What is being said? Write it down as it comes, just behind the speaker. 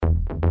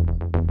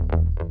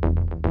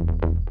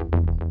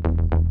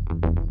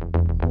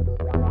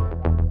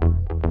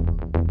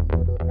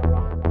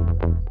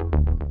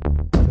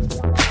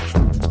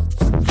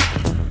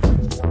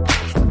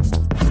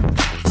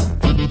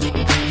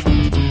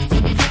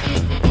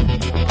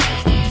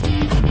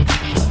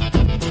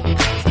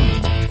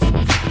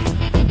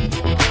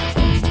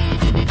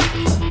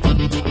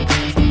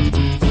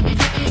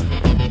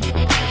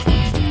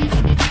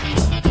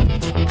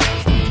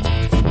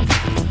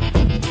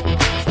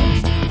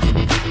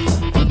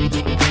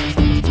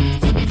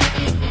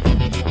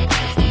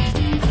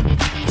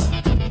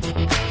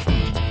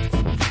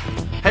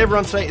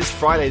everyone, today is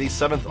Friday, the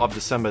 7th of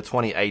December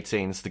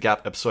 2018. It's The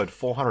Gap, episode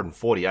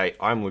 448.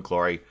 I'm Luke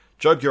Lawrie.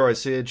 Joab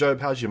Gilroy's here. Joab,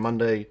 how's your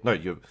Monday? No,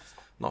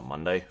 not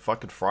Monday.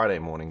 Fucking Friday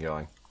morning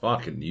going.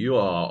 Fucking, you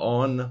are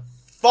on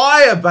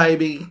fire,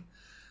 baby!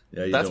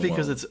 Yeah, that's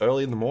because it's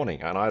early in the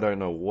morning, and I don't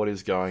know what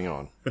is going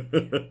on.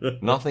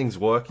 Nothing's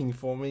working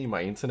for me.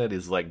 My internet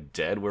is,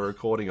 dead. We're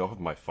recording off of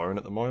my phone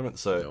at the moment,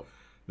 so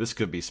This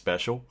could be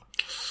special.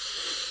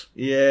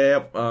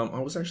 Yeah, I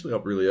was actually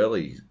up really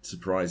early,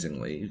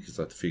 surprisingly, because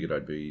I figured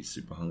I'd be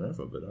super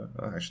hungover, but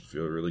I actually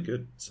feel really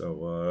good.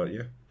 So,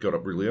 got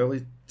up really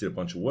early, did a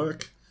bunch of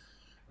work,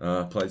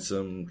 played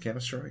some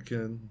Counter-Strike,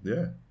 and,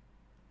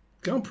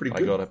 going pretty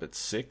good. I got up at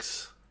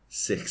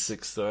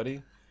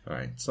 6:30.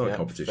 Alright, it's not a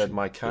competition. Fed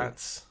my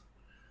cats.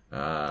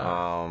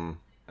 And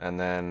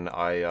then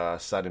I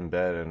sat in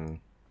bed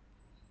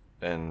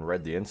and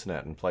read the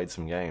internet and played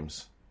some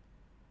games.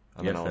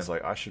 And then I was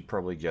like, I should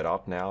probably get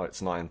up now.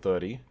 It's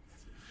 9:30.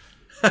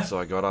 So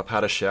I got up,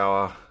 had a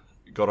shower,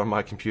 got on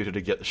my computer to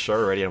get the show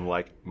ready. I'm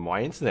like,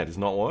 my internet is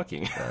not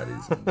working. That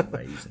is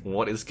amazing.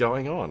 What is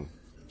going on?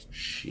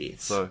 Shit.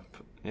 So,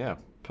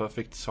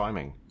 perfect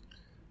timing.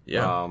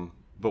 Yeah.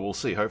 But we'll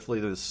see.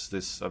 Hopefully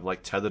this I've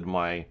tethered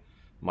my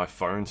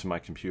phone to my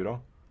computer.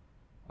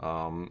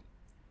 We'll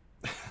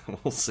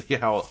see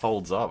how it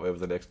holds up over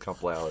the next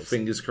couple hours.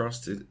 Fingers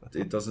crossed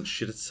it doesn't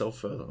shit itself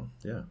further.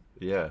 Yeah.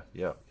 Yeah.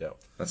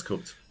 That's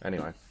cooked.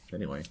 Anyway.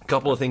 A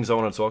couple of things I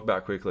want to talk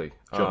about quickly.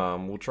 Sure.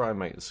 We'll try and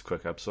make this a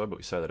quick episode, but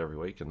we say that every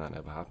week and that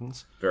never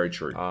happens. Very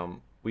true.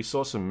 We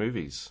saw some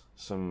movies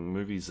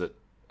that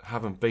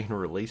haven't been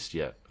released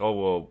yet. Oh,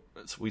 well,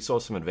 we saw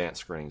some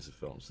advanced screenings of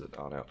films that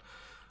aren't out.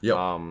 Yep.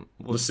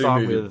 Let's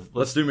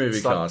do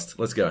movie cast.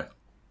 Let's go.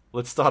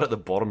 Let's start at the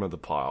bottom of the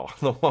pile.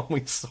 The one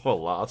we saw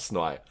last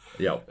night.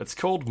 Yep. It's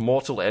called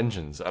Mortal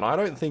Engines, and I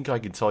don't think I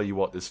can tell you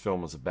what this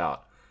film was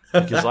about.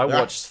 Because I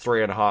watched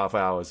 3.5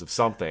 hours of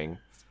something.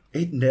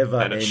 It never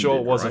ended. And it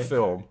sure was a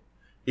film.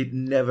 It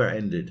never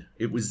ended.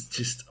 It was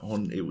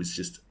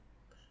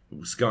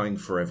going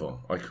forever.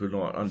 I could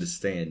not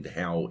understand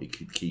how it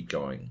could keep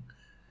going.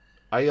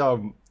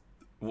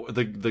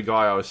 The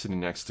guy I was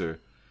sitting next to,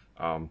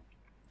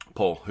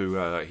 Paul,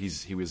 who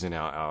he was in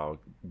our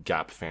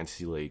Gap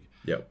Fantasy League,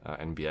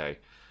 NBA.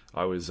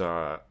 I was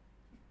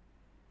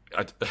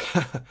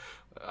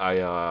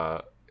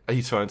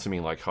he turned to me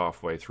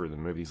halfway through the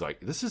movie. He's like,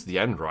 "This is the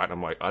end, right?"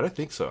 I'm like, "I don't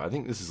think so. I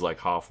think this is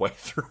halfway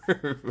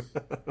through."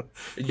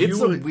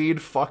 It's a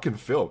weird fucking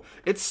film.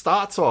 It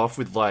starts off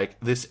with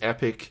this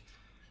epic.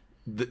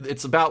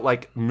 It's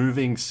about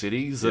moving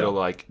cities that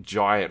are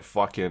giant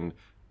fucking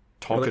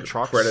Tonka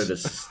trucks. Predator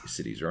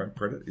cities, right?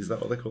 Is that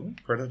what they call them?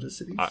 Predator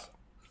cities.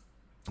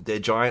 They're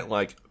giant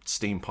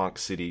steampunk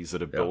cities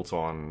that are built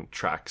on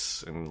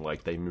tracks and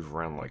they move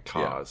around like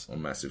cars. On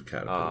massive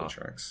caterpillar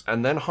tracks.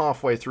 And then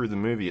halfway through the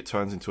movie it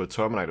turns into a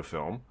Terminator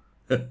film.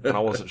 And I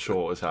wasn't sure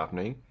what was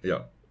happening.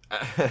 Yeah.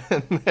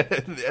 And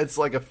it's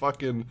like a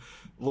fucking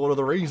Lord of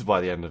the Rings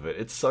by the end of it.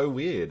 It's so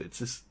weird. It's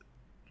just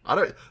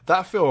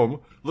that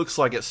film looks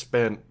like they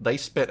spent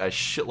a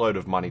shitload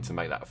of money to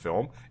make that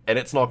film, and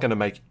it's not going to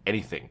make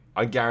anything.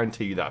 I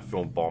guarantee you that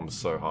film bombs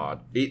so hard.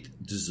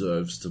 It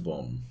deserves to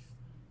bomb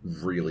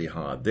really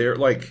hard.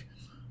 What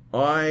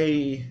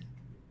I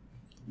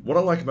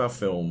like about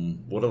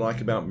film, what I like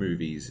about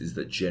movies is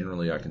that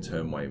generally I can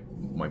turn my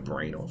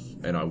brain off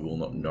and I will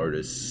not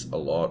notice a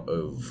lot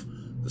of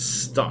the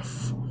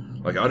stuff.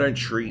 I don't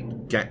treat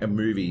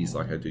movies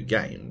like I do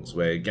games,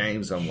 where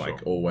games I'm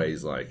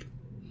always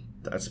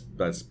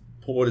that's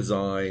poor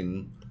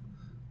design,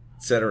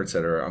 etc.,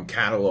 etc. I'm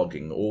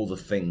cataloging all the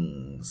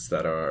things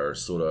that are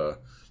sort of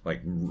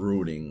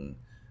ruining.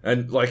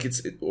 And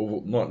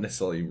not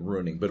necessarily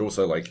ruining, but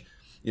also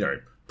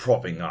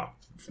propping up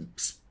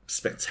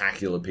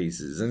spectacular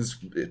pieces. And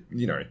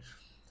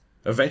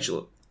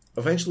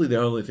eventually the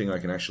only thing I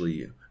can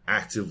actually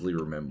actively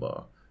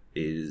remember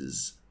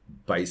is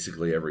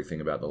basically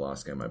everything about the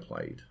last game I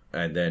played.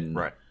 And then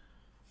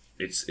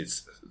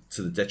it's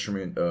to the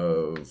detriment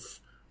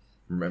of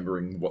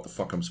remembering what the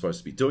fuck I'm supposed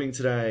to be doing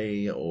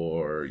today,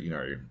 or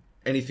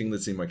anything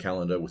that's in my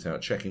calendar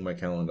without checking my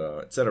calendar,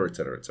 etc.,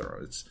 etc.,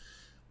 etc.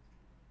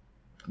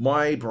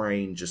 My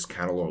brain just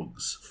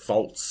catalogs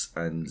faults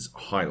and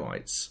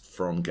highlights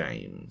from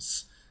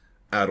games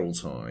at all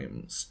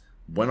times.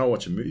 When I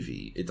watch a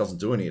movie, it doesn't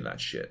do any of that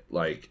shit.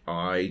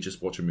 I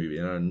just watch a movie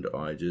and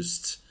I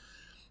just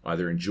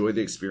either enjoy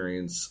the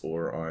experience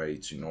or I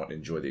do not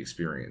enjoy the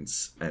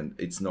experience. And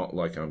it's not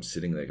like I'm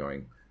sitting there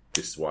going,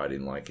 this is why I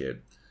didn't like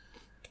it,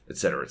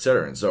 etc.,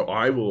 etc. And so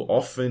I will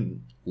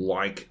often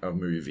like a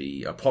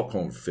movie, a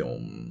popcorn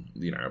film,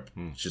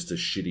 just a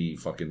shitty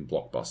fucking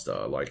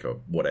blockbuster, a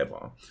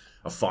whatever,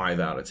 a 5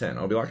 out of 10.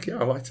 I'll be like, yeah,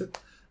 I liked it.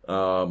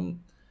 And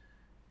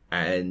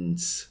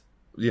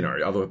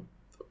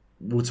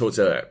we'll talk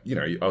to,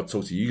 I'll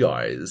talk to you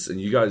guys, and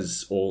you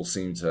guys all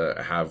seem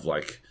to have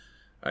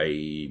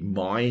a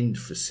mind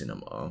for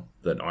cinema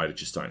that I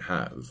just don't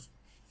have.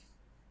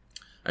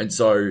 And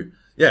so,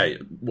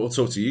 we'll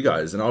talk to you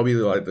guys, and I'll be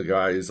the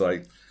guy who's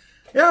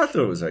Yeah, I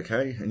thought it was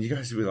okay. And you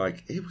guys would be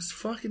like, it was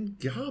fucking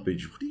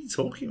garbage. What are you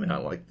talking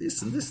about? Like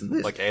this and this and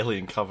this. Like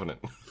Alien Covenant.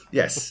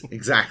 Yes,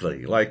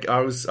 exactly. Like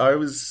I was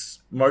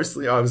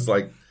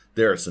like,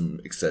 there are some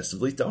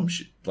excessively dumb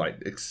shit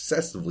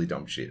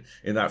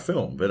in that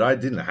film, but I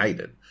didn't hate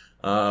it.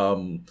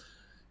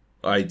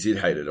 I did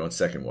hate it on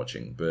second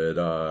watching,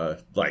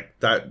 but like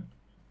that's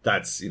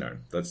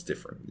that's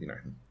different.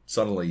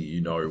 Suddenly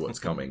you know what's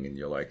coming, and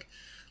you're like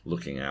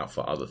looking out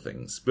for other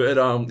things. But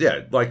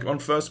yeah, like on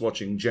first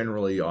watching,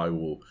 generally I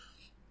will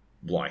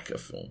like a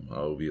film.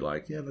 I will be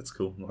like, yeah, that's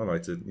cool. I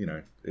liked it.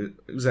 It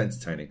was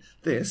entertaining.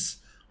 This,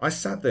 I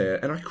sat there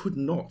and I could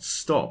not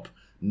stop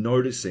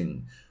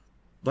noticing,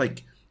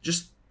 like,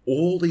 just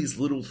all these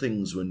little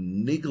things were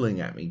niggling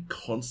at me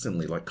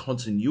constantly, like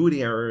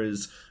continuity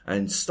errors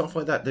and stuff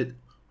like that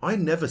I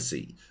never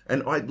see.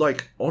 And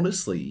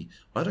honestly,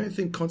 I don't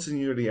think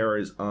continuity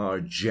errors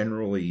are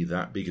generally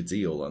that big a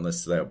deal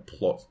unless they're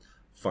plot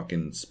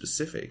fucking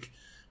specific.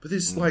 But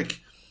this,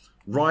 like,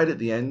 right at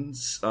the end,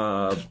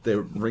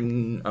 they're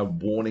ringing a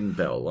warning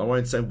bell. I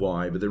won't say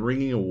why, but they're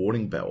ringing a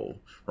warning bell,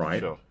 right?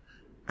 Sure.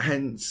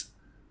 And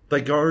they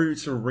go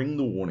to ring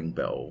the warning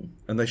bell,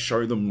 and they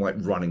show them, like,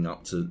 running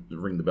up to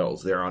ring the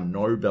bells. There are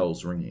no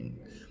bells ringing,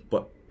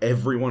 but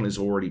everyone is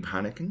already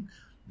panicking.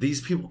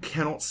 These people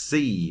cannot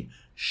see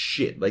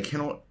shit. They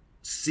cannot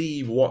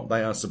see what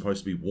they are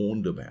supposed to be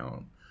warned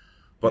about,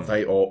 but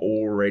they are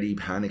already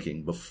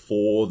panicking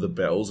before the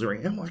bells are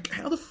ringing. I'm like,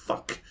 how the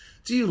fuck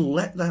do you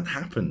let that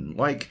happen?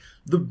 Like,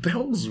 the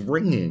bell's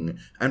ringing,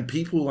 and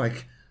people,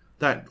 like,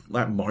 that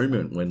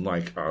moment when,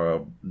 like,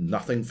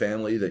 nothing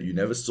family that you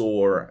never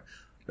saw,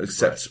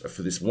 except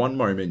for this one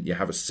moment, you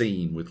have a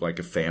scene with, like,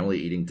 a family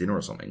eating dinner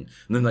or something,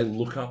 and then they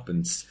look up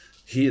and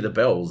hear the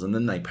bells, and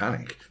then they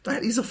panic.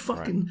 That is a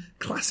fucking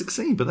classic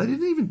scene, but they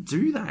didn't even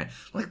do that.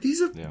 Like,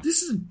 this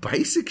is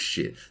basic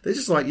shit. They're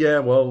just like, yeah,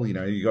 well,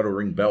 you got to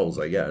ring bells,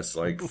 I guess,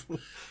 like,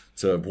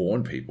 to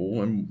warn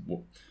people. And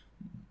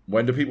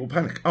when do people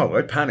panic? Oh,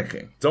 they're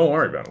panicking. Don't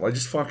worry about it. They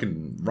just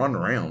fucking run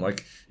around.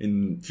 Like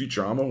in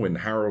Futurama, when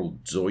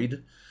Harold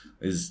Zoid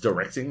is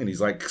directing, and he's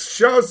like,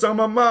 show some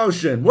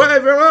emotion,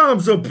 wave your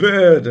arms a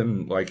bit,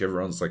 and like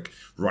everyone's like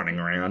running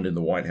around in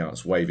the White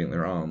House waving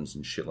their arms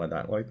and shit like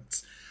that. Like,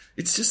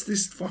 it's just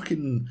this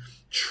fucking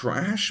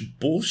trash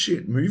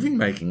bullshit movie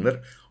making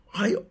that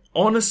I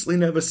honestly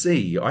never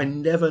see. I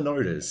never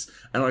notice,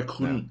 and I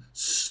couldn't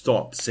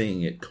stop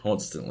seeing it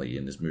constantly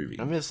in this movie.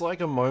 I mean, it's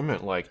like a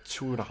moment, like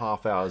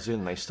 2.5 hours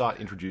in, they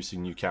start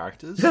introducing new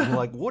characters. Yeah. And you're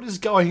like, what is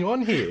going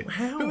on here?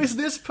 Who is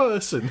this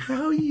person?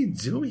 How are you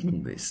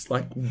doing this?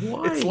 Like,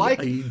 why it's like,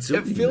 are you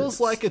doing it feels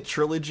this? like a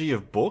trilogy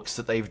of books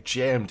that they've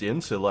jammed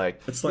into,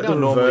 like... It's like the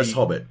reverse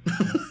Hobbit.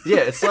 Yeah,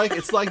 it's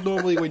like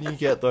normally when you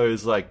get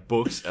those, like,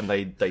 books and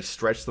they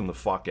stretch them the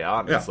fuck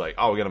out, and it's like,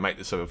 oh, we're going to make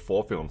this over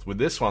 4 films. With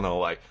this one, they're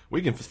like,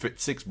 we can fit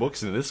 6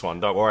 books into this one,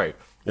 don't worry.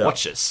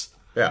 Watch us.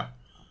 Yeah.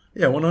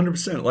 Yeah,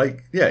 100%.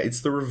 Like, yeah,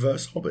 it's the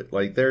reverse Hobbit.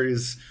 Like, there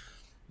is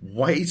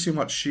way too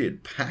much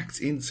shit packed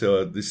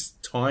into this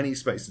tiny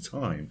space of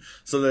time.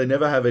 So they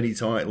never have any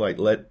time, like,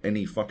 let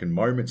any fucking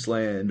moments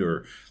land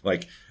or,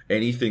 like,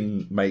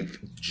 anything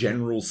make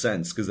general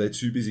sense because they're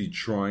too busy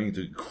trying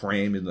to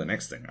cram in the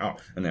next thing. Oh,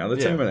 and now the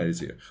Terminator's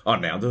here. Oh,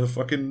 now the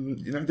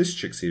fucking, this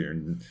chick's here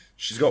and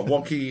she's got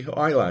wonky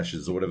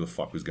eyelashes or whatever the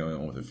fuck was going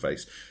on with her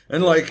face.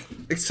 And, like,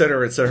 et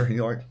cetera, et cetera. And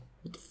you're like,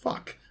 what the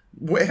fuck?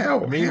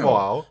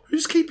 Meanwhile,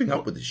 who's keeping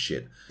up with this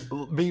shit?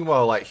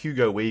 Meanwhile, like,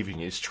 Hugo Weaving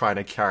is trying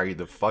to carry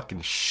the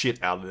fucking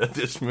shit out of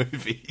this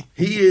movie.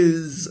 He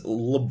is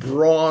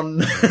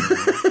LeBron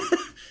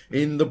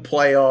in the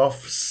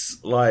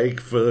playoffs, like,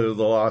 for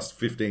the last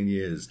 15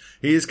 years.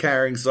 He is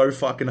carrying so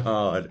fucking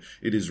hard.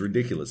 It is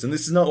ridiculous. And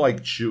this is not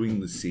like chewing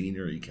the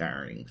scenery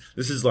carrying.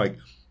 This is like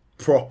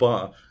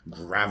proper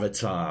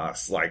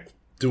gravitas, like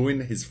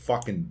doing his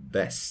fucking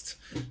best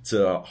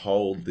to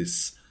hold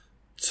this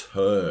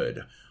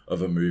turd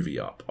of a movie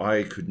up.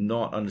 I could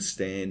not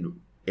understand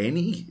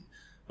any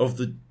of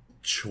the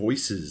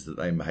choices that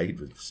they made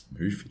with this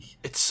movie.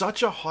 It's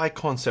such a high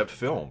concept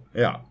film.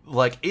 Yeah.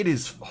 Like, it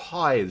is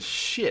high as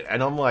shit.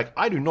 And I'm like,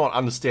 I do not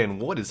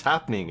understand what is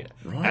happening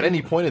at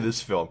any point in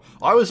this film.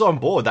 I was on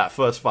board that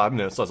first 5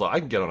 minutes. I was like, I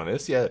can get on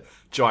this. Yeah.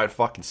 Giant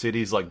fucking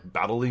cities, like,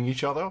 battling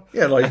each other.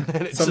 Yeah, like,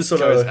 and it just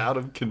goes out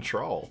of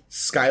control.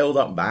 Scaled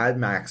up Mad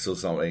Max or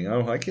something.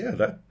 I'm like, yeah,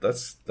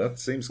 that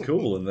seems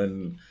cool. And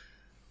then,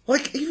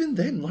 like, even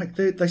then, like,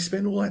 they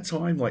spend all that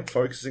time, like,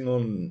 focusing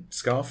on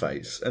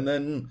Scarface. And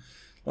then,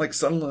 like,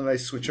 suddenly they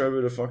switch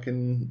over to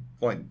fucking,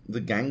 like, the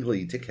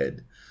gangly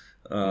dickhead,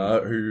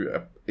 who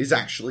is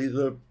actually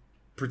the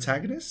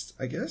protagonist,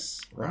 I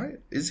guess, right?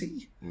 Is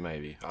he?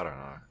 Maybe. I don't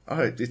know.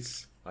 I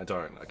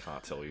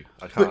can't tell you.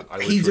 I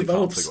literally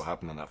can't see what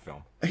happened in that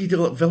film. He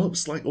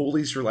develops, like, all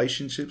these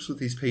relationships with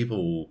these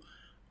people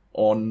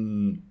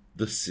on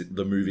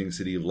the moving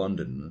city of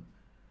London,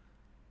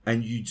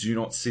 and you do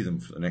not see them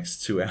for the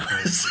next 2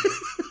 hours.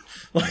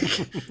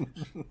 Like,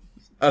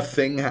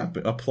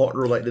 a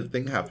plot-related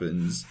thing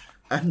happens,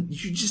 And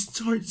you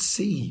just don't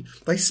see.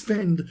 They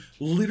spend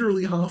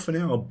literally half an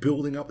hour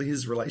building up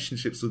his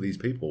relationships with these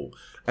people,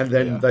 and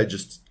then they're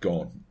just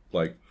gone.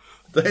 Like,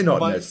 they're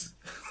not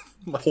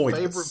my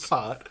favorite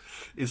part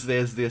is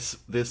there's this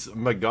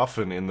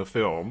MacGuffin in the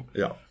film.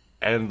 Yeah.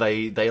 And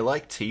they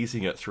like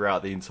teasing it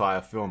throughout the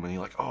entire film, and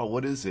you're like, oh,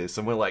 what is this?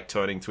 And we're like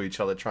turning to each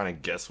other trying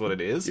to guess what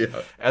it is.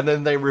 Yeah. And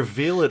then they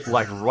reveal it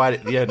like right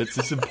at the end. It's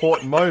this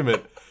important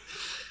moment.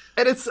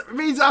 And it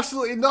means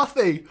absolutely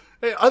nothing.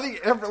 I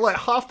think like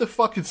half the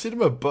fucking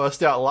cinema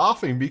burst out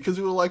laughing because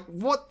we were like,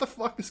 what the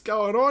fuck is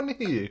going on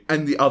here?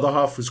 And the other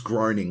half was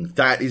groaning.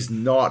 That is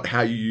not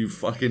how you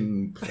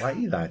fucking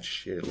play that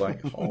shit.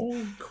 Like,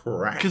 oh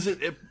crap. Because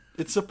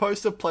it's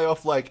supposed to play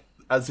off like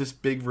as this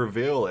big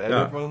reveal, and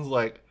everyone's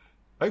like,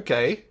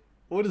 okay,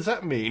 what does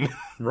that mean?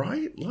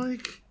 Right?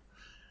 Like,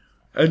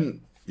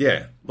 and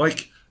yeah,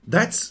 like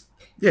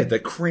they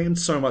crammed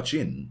so much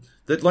in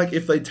that, like,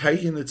 if they'd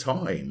taken the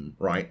time,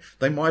 right,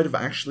 they might have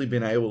actually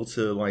been able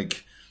to,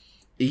 like,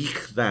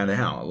 eke that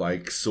out,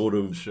 like, sort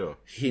of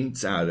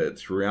hint at it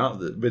throughout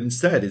but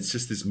instead it's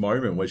just this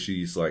moment where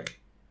she's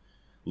like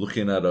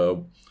looking at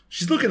a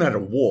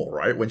wall,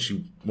 right?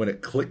 When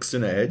it clicks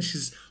in her head,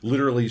 she's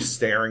literally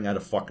staring at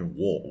a fucking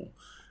wall.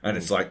 And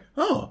it's like,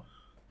 oh,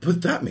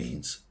 but that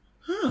means,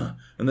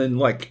 and then,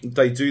 like,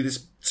 they do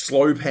this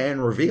slow pan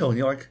reveal, and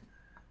you're like,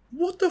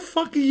 what the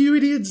fuck are you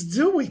idiots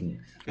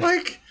doing?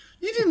 Like,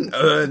 you didn't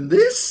earn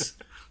this.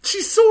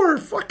 She saw a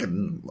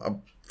fucking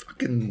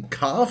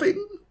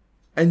carving,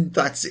 and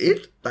that's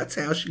it. That's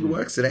how she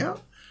works it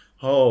out.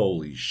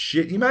 Holy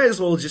shit! You may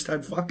as well just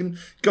have fucking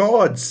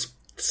God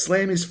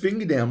slam his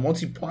finger down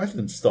Monty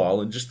Python style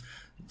and just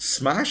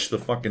smash the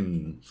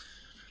fucking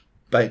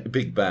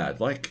big bad.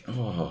 Like,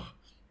 oh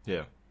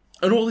yeah,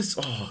 and all this.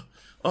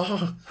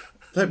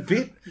 That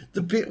bit,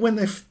 the bit when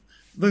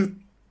the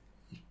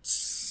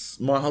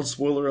mild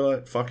spoiler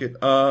alert. Fuck it.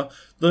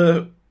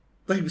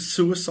 They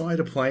suicide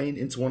a plane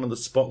into one of the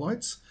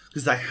spotlights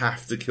because they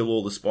have to kill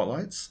all the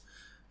spotlights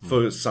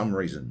for some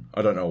reason.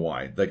 I don't know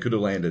why. They could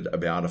have landed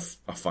about a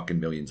fucking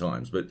million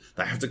times, but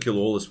they have to kill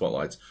all the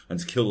spotlights, and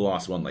to kill the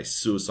last one, they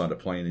suicide a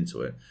plane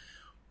into it.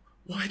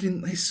 Why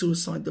didn't they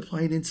suicide the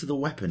plane into the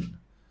weapon?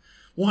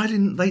 Why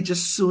didn't they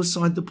just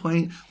suicide the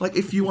plane? Like,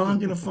 if you are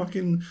going to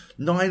fucking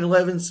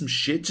 9/11 some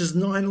shit, just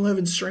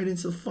 9/11 straight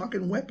into the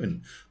fucking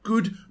weapon.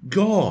 Good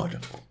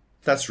God.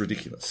 That's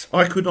ridiculous.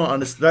 I could not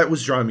understand. That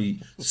was driving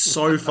me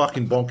so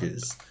fucking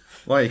bonkers.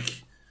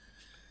 Like,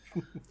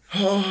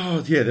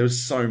 oh, yeah, there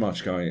was so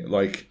much going.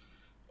 Like,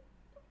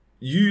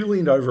 you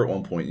leaned over at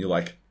one point and you're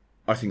like,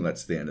 I think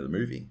that's the end of the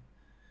movie.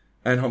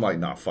 And I'm like,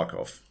 nah, fuck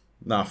off.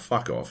 Nah,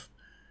 fuck off.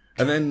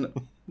 And then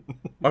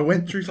I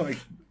went through, like,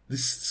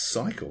 this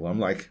cycle. I'm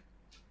like,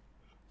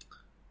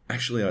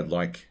 actually, I'd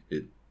like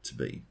it to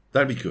be.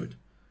 That'd be good.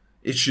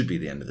 It should be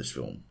the end of this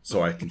film,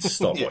 so I can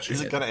stop watching it.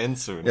 Is it going to end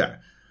soon? Yeah.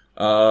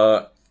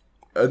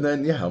 And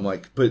then, yeah, I'm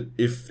like, but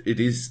if it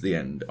is the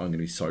end, I'm going to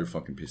be so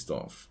fucking pissed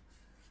off.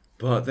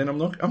 But then I'm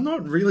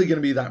not really going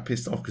to be that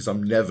pissed off because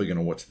I'm never going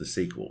to watch the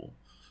sequel.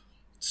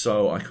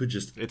 So I could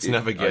just... It's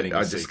never getting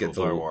a sequel, just get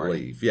to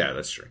leave. Yeah,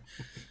 that's true.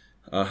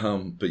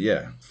 But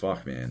yeah,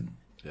 fuck, man.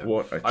 Yeah.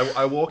 What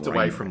I walked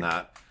away from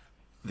that.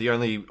 The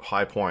only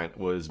high point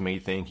was me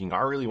thinking,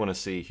 I really want to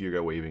see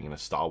Hugo Weaving in a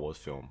Star Wars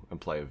film and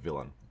play a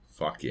villain.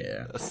 Fuck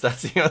yeah.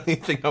 That's the only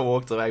thing I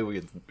walked away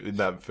with in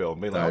that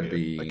film. That'd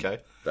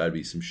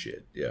be some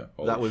shit, yeah.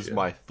 Holy that was shit.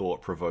 My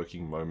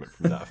thought-provoking moment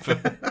from that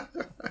film.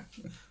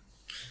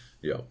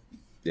 Yeah.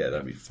 Yeah,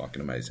 that'd be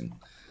fucking amazing.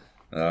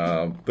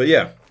 But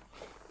yeah,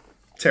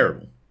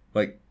 terrible.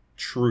 Like,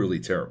 truly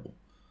terrible.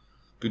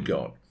 Good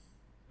God.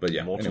 But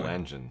yeah, Mortal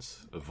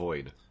Engines.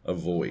 Avoid.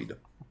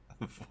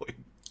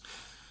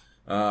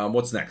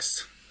 What's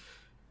next?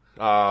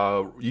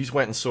 You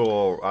went and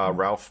saw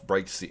Ralph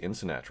Breaks the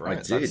Internet, right?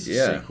 I did, That's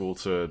yeah. a sequel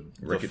to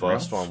the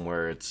first one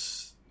where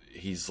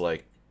he's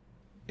like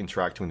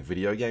interacting with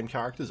video game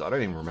characters. I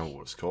don't even remember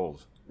what it's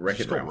called.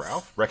 Wreck-It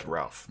Ralph. Wreck-It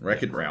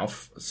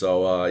Ralph.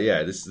 So,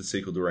 yeah, this is the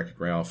sequel to Wreck-It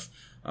Ralph.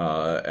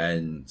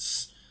 And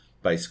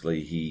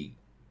basically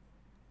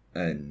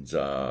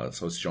so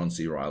it's John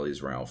C. Reilly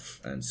as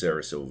Ralph and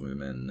Sarah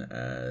Silverman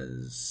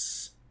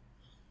as...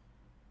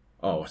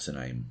 Oh, what's her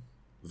name?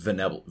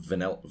 Vanellope?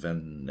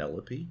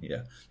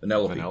 Yeah.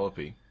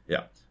 Vanellope.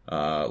 Yeah.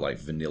 Like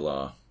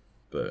vanilla,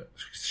 but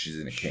she's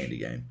in a candy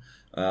game.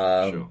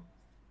 Sure.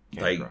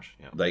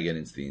 They get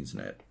into the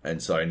internet,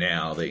 and so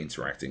now they're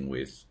interacting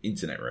with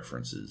internet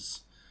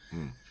references.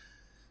 I'm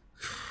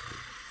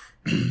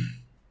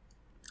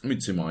in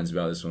two minds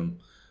about this one.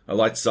 I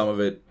liked some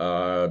of it.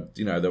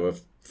 There were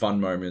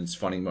fun moments,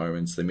 funny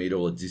moments. They meet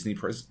all the Disney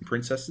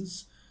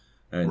princesses,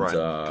 and right,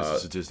 because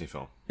it's a Disney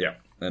film. Yeah,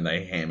 and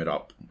they ham it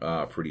up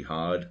pretty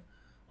hard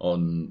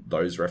on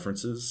those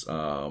references.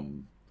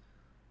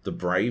 The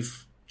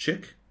Brave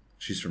chick,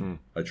 she's from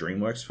a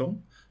DreamWorks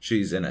film.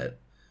 She's in it.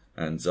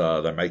 And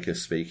they make her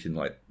speak in,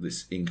 like,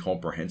 this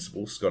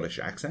incomprehensible Scottish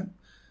accent.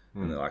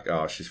 And they're like,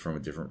 oh, she's from a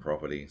different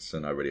property, so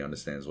nobody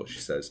understands what she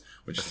says.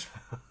 Which is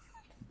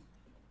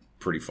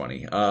pretty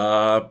funny.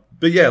 But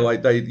yeah,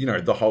 like they,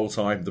 the whole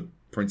time the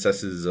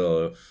princesses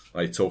are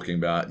like talking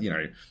about,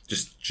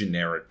 just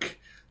generic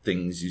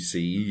things you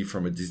see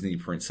from a Disney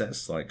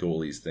princess, like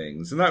all these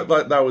things, and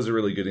that was a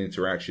really good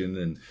interaction,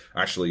 and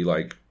actually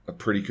like a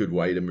pretty good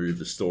way to move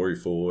the story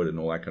forward and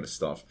all that kind of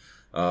stuff.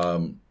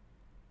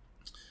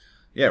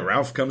 Yeah,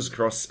 Ralph comes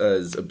across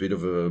as a bit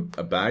of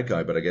a bad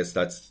guy, but I guess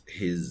that's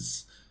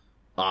his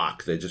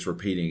arc. They're just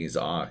repeating his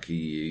arc.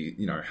 He,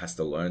 has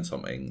to learn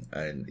something,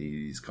 and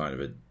he's kind of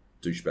a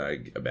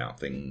douchebag about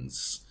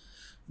things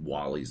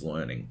while he's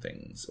learning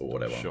things or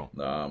whatever. Sure.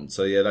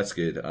 So yeah, that's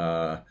good.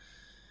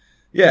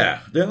 Yeah,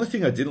 the only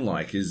thing I didn't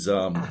like is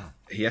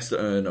he has to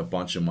earn a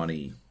bunch of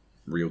money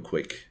real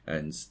quick,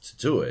 and to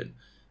do it,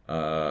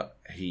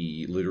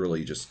 he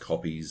literally just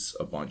copies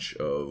a bunch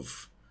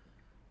of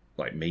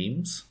like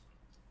memes,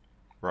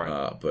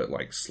 right? But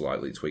like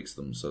slightly tweaks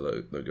them so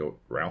that they go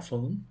Ralph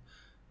on them,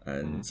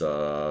 and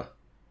I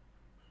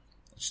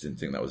just didn't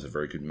think that was a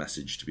very good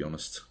message, to be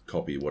honest.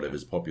 Copy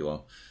whatever's popular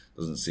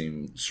doesn't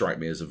strike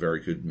me as a very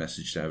good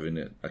message to have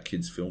in a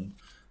kids' film.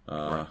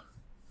 Right.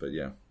 But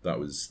yeah, that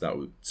would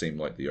seem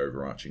like the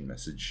overarching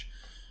message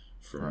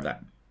from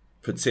that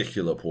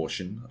particular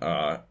portion.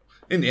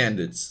 In the end,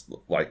 it's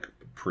like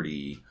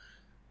pretty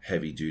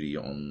heavy duty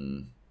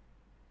on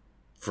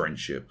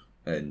friendship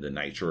and the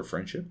nature of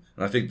friendship.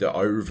 And I think the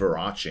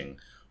overarching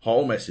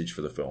whole message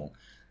for the film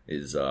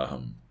is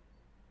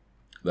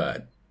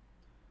that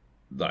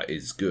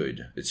is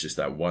good. It's just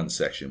that one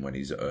section when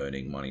he's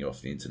earning money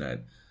off the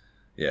internet.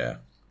 Yeah.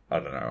 I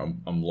don't know.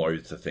 I'm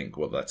loath to think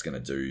what that's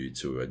going to do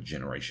to a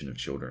generation of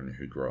children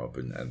who grow up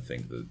and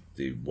think that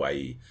the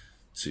way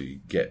to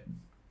get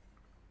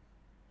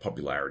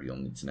popularity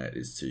on the internet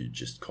is to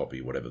just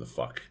copy whatever the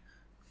fuck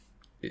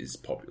is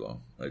popular.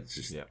 It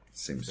just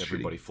seems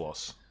everybody shitty.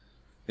 Floss.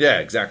 Yeah,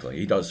 exactly.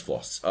 He does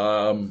floss.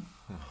 Of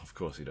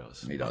course he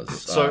does. He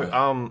does.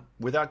 So,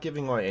 without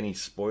giving away any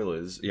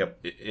spoilers,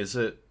 yep. Does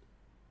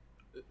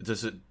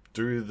it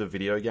do the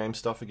video game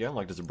stuff again?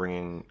 Like, does it bring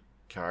in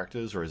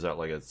characters, or is that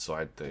like a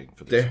side thing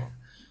for this one?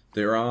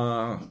 There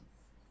are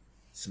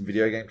some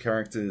video game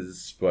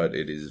characters, but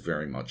it is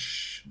very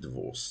much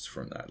divorced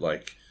from that.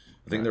 Like,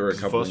 I think there are a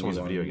couple. The first one's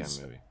a video game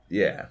movie.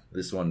 Yeah,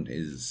 this one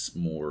is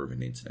more of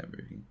an internet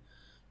movie.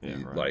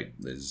 Yeah, right. Like,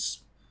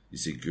 you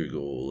see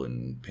Google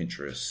and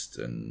Pinterest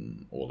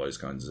and all those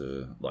kinds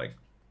of et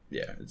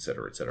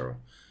cetera, et cetera,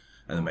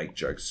 and they make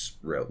jokes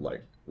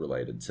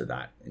related to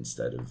that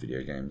instead of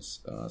video games.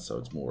 So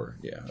it's more,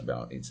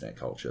 about internet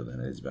culture than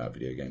it is about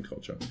video game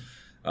culture.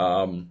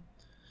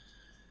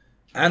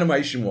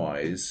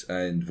 Animation-wise,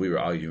 and we were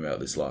arguing about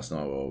this last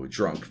night while we were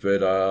drunk,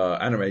 but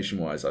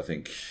animation-wise, I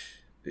think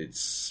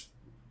it's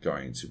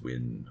going to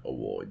win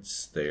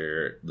awards.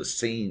 The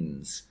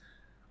scenes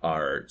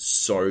are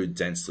so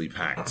densely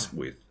packed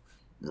with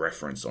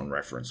reference on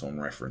reference on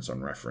reference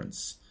on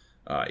reference.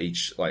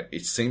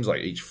 It seems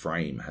like each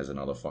frame has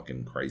another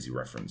fucking crazy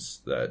reference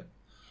that,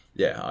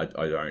 I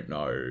don't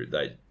know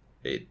that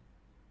it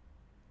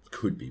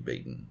could be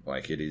beaten.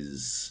 Like, it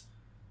is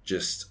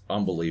just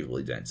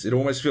unbelievably dense. It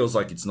almost feels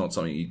like it's not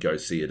something you'd go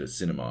see at a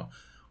cinema,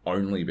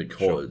 only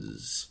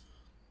because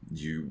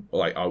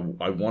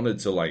I wanted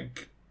to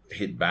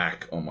hit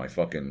back on my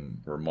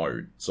fucking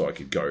remote so I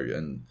could go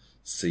and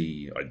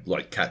see.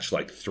 I'd catch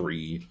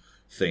 3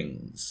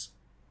 things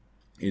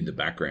in the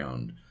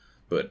background,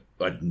 but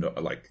I'd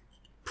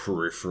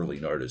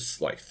peripherally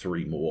notice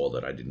 3 more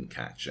that I didn't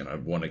catch, and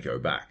I'd want to go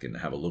back and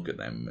have a look at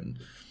them and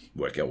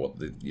work out what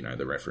they're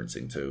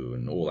referencing to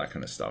and all that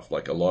kind of stuff.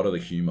 Like, a lot of the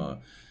humor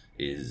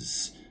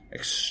is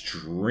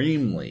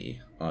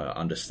extremely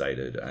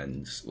understated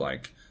and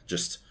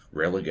just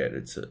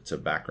relegated to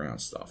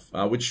background stuff,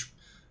 which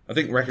I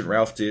think Wreck-It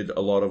Ralph did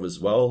a lot of as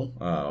well.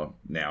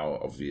 Now,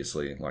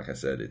 obviously, like I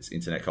said, it's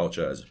internet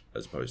culture as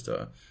opposed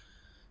to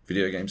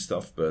video game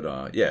stuff.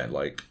 But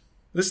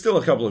there's still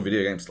a couple of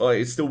video games.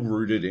 It's still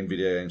rooted in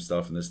video game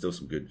stuff, and there's still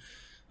some good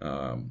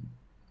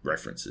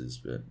references.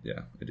 But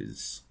it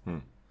is.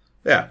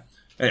 Yeah.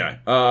 Anyway,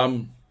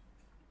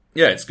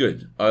 it's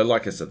good.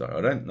 Like I said, though,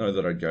 I don't know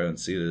that I'd go and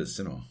see it at a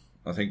cinema.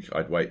 I think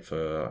I'd wait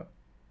to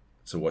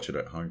watch it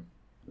at home.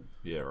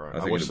 Yeah,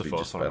 right. I watched the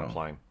first one on a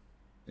plane.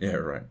 Yeah,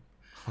 right.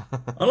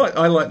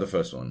 I like the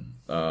first one.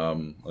 I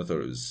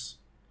thought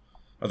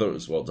it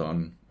was well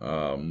done.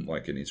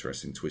 Like an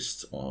interesting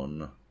twist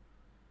on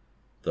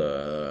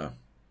the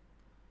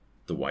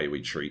way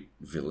we treat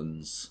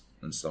villains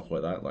and stuff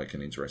like that. Like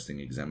an interesting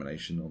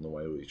examination on the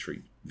way we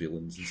treat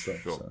villains and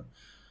stuff. Sure.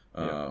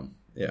 So,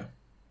 yeah.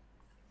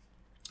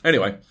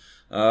 Anyway,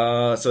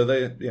 so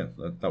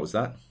that was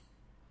that.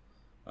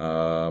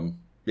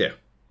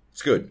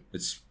 It's good.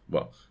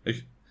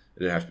 It'd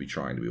have to be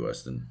trying to be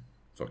worse than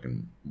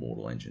fucking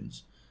Mortal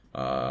Engines.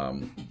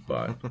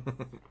 But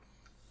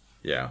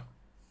yeah.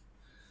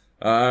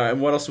 And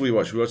what else did we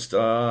watch? We watched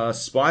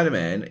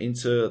Spider-Man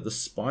Into the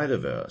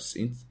Spider-Verse.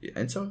 Into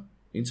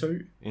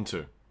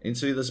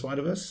the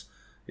Spider-Verse?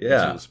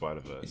 Yeah. Into the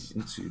Spider-Verse.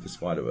 Into the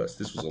Spider-Verse.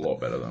 This was a lot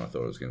better than I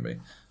thought it was going to be.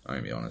 I'm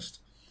going to be honest.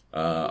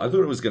 I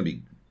thought it was going to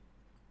be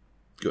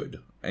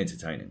good.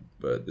 entertaining,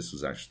 but this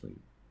was actually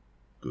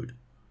good.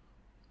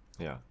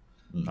 Yeah.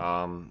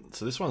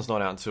 So this one's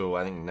not out until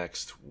I think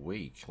next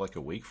week, like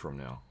a week from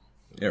now.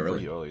 Yeah, really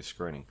pretty early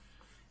screening.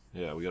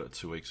 Yeah, we got it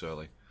 2 weeks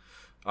early.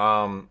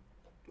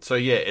 So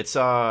yeah, it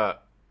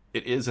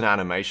is an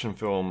animation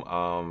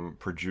film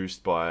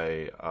produced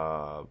by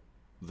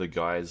the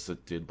guys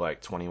that did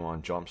like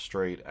 21 Jump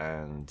Street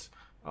and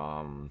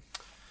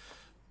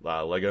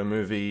Lego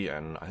Movie,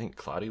 and I think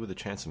Cloudy with a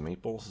Chance of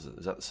Meatballs.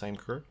 Is that the same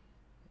crew?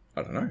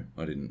 I don't know.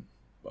 I didn't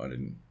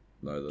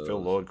know that.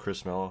 Phil Lord,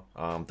 Chris Miller.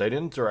 They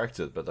didn't direct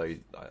it, but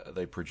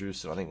they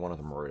produced it. I think one of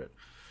them wrote it.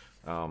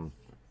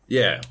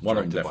 Yeah, one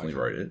of them definitely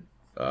wrote it.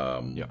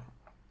 Yeah,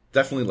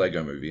 definitely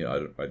Lego Movie.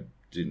 I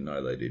didn't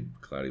know they did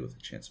Cloudy with a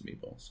Chance of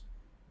Meatballs.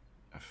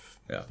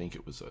 I think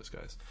it was those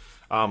guys,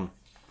 or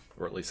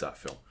at least that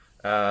film.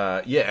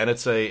 Yeah, and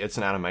it's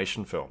an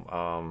animation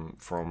film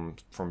from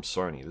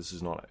Sony. This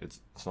is not it's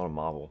not a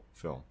Marvel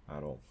film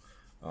at all,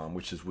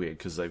 which is weird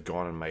because they've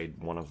gone and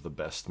made one of the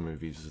best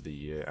movies of the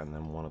year and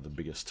then one of the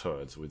biggest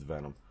turds with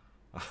Venom.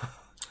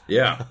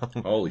 Yeah,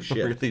 holy shit!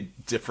 Really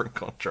different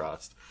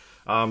contrast.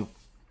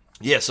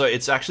 Yeah, so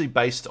it's actually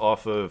based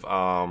off of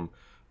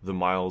the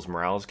Miles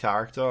Morales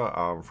character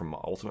from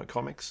Ultimate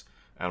Comics,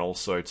 and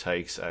also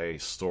takes a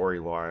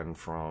storyline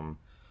from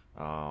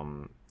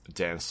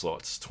Dan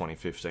Slott's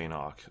 2015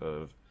 arc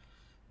of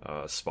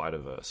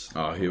Spider-Verse.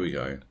 Oh, here we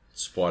go.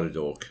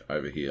 Spider-Dork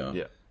over here.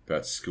 Yeah.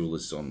 About to school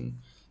us on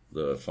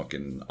the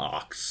fucking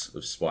arcs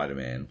of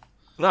Spider-Man.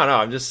 No,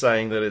 I'm just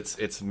saying that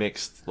it's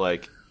mixed,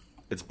 like,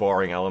 it's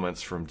borrowing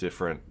elements from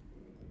different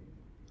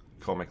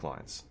comic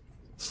lines,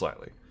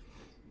 slightly.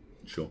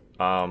 Sure.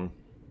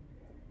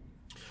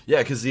 Yeah,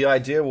 because the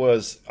idea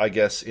was, I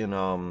guess, in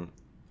the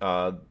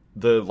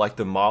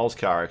Miles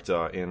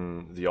character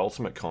in the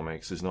Ultimate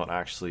Comics is not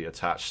actually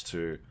attached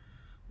to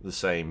the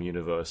same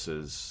universe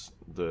as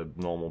the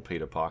normal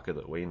Peter Parker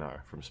that we know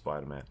from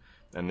Spider-Man.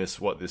 And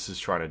what this is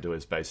trying to do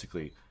is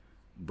basically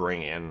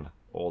bring in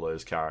all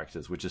those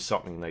characters, which is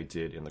something they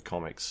did in the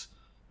comics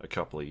a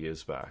couple of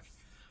years back.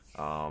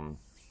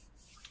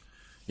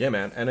 Yeah,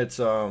 man, and it's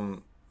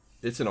an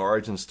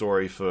origin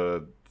story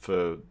for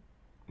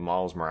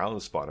Miles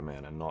Morales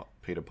Spider-Man and not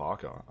Peter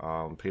Parker.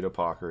 Peter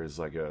Parker is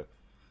like a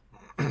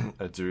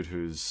dude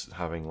who's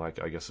having,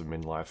 like, I guess, a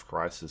midlife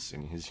crisis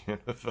in his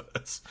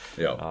universe.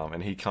 Yeah.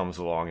 And he comes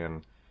along,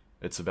 and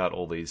it's about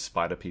all these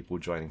spider people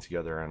joining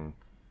together and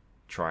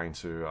trying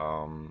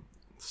to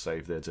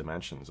save their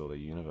dimensions or their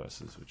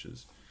universes, which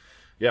is,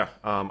 yeah.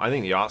 I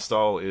think the art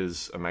style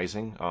is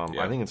amazing.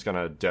 I think it's going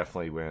to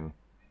definitely win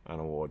an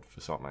award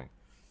for something.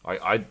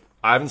 I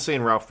haven't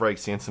seen Ralph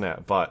Breaks the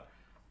Internet, but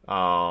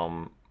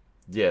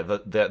yeah,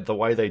 the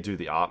way they do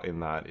the art in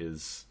that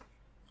is,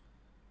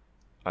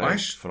 I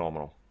think,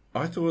 phenomenal.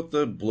 I thought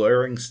the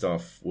blurring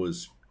stuff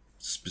was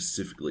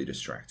specifically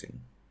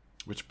distracting.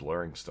 Which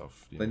blurring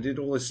stuff? They did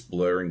all this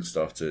blurring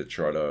stuff to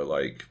try to,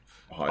 like,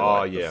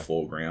 highlight the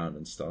foreground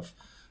and stuff.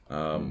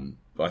 But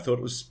I thought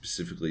it was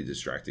specifically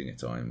distracting at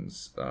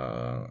times,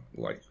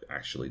 like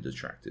actually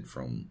detracted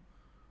from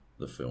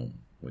the film,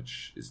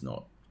 which is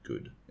not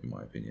good in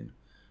my opinion.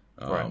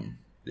 Right.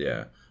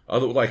 Yeah.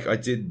 I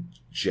did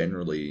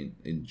generally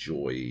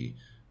enjoy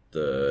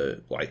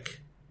the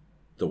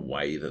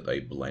way that they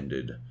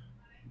blended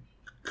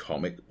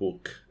comic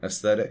book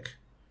aesthetic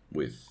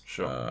with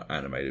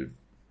animated,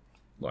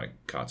 like,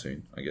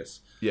 cartoon, I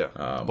guess.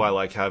 Yeah. By,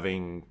 like,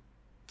 having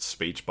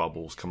speech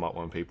bubbles come up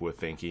when people were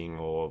thinking,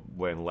 or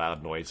when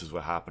loud noises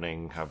were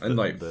happening,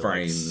 and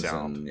frames, like,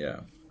 sound. And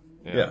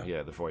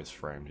yeah, the voice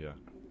framed.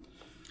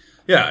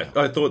 Yeah,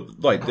 I thought,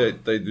 like,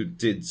 they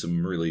did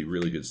some really,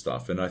 really good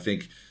stuff, and I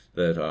think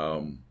that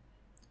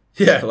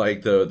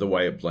like the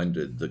way it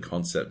blended the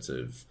concept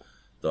of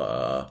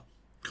the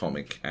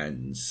comic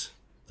and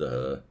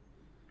the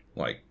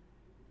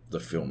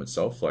film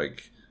itself,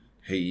 like,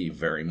 he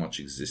very much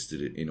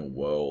existed in a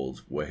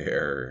world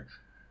where,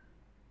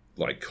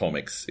 like,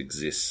 comics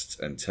exist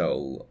and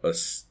tell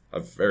us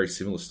a very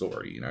similar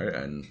story, you know,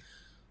 and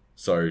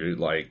so,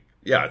 like,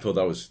 yeah, I thought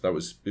it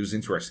was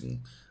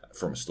interesting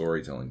from a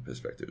storytelling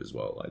perspective as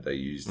well. Like, they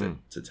used it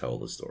to tell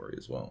the story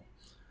as well.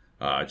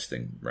 I just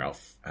think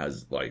Ralph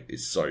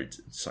is so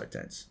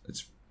dense.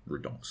 It's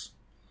redonkulous.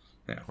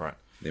 Yeah, right.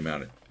 The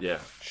amount of I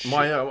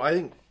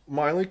think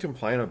my only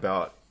complaint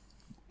about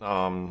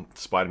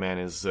Spider-Man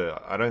is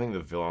I don't think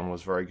the villain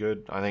was very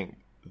good. I think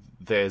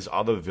there's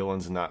other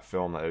villains in that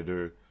film that they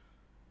do,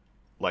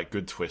 like,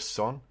 good twists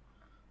on.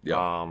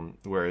 Yeah.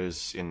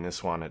 Whereas in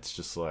this one, it's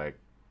just like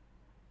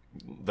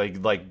they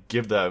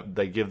give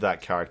that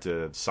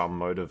character some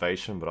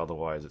motivation, but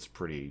otherwise it's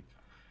pretty,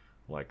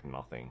 like,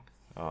 nothing.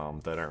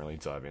 They don't really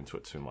dive into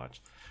it too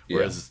much.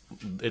 Whereas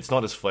it's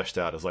not as fleshed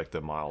out as, like,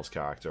 the Miles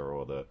character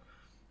or the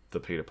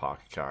Peter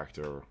Parker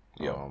character,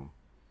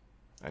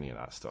 any of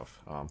that stuff.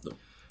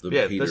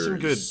 There's some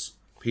good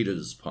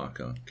Peter's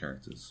Parker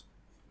characters.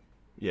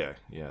 Yeah.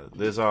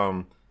 There's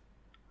a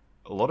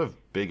lot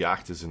of big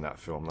actors in that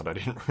film that I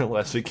didn't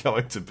realize were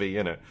going to be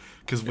in it,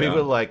 because we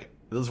were like,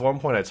 there's one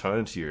point I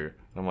turned to you, and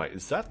I'm like,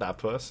 is that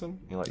person?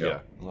 You're like, yeah.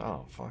 I'm like,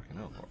 oh, fucking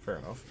hell. Fair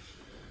enough.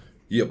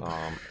 Yep.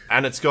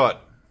 And it's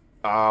got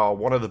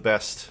one of the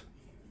best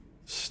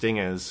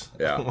stingers,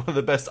 one of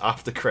the best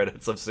after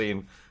credits I've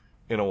seen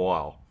in a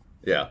while.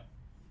 Yeah.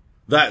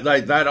 That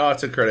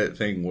after credit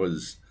thing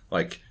was,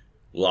 like,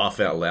 laugh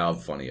out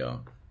loud funnier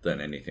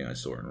than anything I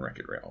saw in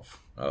Wreck-It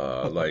Ralph.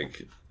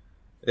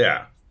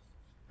 Yeah.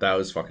 That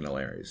was fucking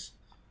hilarious.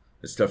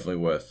 It's definitely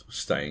worth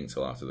staying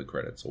till after the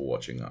credits or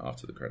watching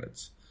after the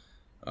credits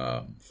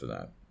for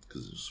that,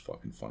 because it was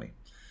fucking funny.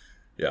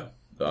 Yeah.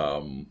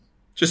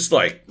 Just,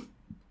 like,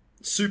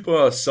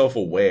 super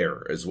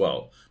self-aware as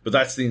well. But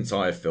that's the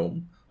entire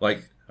film.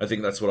 Like, I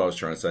think that's what I was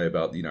trying to say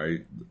about, you know,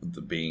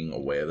 the being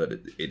aware that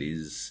it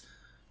is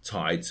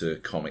tied to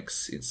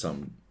comics in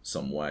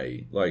some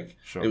way. Like,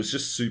 It was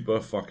just super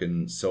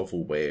fucking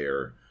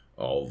self-aware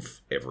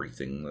of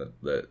everything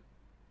that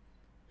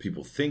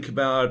people think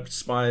about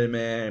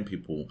Spider-Man,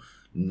 people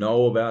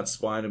know about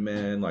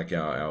Spider-Man, like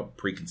our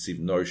preconceived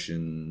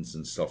notions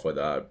and stuff like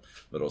that,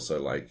 but also,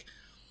 like,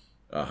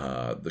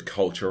 the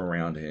culture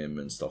around him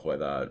and stuff like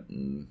that.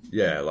 And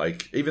yeah,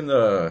 like, even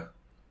I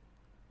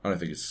don't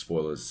think it's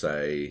spoilers to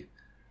say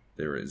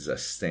there is a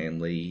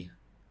Stanley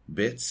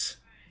bit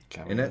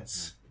in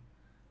it.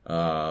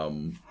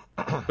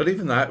 But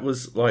even that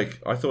was, like,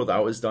 I thought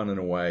that was done in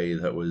a way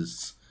that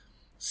was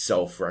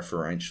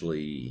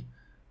self-referentially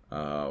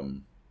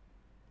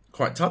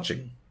quite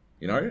touching,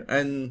 you know?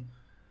 And,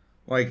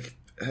 like,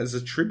 as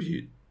a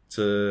tribute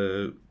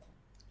to,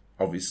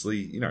 obviously,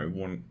 you know,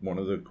 one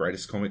of the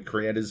greatest comic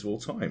creators of all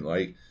time.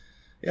 Like,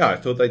 yeah, I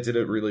thought they did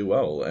it really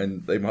well,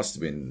 and they must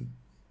have been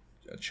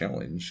a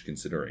challenge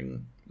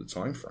considering the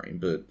time frame.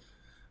 But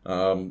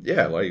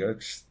yeah, like,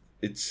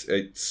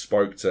 it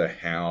spoke to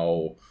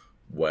how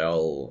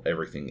well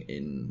everything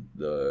in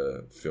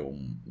the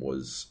film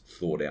was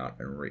thought out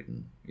and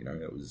written. You know,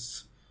 it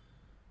was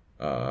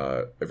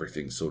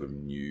everything sort of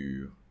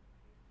new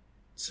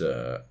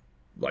to,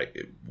 like,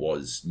 it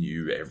was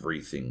new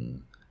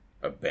everything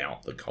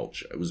about the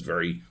culture. It was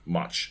very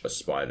much a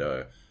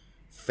Spider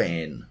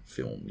fan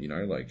film, you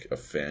know, like a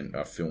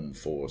film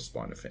for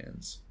Spider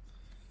fans.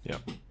 Yeah.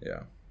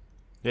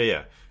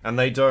 Yeah. And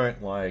they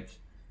don't, like,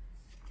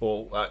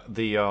 well,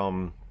 they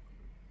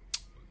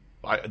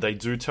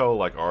do tell,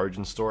 like,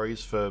 origin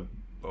stories for,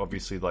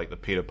 obviously, like, the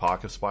Peter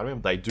Parker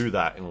Spider-Man. They do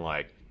that in,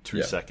 like,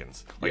 2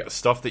 seconds. Like, the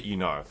stuff that you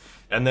know.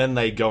 And then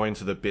they go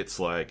into the bits,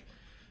 like,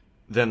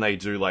 then they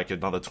do, like,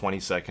 another 20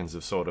 seconds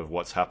of sort of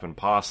what's happened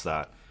past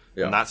that.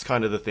 Yeah. And that's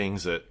kind of the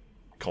things that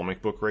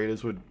comic book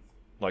readers would,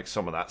 like,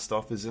 some of that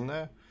stuff is in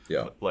there.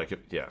 Yeah. Like, I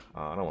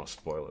don't want to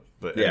spoil it.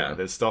 But anyway,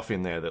 there's stuff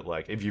in there that,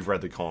 like, if you've read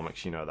the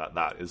comics, you know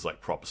that is,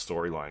 like, proper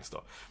storyline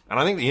stuff. And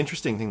I think the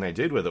interesting thing they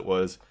did with it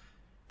was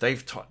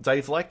they've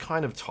like,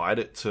 kind of tied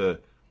it to,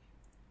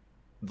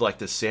 like,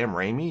 the Sam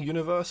Raimi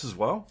universe as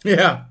well.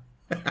 Yeah.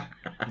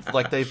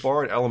 Like, they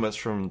borrowed elements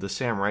from the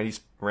Sam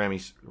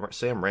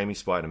Raimi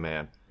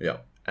Spider-Man. Yeah.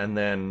 And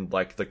then,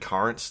 like, the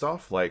current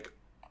stuff, like,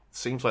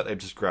 seems like they've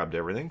just grabbed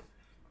everything.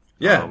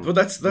 Yeah, but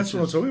that's what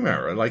I'm talking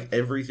about, right? Like,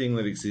 everything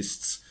that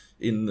exists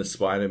in the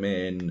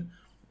Spider-Man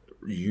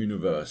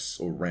universe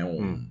or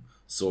realm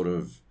sort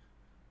of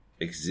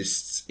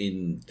exists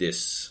in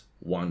this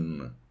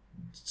one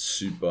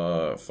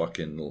super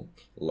fucking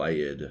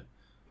layered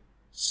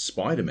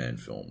Spider-Man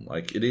film.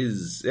 Like,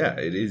 it's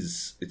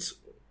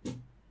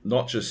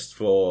not just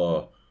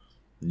for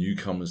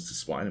newcomers to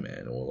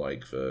Spider-Man or,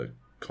 like, for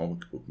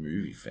comic book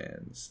movie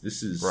fans.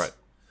 This is right.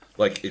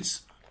 Like,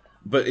 that's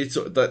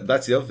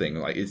the other thing.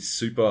 Like, it's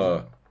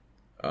super,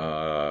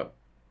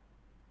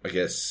 I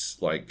guess,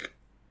 like,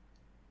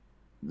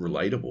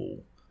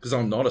 relatable. Because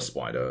I'm not a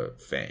Spider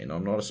fan.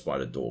 I'm not a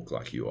Spider dork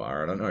like you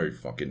are. I don't know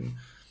fucking,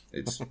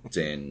 it's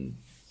Dan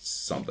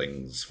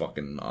something's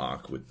fucking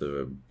arc with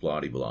the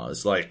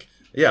blah-de-blahs. Like,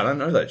 yeah, I don't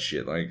know that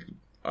shit. Like,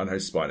 I know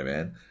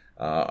Spider-Man,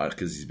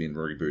 because he's been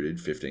rebooted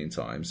 15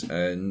 times.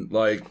 And,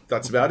 like,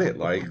 that's about it.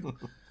 Like,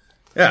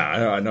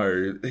 yeah, I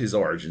know his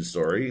origin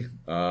story,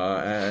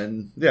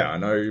 and yeah, I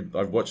know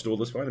I've watched all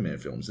the Spider-Man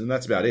films, and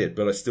that's about it.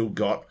 But I still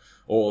got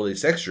all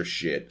this extra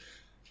shit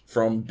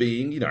from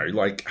being, you know,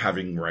 like,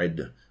 having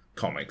read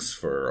comics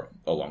for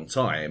a long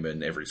time,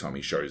 and every time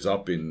he shows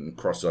up in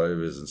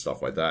crossovers and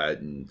stuff like that,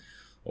 and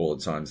all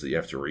the times that you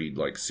have to read,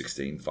 like,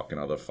 16 fucking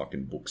other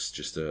fucking books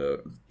just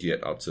to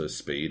get up to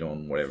speed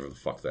on whatever the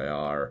fuck they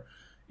are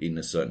in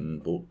a certain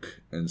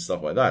book and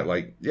stuff like that.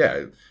 Like,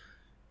 yeah,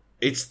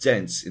 it's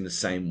dense in the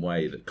same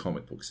way that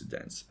comic books are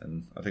dense,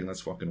 and I think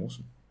that's fucking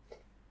awesome.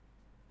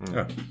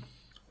 Yeah.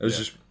 It was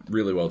just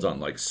really well done.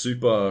 Like,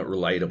 super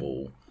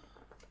relatable,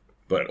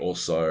 but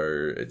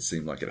also it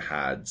seemed like it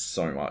had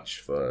so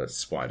much for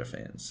Spider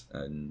fans.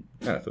 And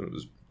yeah, I thought it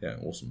was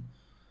awesome.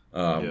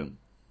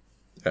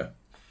 Yeah.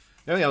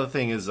 The only other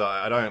thing is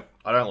I don't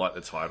like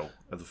the title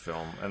of the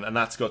film, and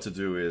that's got to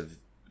do with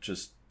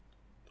just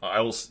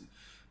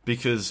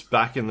because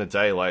back in the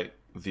day, like,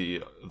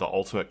 the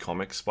Ultimate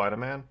Comics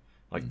Spider-Man,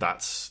 like,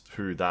 that's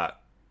who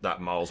that that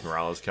Miles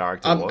Morales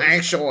character was.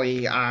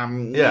 Actually,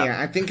 yeah,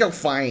 I think you'll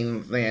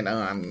find that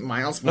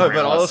Miles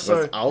Morales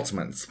was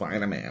Ultimate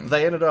Spider-Man.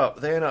 They ended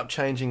up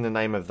changing the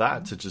name of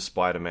that to just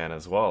Spider-Man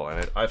as well,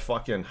 and I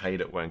fucking hate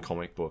it when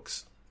comic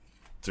books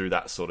do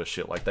that sort of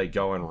shit. Like, they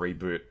go and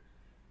reboot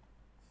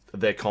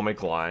their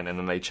comic line, and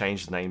then they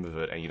change the name of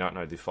it, and you don't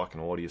know the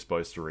fucking order you're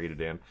supposed to read it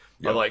in. Yep.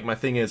 But, like, my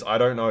thing is, I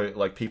don't know,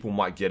 like, people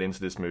might get into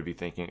this movie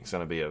thinking it's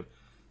going to be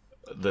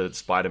the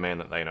Spider-Man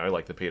that they know,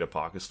 like the Peter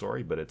Parker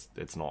story, but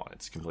it's not.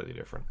 It's completely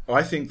different.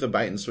 I think the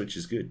bait and switch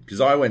is good,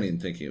 because I went in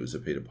thinking it was a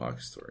Peter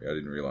Parker story. I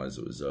didn't realize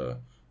it was a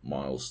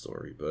Miles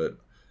story, but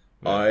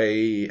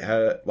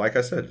like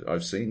I said,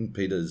 I've seen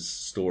Peter's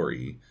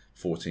story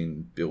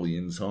 14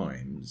 billion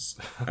times,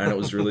 and it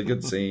was really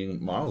good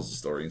seeing Miles'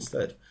 story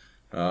instead.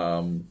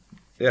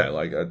 Yeah,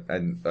 like,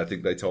 and I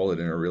think they told it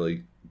in a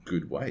really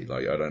good way.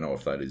 Like, I don't know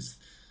if that is,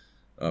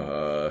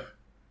 I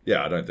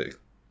don't think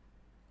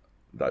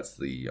that's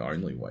the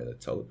only way to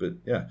tell it, but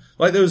yeah.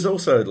 Like, there was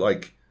also,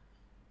 like,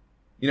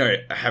 you know,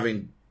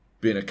 having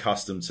been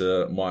accustomed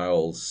to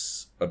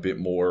Miles a bit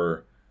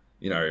more,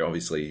 you know,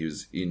 obviously he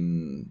was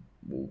in,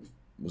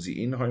 was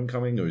he in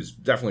Homecoming? It was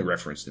definitely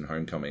referenced in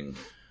Homecoming.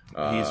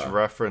 He's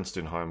referenced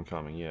in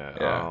Homecoming,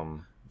 yeah.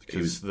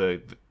 Because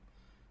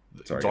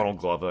Donald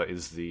Glover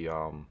is the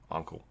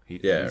uncle.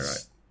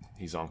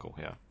 He's uncle,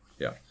 yeah.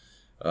 Yeah.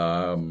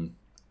 And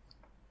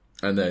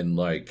then,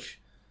 like,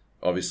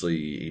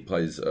 obviously he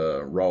plays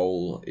a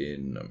role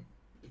in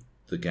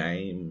the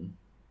game.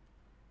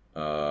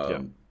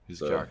 His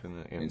character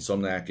in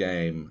Insomniac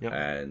game. Yep.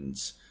 And,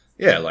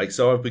 yeah, like,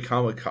 so I've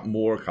become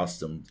more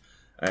accustomed,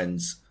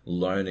 and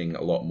learning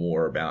a lot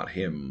more about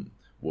him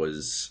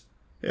was,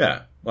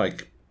 yeah,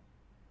 like,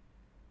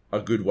 a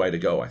good way to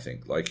go, I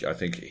think. Like, I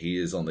think he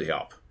is on the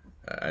up.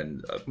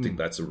 And I think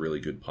that's a really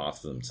good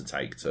path for them to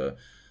take to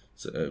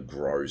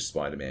grow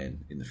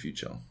Spider-Man in the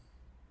future,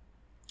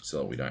 so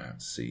that we don't have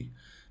to see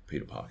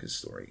Peter Parker's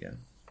story again.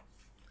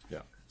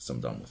 Yeah, so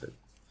I'm done with it.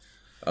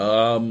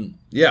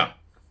 Yeah.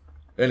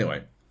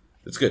 Anyway,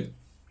 it's good.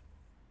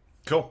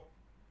 Cool.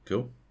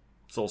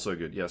 It's also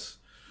good. Yes.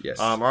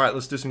 All right,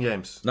 let's do some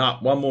games. Nah,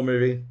 one more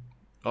movie.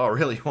 Oh,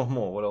 really? One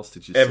more? What else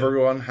did you say?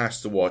 Everyone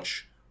has to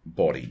watch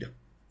Bodied.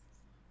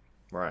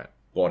 Right.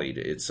 Bodied.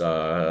 It's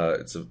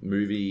a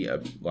movie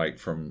like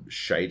from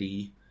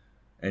Shady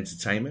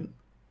Entertainment,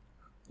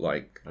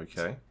 like,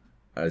 okay,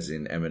 as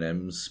in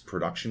Eminem's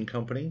production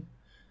company.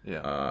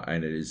 Yeah.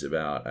 And it is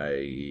about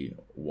a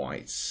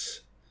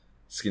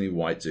skinny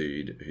white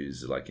dude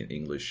who's like an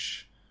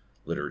English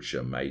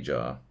literature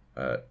major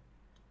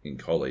in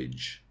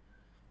college,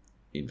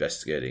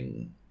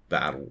 investigating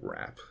battle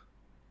rap,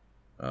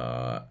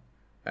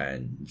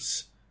 and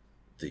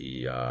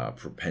the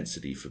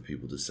propensity for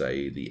people to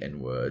say the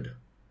N-word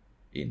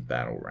in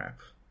battle rap.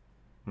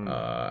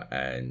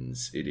 And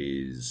it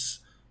is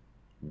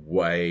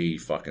way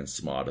fucking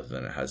smarter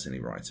than it has any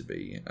right to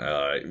be.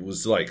 It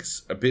was like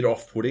a bit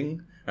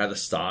off-putting at the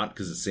start,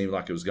 because it seemed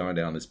like it was going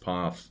down this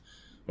path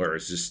where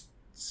it's just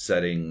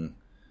setting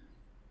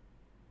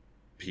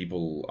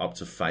people up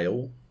to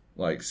fail,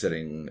 like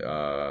setting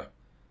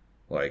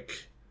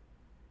like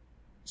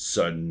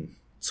certain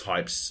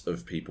types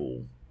of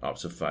people up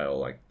to fail.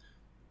 Like,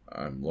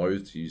 I'm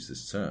loath to use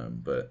this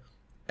term, but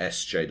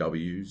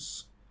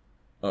SJWs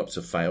up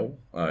to fail.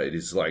 It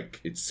is like,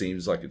 it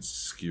seems like it's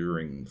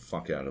skewering the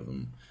fuck out of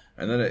them,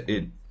 and then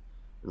it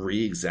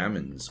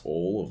re-examines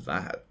all of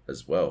that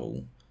as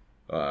well.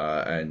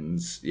 And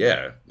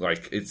yeah,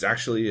 like, it's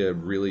actually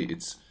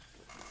it's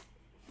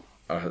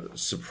a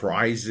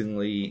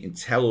surprisingly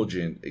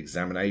intelligent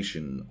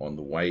examination on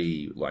the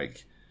way,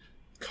 like,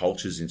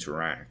 cultures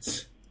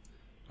interact.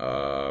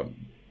 But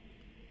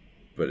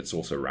it's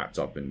also wrapped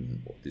up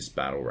in this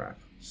battle rap,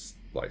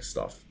 like,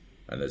 stuff.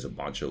 And there's a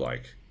bunch of,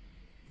 like,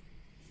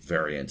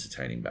 very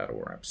entertaining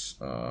battle raps.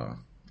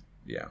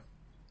 Yeah.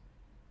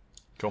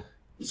 Cool.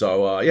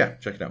 So, yeah,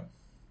 check it out.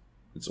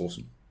 It's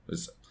awesome.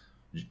 It's,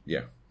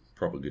 yeah,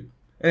 proper good.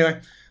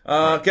 Anyway,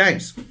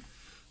 games.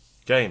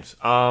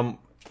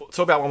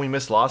 Talk about one we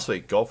missed last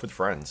week, Golf with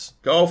Friends.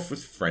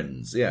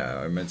 Yeah,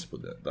 I meant to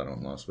put that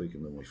on last week,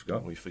 and then we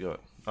forgot.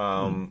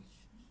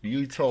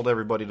 You told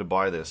everybody to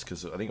buy this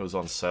because I think it was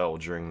on sale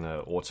during the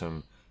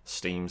autumn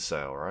Steam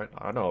sale, right?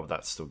 I don't know if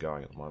that's still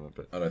going at the moment,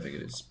 but I don't think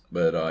it is.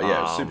 But yeah,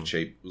 it was super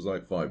cheap. It was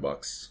like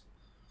 $5,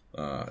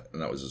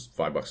 and that was just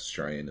 $5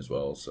 Australian as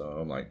well. So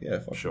I'm like, yeah,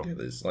 if I should get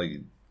this,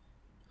 like,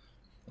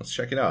 let's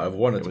check it out. I've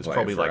wanted to play it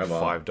forever. It was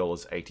probably like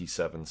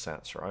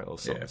 $5.87, right? Or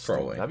something. Yeah,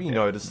 probably. Have you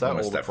noticed that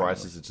all the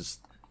prices are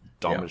just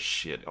dumb as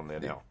shit on there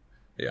now?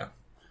 Yeah.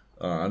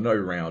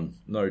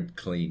 No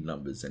clean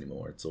numbers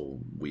anymore. It's all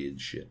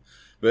weird shit.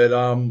 But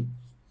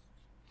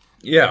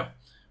yeah,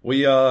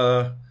 we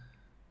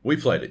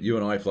played it. You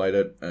and I played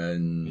it,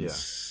 and yeah,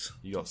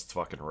 you got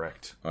fucking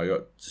wrecked. I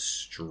got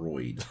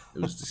destroyed.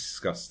 It was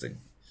disgusting.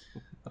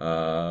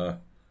 And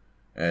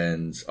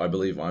I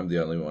believe I'm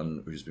the only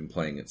one who's been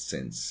playing it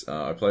since.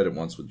 I played it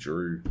once with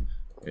Drew.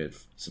 We had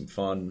some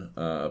fun,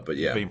 but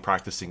yeah, been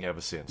practicing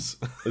ever since.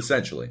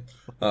 Essentially,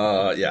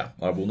 yeah,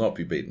 I will not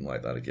be beaten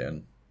like that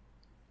again.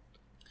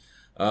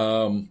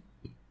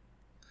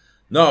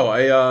 No,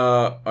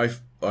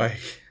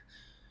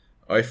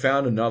 I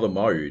found another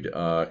mode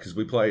because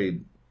we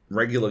played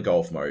regular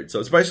golf mode. So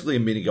it's basically a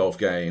mini golf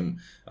game.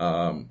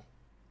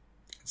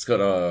 It's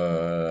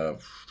got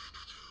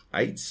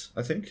eight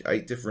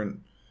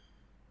different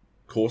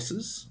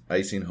courses,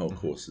 18-hole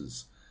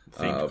courses.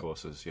 Themed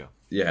courses, yeah.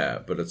 Yeah,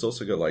 but it's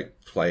also got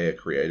like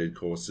player-created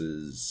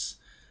courses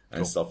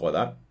and stuff like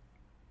that.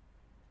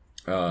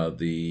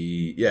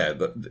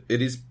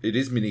 It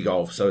is mini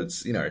golf, so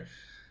it's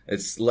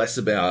it's less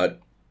about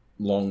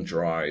long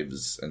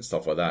drives and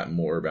stuff like that, and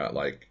more about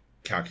like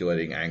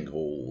calculating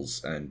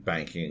angles and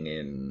banking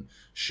in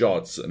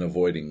shots and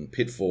avoiding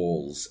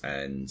pitfalls,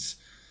 and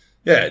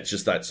it's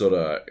just that sort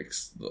of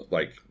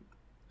like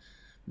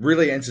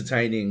really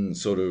entertaining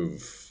sort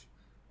of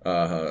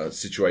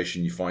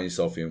situation you find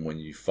yourself in when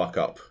you fuck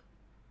up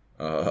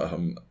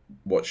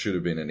what should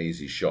have been an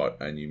easy shot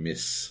and you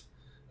miss,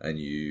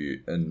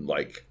 and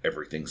like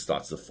everything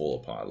starts to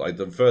fall apart. Like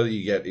the further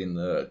you get in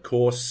the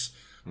course,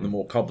 the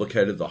more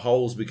complicated the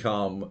holes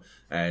become,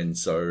 and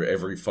so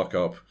every fuck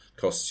up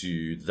costs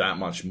you that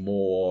much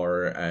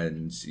more,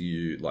 and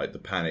you like the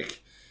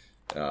panic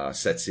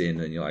sets in,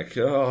 and you're like,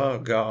 oh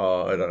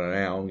god, I don't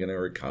know how I'm gonna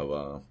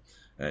recover,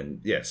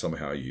 and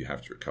somehow you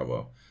have to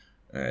recover,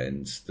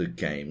 and the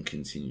game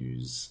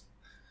continues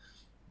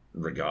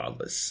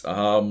regardless.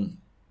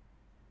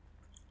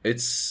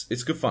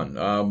 It's good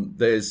fun.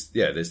 There's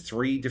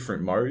 3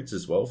 different modes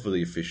as well for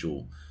the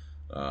official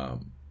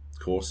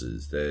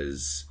courses.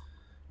 There's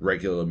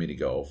regular mini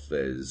golf.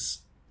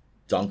 There's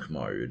dunk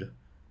mode,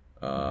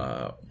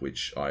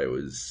 which I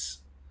was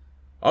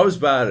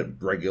bad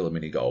at regular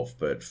mini golf,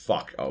 but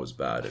fuck, I was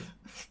bad at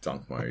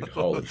dunk mode.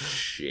 Holy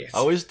shit!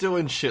 I was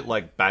doing shit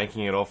like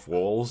banking it off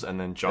walls and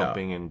then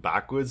jumping in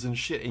backwards and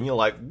shit, and you're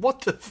like,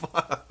 what the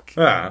fuck?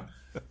 Yeah.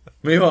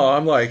 Meanwhile,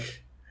 I'm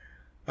like,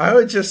 I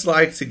would just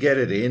like to get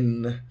it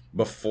in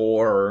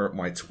before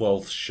my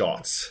 12th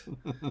shot.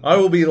 I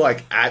will be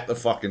like at the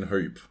fucking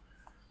hoop,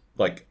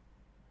 like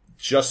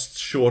just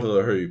short of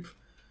the hoop,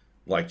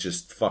 like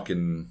just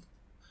fucking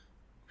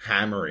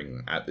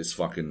hammering at this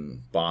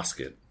fucking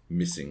basket,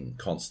 missing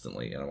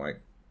constantly, and I'm like,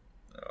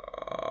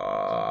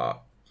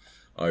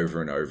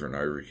 over and over and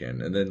over again.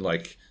 And then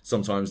like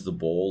sometimes the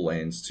ball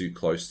lands too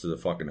close to the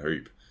fucking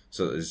hoop,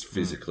 so there's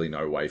physically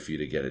no way for you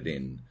to get it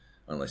in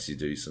unless you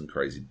do some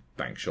crazy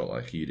bank shot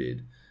like you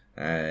did.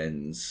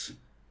 And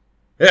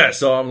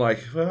so I'm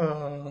like,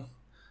 well,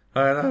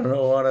 I don't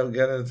know what I'm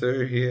gonna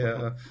do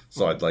here.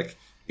 So I'd like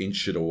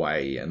inch it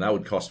away, and that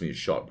would cost me a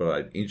shot, but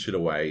I'd inch it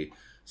away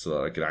so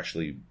that I could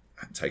actually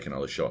take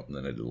another shot, and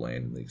then it'd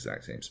land in the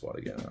exact same spot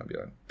again. And I'd be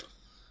like,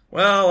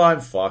 well, I'm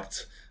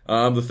fucked.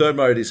 The third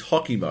mode is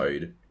hockey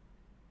mode,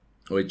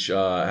 which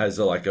has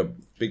a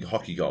big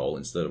hockey goal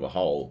instead of a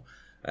hole,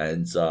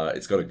 and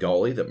it's got a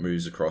goalie that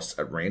moves across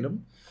at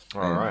random.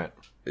 All right.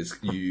 It's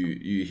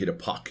you hit a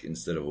puck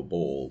instead of a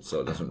ball, so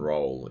it doesn't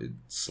roll; it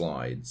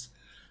slides,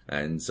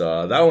 and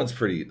that one's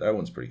pretty good.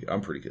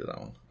 I'm pretty good at that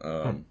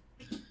one.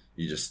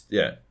 You just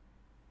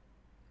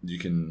you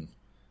can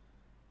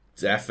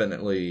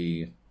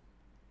definitely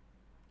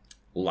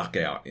luck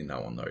out in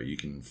that one though. You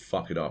can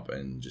fuck it up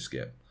and just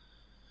get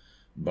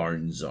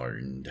bone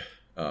zoned.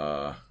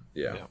 But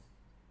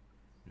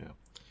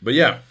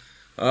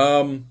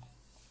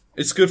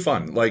it's good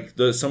fun. Like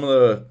some of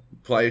the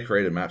player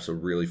created maps are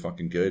really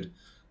fucking good,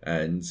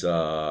 and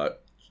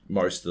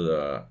most of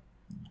the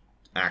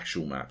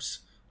actual maps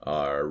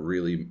are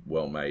really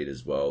well made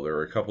as well. There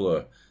are a couple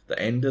of the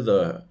end of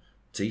the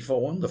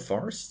default one, the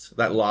forest,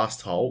 that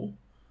last hole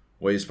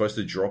where you're supposed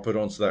to drop it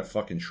onto that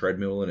fucking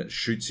treadmill and it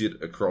shoots it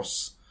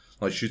across,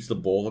 like shoots the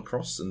ball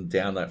across and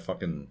down that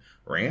fucking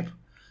ramp.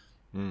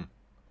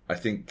 I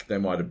think they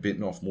might have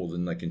bitten off more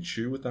than they can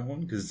chew with that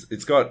one, because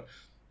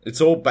it's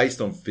all based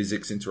on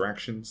physics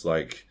interactions.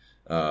 Like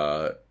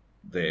they're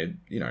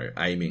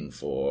aiming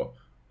for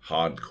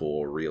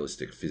hardcore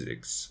realistic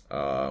physics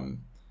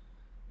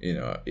in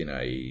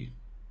a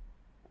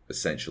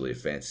essentially a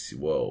fantasy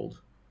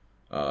world,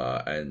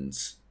 and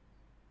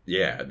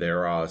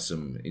there are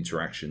some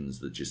interactions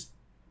that just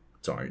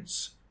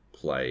don't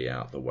play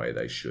out the way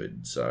they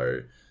should.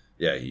 So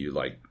you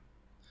like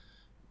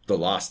the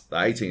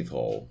 18th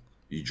hole,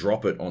 you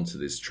drop it onto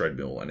this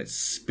treadmill and it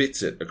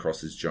spits it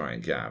across this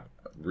giant gap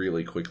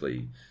really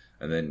quickly,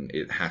 and then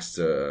it has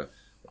to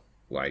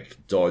like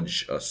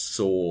dodge a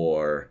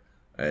saw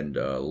and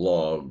a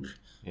log,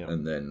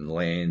 and then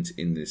land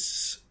in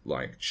this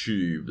like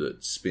tube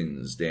that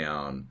spins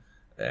down,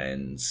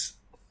 and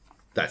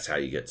that's how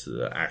you get to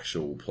the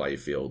actual play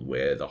field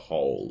where the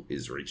hole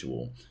is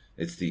reachable.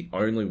 It's the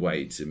only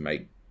way to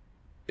make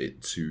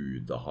it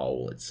to the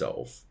hole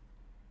itself.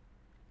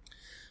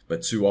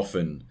 But too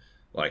often,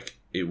 like,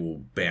 it will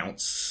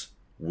bounce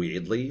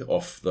weirdly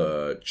off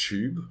the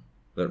tube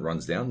that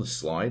runs down, the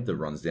slide that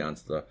runs down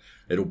to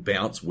it'll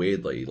bounce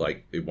weirdly.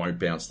 Like, it won't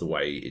bounce the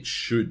way it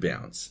should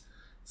bounce.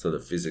 So the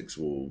physics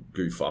will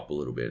goof up a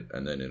little bit,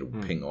 and then it'll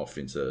ping off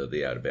into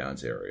the out of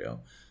bounds area,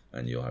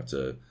 and you'll have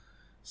to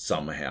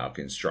somehow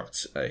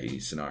construct a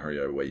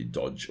scenario where you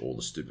dodge all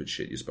the stupid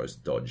shit you're supposed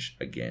to dodge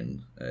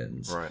again,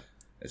 and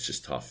it's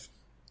just tough.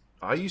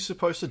 Are you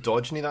supposed to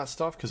dodge any of that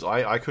stuff? Because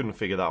I couldn't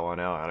figure that one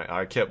out.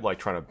 I kept like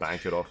trying to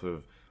bank it off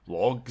of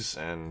logs,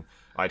 and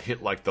I'd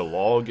hit like the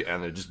log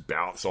and it just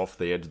bounced off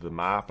the edge of the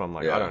map. I'm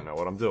like, I don't know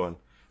what I'm doing.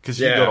 Because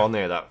you got on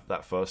there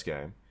that first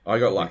game. I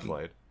got lucky.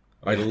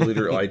 I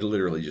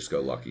literally just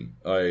got lucky.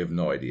 I have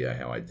no idea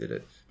how I did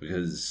it,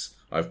 because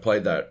I've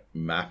played that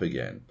map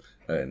again,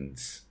 and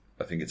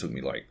I think it took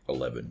me like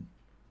 11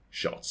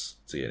 shots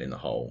to get in the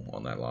hole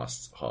on that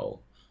last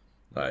hole.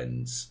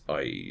 And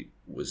I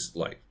was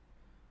like,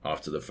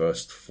 after the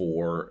first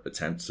 4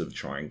 attempts of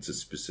trying to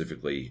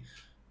specifically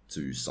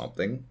do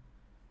something,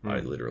 I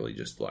literally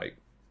just like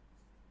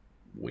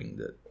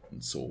winged it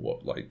and saw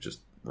what, like,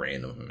 just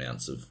random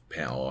amounts of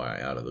power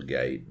out of the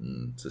gate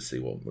and to see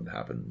what would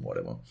happen,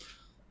 whatever.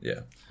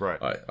 Yeah.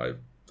 Right. I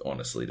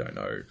honestly don't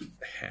know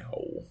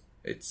how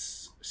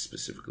it's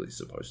specifically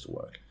supposed to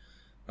work.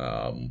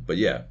 But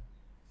yeah,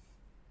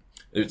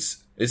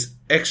 it's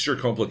extra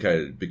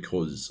complicated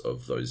because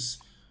of those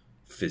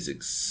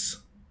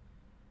physics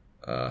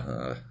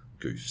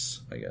goofs,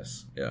 I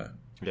guess. Yeah.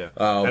 Yeah.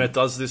 And it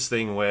does this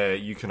thing where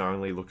you can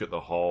only look at the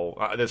whole...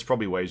 there's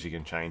probably ways you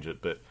can change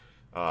it, but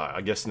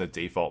I guess in the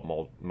default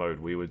mode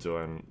we were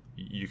doing,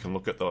 you can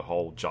look at the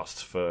hole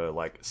just for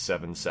like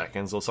 7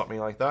 seconds or something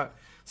like that.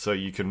 So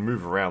you can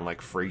move around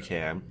like free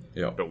cam,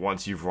 but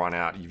once you've run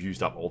out, you've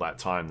used up all that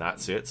time,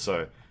 that's it.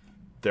 So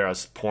there are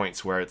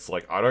points where it's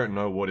like, I don't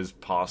know what is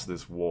past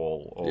this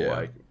wall or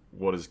like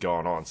what is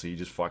going on. So you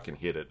just fucking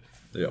hit it.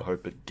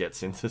 Hope it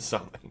gets into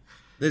something.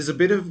 There's a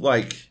bit of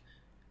like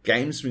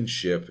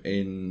gamesmanship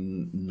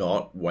in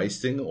not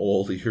wasting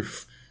all your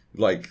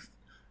like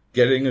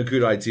getting a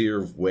good idea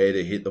of where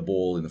to hit the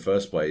ball in the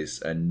first place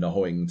and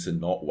knowing to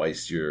not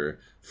waste your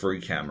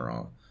free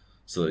camera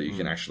so that you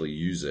can actually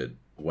use it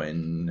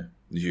when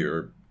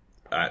you're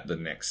at the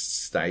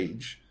next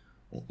stage,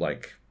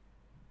 like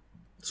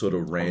sort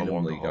of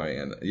randomly going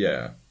in,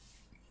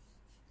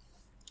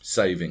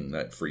 saving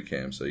that free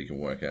cam so you can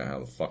work out how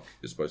the fuck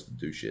you're supposed to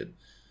do shit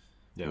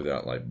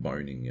without like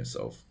moaning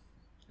yourself.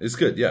 It's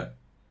good,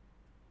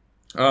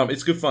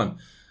 it's good fun.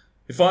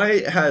 If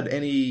I had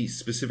any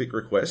specific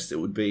request, it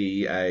would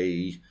be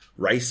a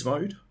race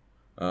mode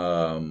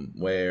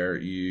where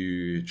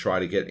you try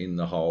to get in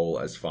the hole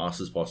as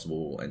fast as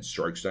possible and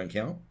strokes don't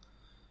count.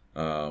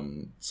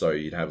 So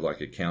you'd have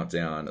like a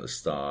countdown at the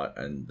start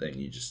and then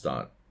you just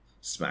start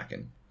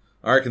smacking.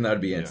 I reckon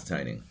that'd be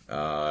entertaining.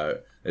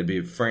 It'd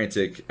be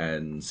frantic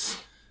and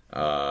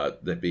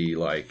there'd be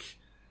like...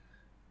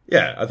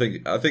 Yeah, I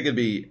think it'd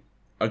be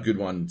a good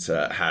one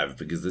to have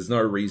because there's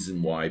no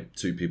reason why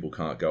 2 people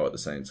can't go at the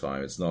same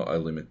time. It's not a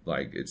limit,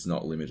 like it's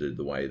not limited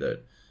the way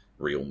that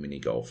real mini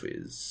golf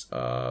is.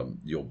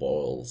 Your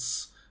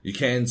balls, you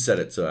can set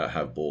it to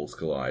have balls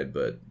collide,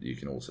 but you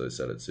can also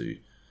set it to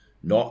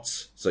not,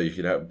 so you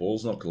could have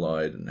balls not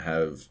collide and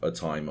have a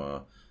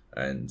timer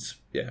and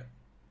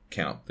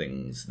count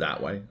things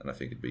that way. And I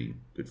think it'd be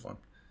good fun.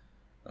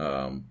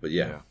 But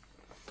yeah.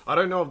 I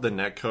don't know if the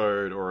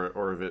netcode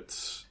or if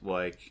it's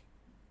like...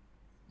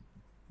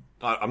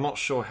 I'm not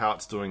sure how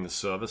it's doing the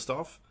server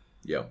stuff.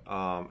 Yeah.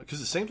 Because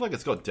it seems like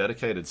it's got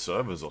dedicated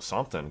servers or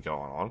something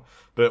going on.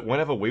 But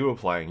whenever we were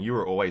playing, you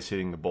were always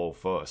hitting the ball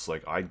first.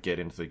 Like, I'd get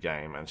into the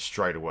game and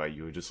straight away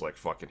you were just like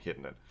fucking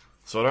hitting it.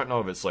 So I don't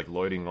know if it's like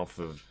loading off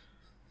of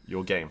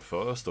your game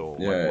first or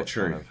like what's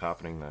kind of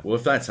happening there. Well,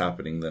 if that's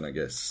happening, then I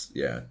guess,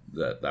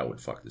 that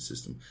would fuck the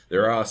system.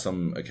 There are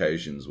some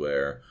occasions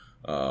where...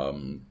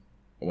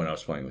 when I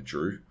was playing with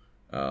Drew,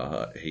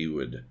 he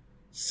would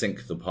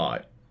sink the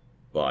putt,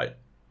 but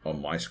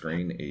on my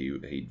screen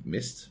he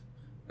missed,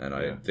 and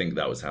I think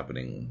that was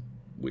happening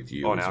with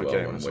you as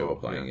well when we were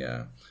playing.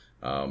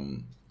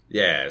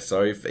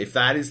 So if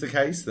that is the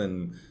case,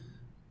 then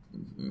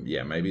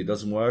maybe it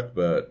doesn't work.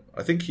 But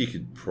I think you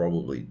could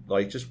probably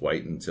like just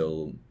wait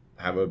until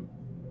have a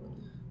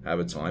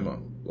timer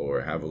or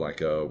have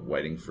like a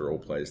waiting for all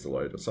players to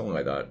load or something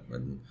like that,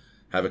 and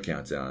have a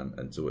countdown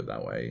and do it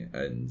that way.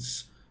 And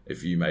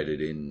if you made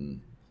it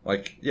in,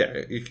 like,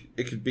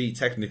 it could be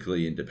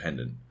technically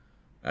independent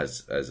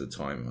as the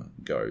time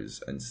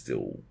goes and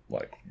still,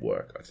 like,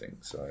 work, I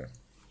think. So,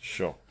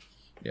 sure.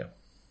 Yeah.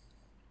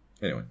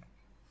 Anyway.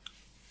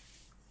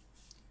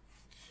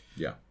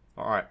 Yeah.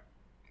 All right.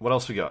 What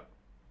else we got?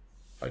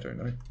 I don't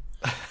know.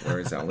 Where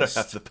is our list?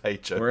 That's the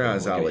page. Where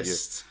is our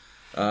list?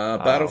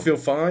 Battlefield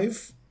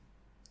 5?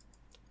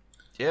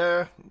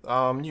 Yeah.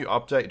 New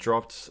update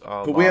dropped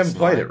but we haven't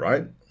played it,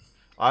 right?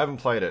 I haven't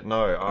played it,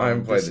 no. I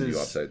haven't played the new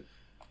update.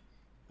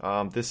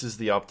 This is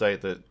the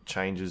update that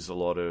changes a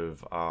lot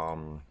of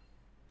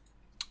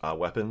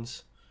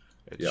weapons.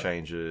 It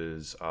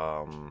changes...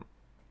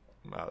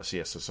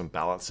 so some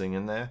balancing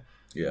in there.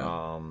 Yeah.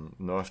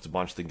 Nerfed a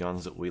bunch of the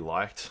guns that we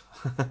liked.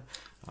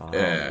 Which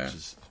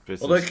is a bit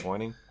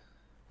disappointing.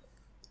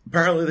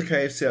 Apparently the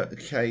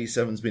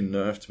K7's been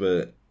nerfed,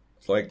 but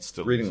it's like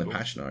still reading the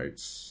patch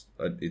notes,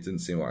 it didn't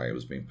seem like it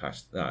was being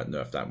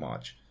nerfed that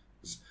much.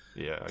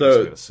 Yeah, I was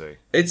going to see.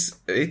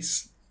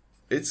 It's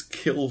its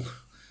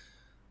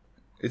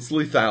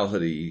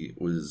lethality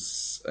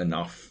was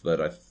enough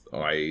that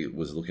I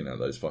was looking at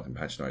those fucking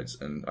patch notes,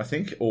 and I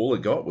think all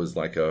it got was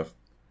like a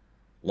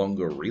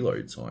longer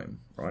reload time,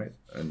 right?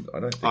 And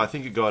I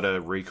think it got a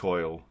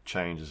recoil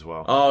change as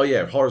well. Oh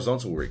yeah,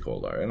 horizontal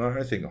recoil though, and I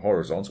don't think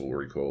horizontal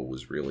recoil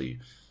was really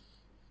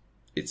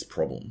its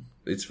problem.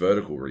 Its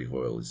vertical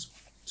recoil is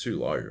too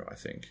low, I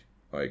think.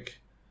 Like,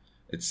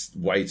 it's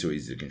way too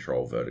easy to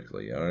control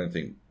vertically. I don't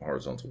think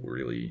horizontal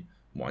really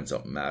winds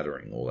up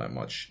mattering all that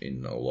much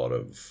in a lot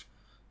of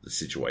the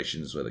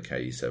situations where the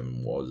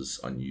KE7 was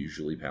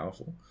unusually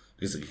powerful,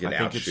 because it can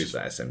outshoot the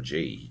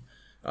SMG,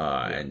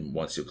 and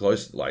once you're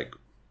close, like,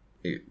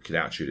 it can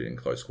outshoot it in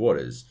close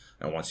quarters,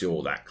 and once you're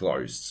all that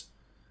close,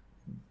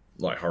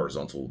 like,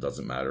 horizontal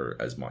doesn't matter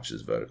as much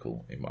as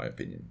vertical, in my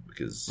opinion,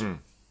 because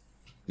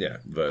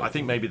vertical. I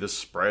think maybe the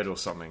spread or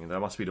something. They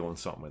must be doing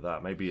something with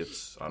that. Maybe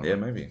it's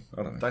maybe,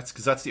 I don't know. That's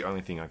because that's the only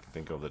thing I can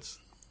think of that's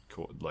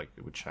like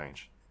it would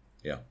change.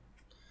 Yeah.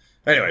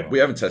 Anyway, we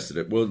haven't tested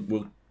it.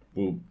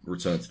 We'll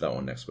return to that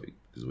one next week,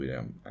 because we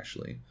haven't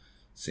actually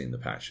seen the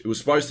patch. It was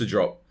supposed to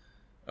drop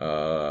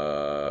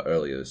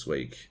earlier this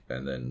week,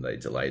 and then they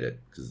delayed it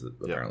because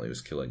apparently it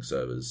was killing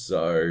servers.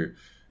 So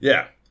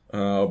yeah,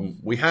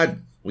 we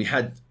had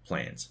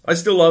plans. I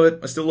still love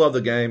it. I still love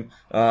the game.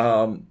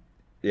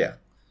 Yeah.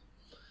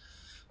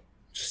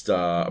 Just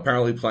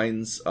apparently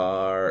planes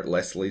are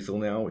less lethal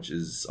now, which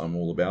is I'm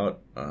all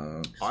about.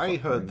 I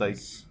heard they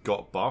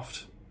got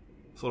buffed.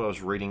 I thought I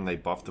was reading they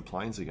buffed the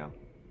planes again.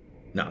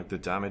 No, like the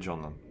damage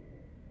on them.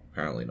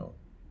 Apparently not.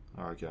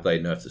 Oh, okay. They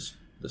nerfed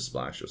the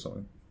splash or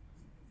something.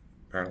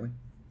 Apparently,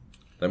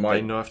 they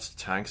nerfed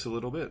tanks a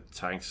little bit.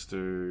 Tanks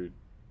do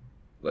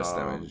less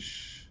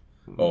damage.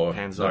 Or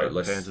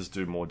Panzers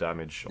do more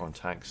damage on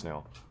tanks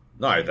now.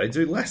 No, they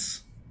do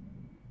less.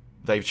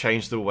 They've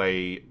changed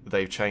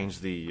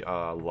the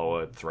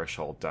lower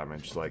threshold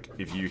damage. Like,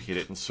 if you hit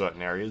it in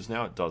certain areas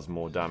now, it does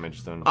more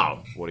damage than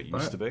what it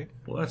used to be.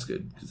 Well, that's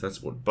good, because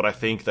that's what. But I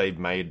think they've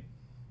made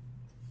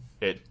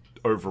it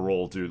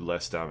overall do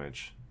less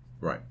damage.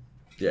 Right.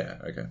 Yeah.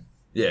 Okay.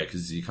 Yeah,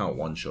 because you can't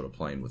one-shot a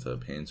plane with a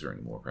Panzer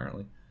anymore,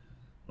 apparently.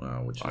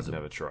 Which is I've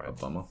never tried. A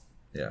bummer.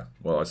 Yeah.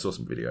 Well, I saw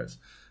some videos.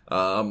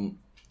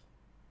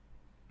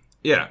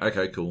 Yeah.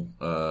 Okay. Cool.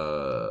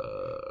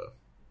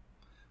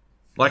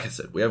 Like I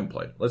said, we haven't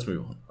played. Let's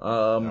move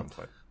on. Haven't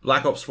played.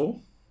 Black Ops 4?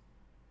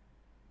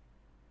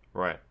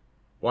 Right.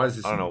 Why is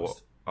this? I don't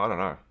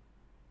know.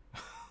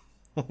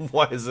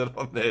 Why is it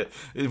on there?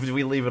 Did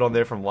we leave it on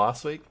there from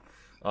last week?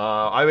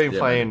 I've been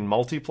playing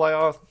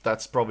multiplayer.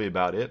 That's probably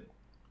about it.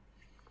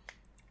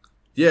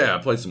 Yeah, I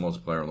played some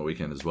multiplayer on the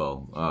weekend as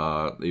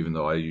well, even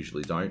though I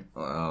usually don't.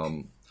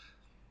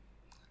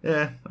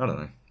 Yeah, I don't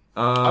know.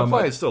 I'm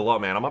playing still a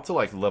lot, man. I'm up to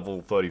like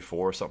level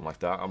 34 or something like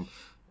that.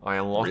 I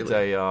unlocked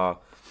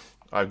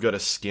I've got a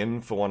skin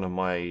for one of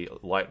my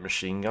light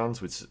machine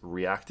guns with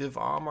reactive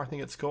armor, I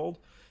think it's called.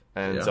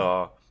 And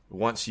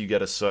once you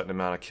get a certain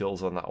amount of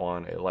kills on that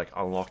one, it like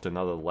unlocked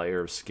another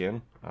layer of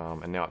skin,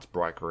 and now it's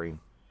bright green,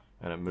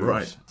 and it moves.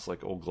 Right. It's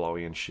like all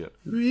glowy and shit.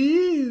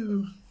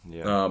 Woo.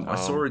 Yeah. I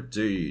saw a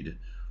dude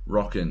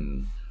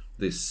rocking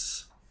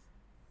this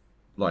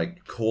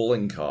like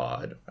calling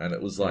card, and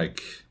it was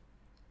like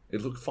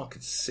it looked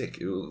fucking sick.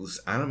 It was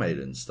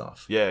animated and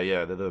stuff. Yeah.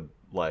 They're the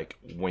like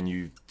when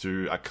you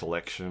do a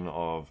collection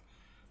of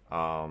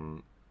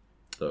the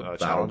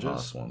battle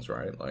pass ones,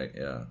 right? Like,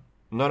 yeah.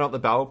 No, not the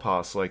battle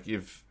pass. Like,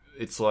 if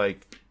it's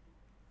like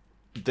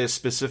there's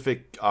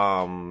specific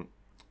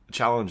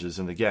challenges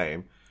in the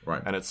game,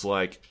 right? And it's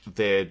like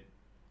they're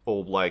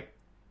all like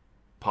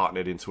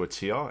partnered into a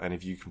tier, and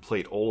if you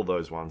complete all of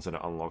those ones, then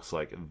it unlocks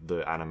like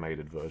the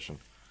animated version.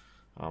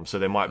 So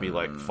there might be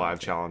like 5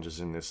 challenges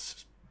in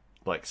this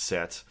like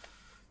set,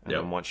 and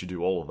then once you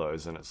do all of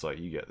those, then it's like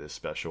you get this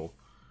special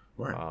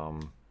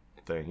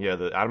thing. Yeah,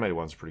 the animated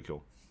ones are pretty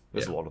cool.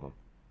 There's a lot of them.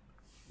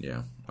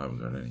 Yeah, I haven't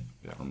got any.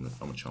 Yeah,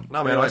 I'm a chump.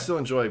 No, man, I still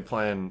enjoy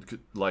playing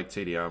like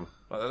TDM.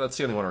 That's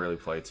the only one I really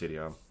play,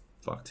 TDM.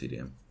 Fuck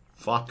TDM.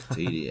 Fuck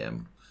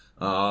TDM.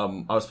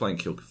 I was playing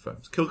Kill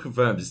Confirmed. Kill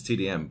Confirmed is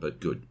TDM, but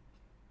good.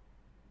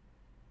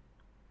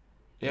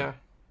 Yeah.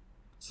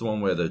 It's the one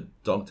where the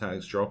dog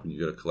tags drop and you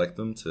got to collect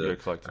them to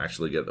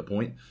actually get the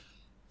point.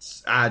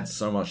 It adds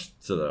so much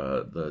to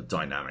the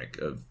dynamic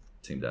of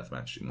Team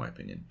Deathmatch, in my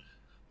opinion.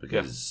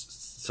 Because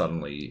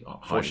suddenly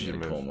hiding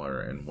in a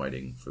corner and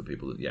waiting for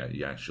people to,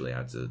 you actually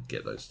had to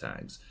get those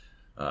tags.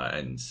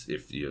 And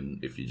if you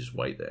just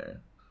wait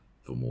there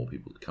for more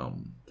people to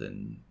come,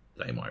 then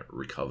they might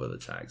recover the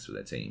tags for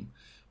their team,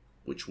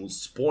 which will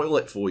spoil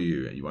it for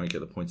you, and you won't get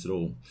the points at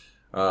all.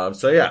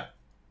 So yeah.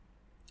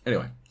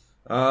 Anyway,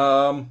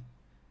 what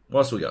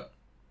else we got?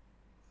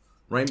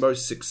 Rainbow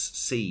Six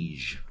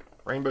Siege.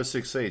 Rainbow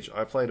Six Siege.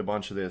 I played a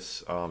bunch of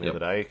this the other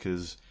day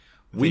because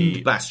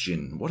Wind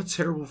Bastion. What a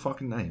terrible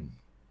fucking name.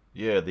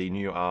 Yeah, the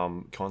new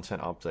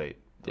content update.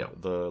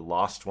 The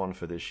last one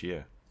for this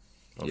year.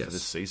 For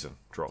this season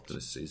dropped. For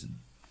this season.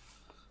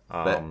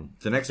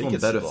 The next one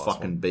better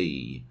fucking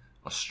be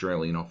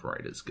Australian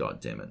operators.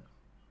 God damn it.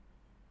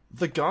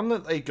 The gun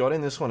that they got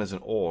in this one is an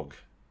AUG.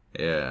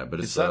 Yeah, but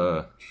it's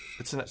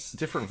it's a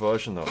different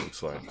version though. It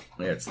looks like.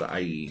 Yeah, it's the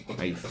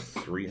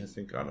A3, I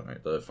think. I don't know.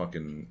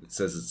 It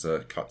says it's a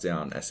cut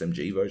down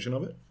SMG version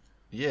of it.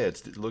 Yeah,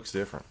 it looks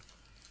different.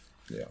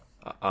 Yeah.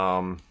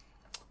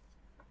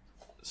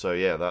 So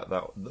yeah,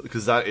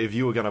 because if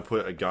you were going to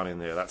put a gun in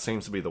there, that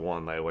seems to be the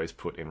one they always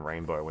put in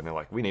Rainbow when they're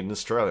like, we need an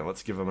Australian,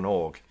 let's give them an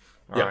AUG.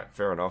 All right,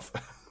 fair enough.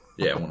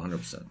 Yeah,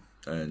 100%.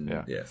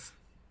 And yes.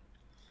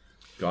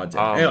 God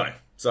damn. Anyway,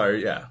 so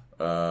yeah,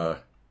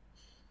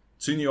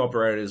 2 new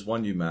operators,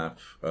 1 new map,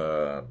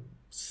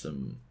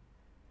 some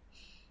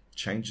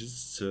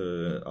changes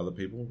to other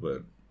people,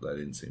 but they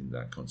didn't seem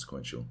that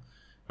consequential.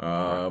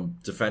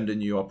 Defender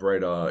new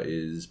operator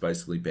is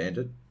basically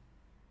Bandit,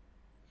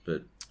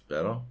 but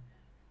better.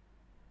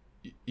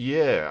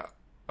 Yeah,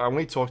 and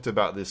we talked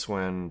about this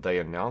when they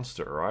announced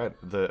it, right?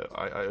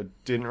 I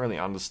didn't really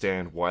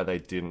understand why they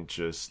didn't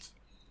just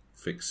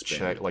fix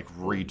Bandit.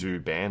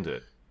 Redo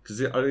Bandit.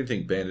 Because I don't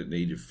think Bandit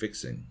needed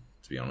fixing,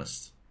 to be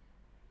honest.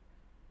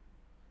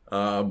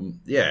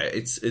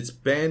 It's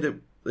Bandit.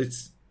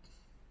 It's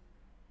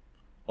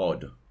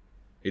odd.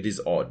 It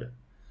is odd.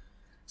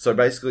 So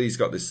basically, he's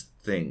got this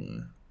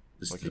thing,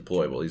 this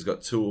deployable. He's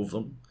got 2 of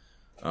them,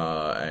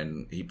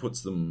 and he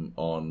puts them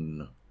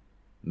on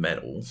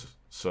metal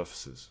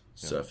surfaces.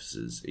 Yeah.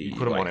 Surfaces. You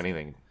put them on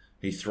anything.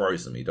 He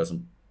throws them. He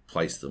doesn't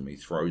place them. He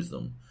throws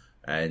them,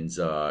 and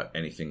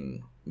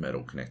anything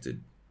metal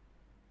connected,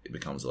 it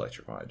becomes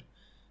electrified.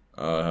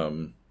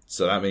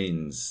 So that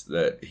means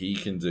that he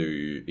can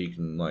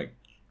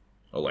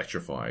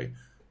electrify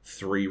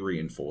 3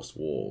 reinforced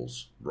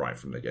walls right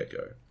from the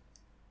get-go.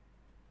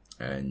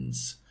 And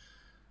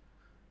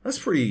that's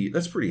pretty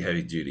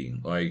heavy duty.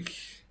 Like,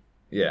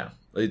 yeah,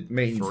 it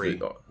means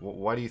 3.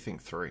 Why do you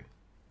think 3?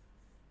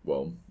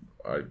 Well,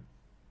 I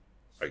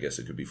guess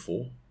it could be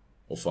 4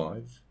 or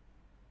 5.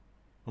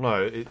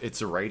 No,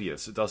 it's a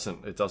radius. It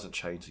doesn't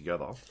chain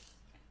together.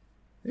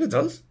 Yeah, it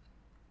does.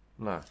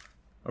 No,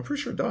 I'm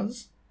pretty sure it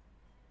does.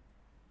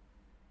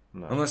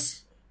 No,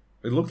 unless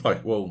it looked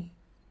like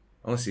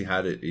unless he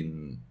had it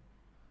in.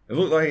 It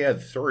looked like he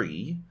had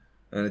 3.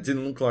 And it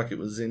didn't look like it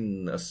was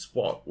in a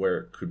spot where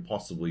it could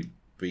possibly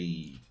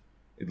be.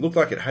 It looked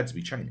like it had to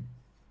be chaining.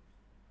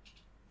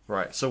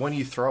 Right. So when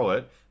you throw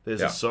it, there's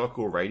a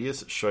circle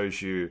radius that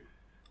shows you,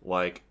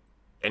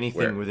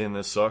 anything within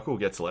this circle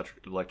gets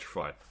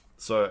electrified.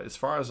 So as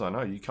far as I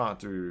know, you can't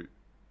do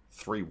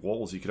 3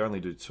 walls. You could only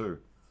do 2.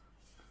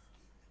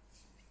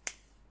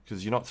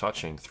 Because you're not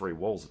touching 3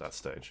 walls at that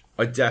stage.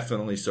 I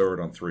definitely saw it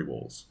on 3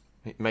 walls.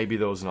 Maybe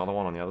there was another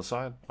one on the other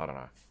side. I don't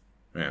know.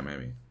 Yeah,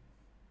 maybe.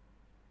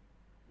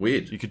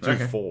 Weird. You could do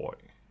 4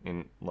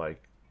 in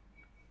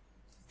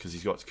because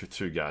he's got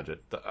 2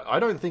 gadgets. I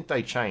don't think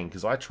they chain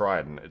because I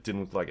tried and it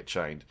didn't look like it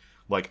chained.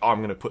 I'm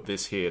going to put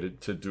this here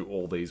to do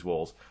all these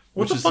walls.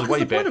 What the fuck is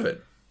the point of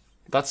it?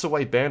 That's the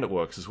way Bandit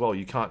works as well.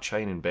 You can't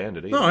chain in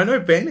Bandit either. No, I know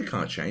Bandit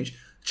can't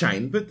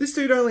chain, but this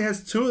dude only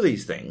has 2 of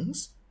these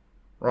things,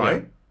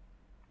 right? Yeah.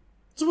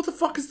 So what the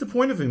fuck is the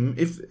point of him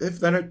if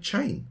they don't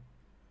chain?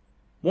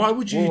 Why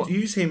would you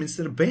use him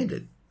instead of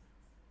Bandit?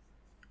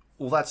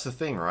 Well, that's the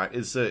thing, right?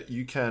 Is that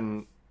you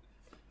can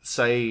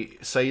say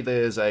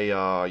there's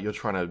a you're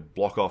trying to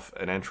block off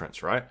an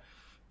entrance, right?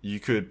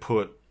 You could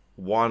put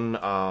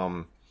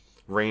 1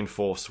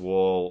 reinforced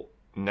wall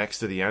next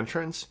to the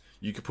entrance.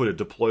 You could put a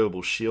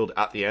deployable shield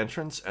at the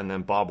entrance and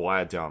then barbed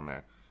wire down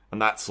there. And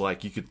that's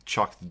you could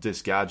chuck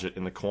this gadget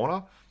in the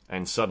corner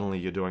and suddenly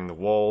you're doing the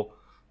wall,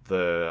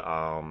 the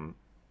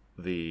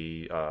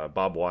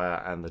barbed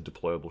wire and the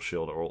deployable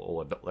shield are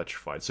all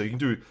electrified. So you can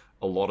do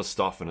a lot of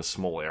stuff in a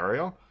small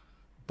area.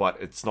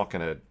 But it's not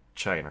going to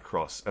chain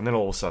across. And then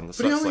all of a sudden...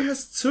 But he only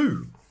has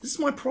 2. This is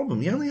my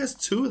problem. He only has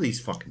 2 of these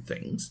fucking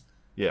things.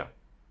 Yeah.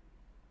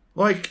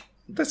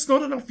 That's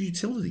not enough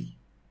utility.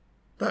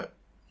 That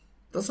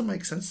doesn't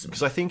make sense to me.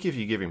 Because I think if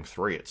you give him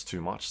 3, it's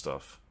too much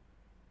stuff.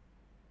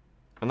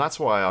 And that's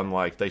why I'm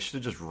they should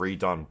have just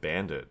redone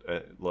Bandit.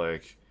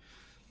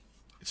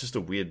 It's just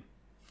a weird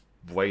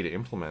way to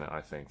implement it,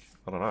 I think.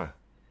 I don't know.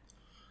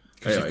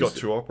 Because you've got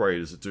 2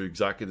 operators that do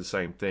exactly the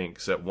same thing,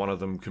 except one of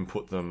them can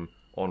put them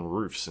on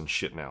roofs and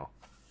shit now.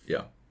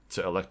 Yeah.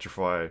 To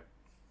electrify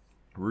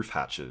roof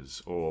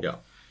hatches or... Yeah.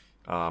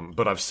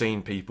 But I've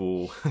seen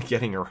people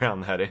getting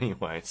around that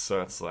anyway,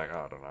 so it's I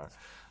don't know.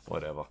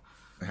 Whatever.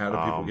 How do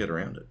people get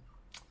around it?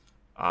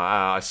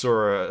 I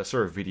saw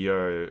a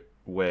video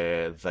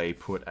where they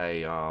put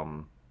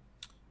a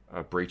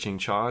breaching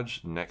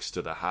charge next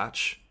to the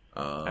hatch,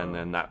 and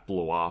then that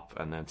blew up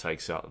and then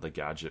takes out the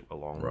gadget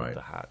along with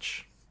the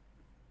hatch.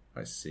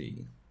 I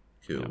see.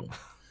 Cool.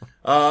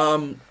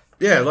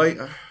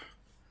 Yeah.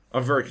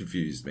 I'm very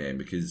confused, man,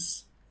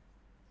 because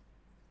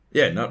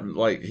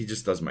he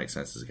just doesn't make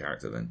sense as a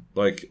character. Then,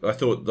 I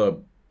thought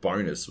the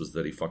bonus was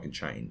that he fucking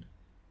chained.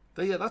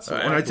 Yeah, that's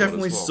what and I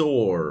definitely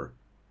saw.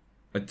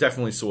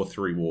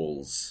 3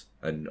 walls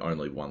and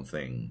only 1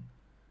 thing.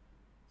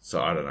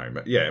 So I don't know.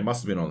 But yeah, it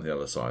must have been on the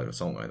other side or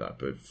something like that.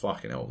 But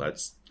fucking hell,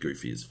 that's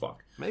goofy as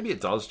fuck. Maybe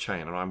it does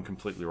chain, and I'm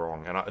completely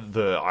wrong. And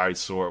I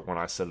saw it when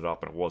I set it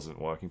up, and it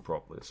wasn't working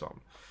properly or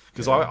something.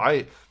 Because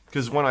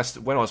because when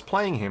I was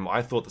playing him,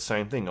 I thought the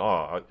same thing.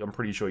 Oh, I'm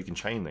pretty sure you can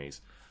chain these.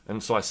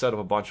 And so I set up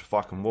a bunch of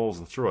fucking walls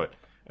and threw it.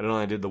 And it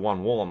only did the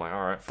one wall. I'm like,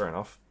 all right, fair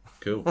enough.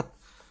 Cool.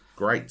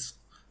 Great.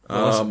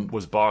 It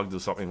was bugged or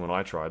something when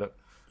I tried it.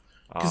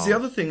 Because the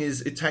other thing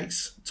is, it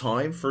takes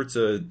time for it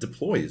to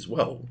deploy as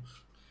well.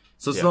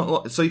 So it's not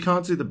like, so you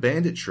can't do the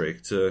bandit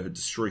trick to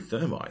destroy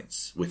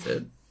thermites with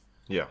it.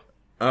 Yeah.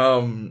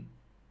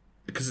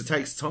 Because it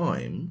takes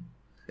time.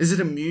 Is it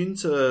immune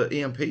to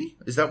EMP?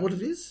 Is that what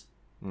it is?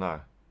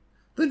 No.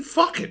 Then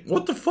fuck it.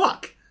 What the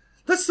fuck?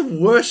 That's the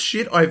worst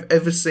shit I've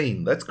ever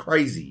seen. That's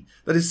crazy.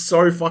 That is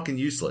so fucking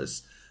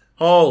useless.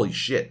 Holy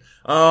shit.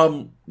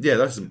 Yeah,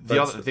 that's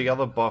the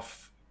other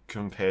buff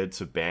compared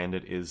to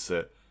Bandit is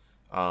that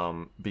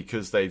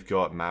because they've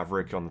got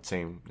Maverick on the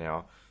team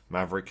now,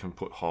 Maverick can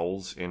put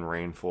holes in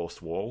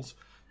reinforced walls.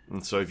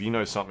 And so if you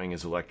know something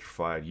is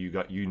electrified,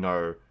 you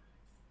know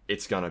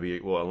it's gonna be,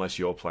 well, unless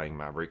you're playing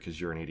Maverick because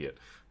you're an idiot.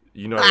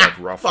 You know, like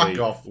roughly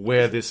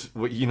where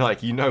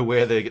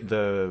where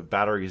the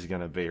batteries are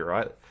gonna be,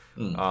 right?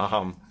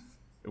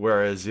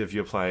 Whereas if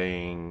you're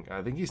playing,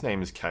 I think his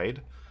name is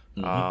Cade,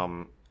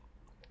 then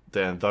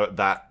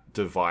that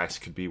device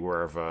could be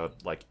wherever,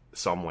 like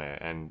somewhere,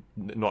 and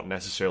not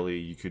necessarily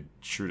you could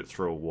shoot it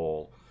through a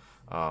wall.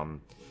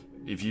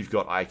 If you've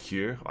got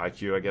IQ,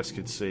 I guess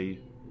could see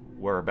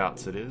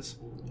whereabouts it is.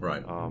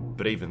 Right.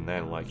 But even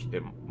then, like,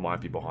 it might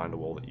be behind a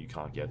wall that you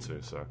can't get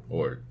to, so.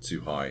 Or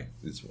too high.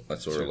 That's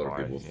what a lot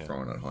of people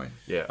throwing it high.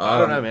 Yeah, I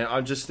don't know, man. I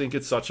just think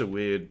it's such a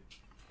weird...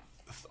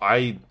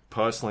 I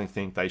personally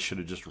think they should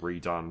have just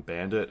redone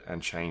Bandit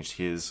and changed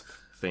his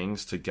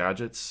things to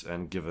gadgets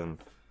and done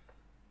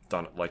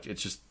it. Like,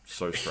 it's just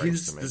so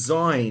strange to me. His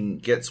design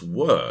gets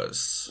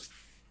worse,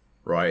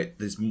 right?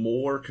 There's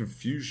more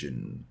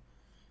confusion.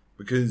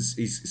 Because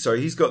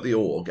he's got the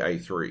AUG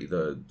A3,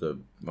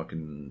 the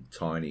fucking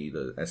tiny,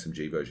 the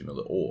SMG version of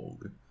the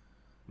AUG.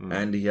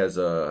 And he has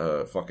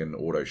a fucking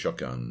auto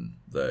shotgun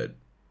that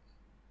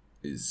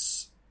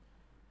is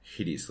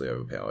hideously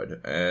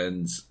overpowered.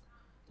 And,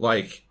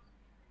 like,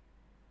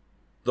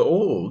 the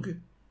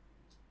AUG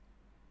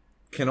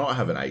cannot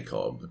have an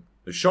ACOG.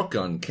 The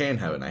shotgun can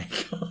have an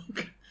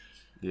ACOG.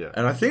 Yeah.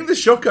 And I think the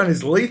shotgun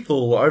is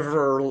lethal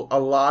over a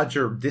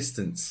larger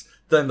distance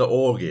than the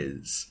AUG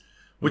is.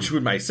 Which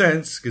would make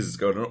sense, because it's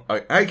got an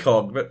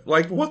ACOG, but,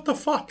 like, what the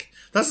fuck?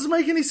 That doesn't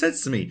make any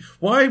sense to me.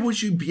 Why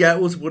would you be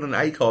able to put an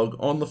ACOG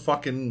on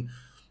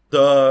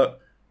the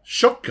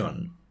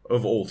shotgun,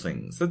 of all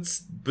things?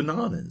 That's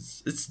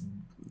bananas. It's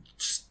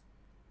just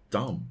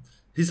dumb.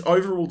 His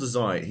overall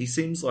design, he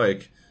seems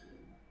like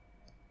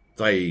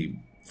they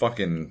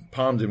fucking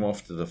palmed him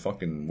off to the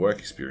fucking work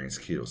experience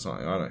kid or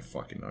something. I don't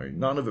fucking know.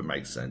 None of it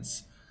makes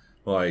sense.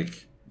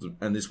 Like,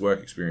 and this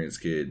work experience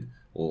kid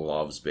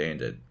loves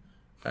Bandit.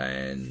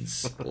 And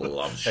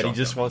loves shotgun, and he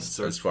just wants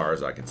to, as far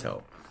as I can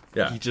tell.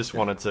 Yeah, he just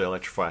wanted to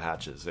electrify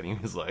hatches, and he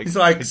was like, he's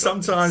like,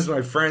 sometimes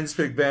my friends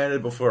pick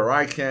Bandit before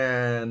I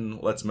can.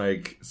 Let's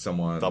make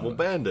someone double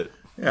Bandit.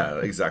 Yeah,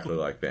 exactly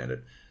like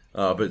Bandit,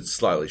 but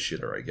slightly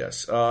shitter, I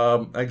guess.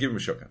 I give him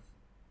a shotgun.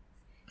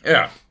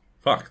 Yeah,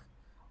 fuck.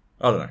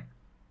 I don't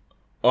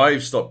know.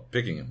 I've stopped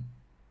picking him.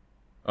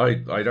 I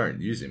don't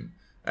use him.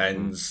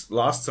 And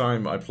last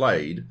time I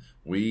played,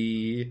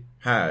 we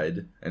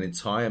had an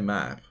entire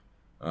map.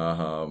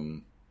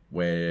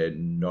 Where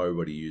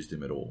nobody used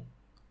him at all.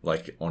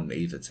 Like, on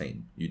either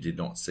team. You did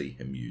not see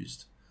him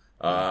used.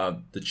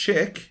 The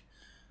chick,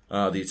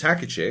 the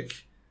attacker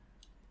chick,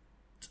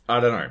 I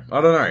don't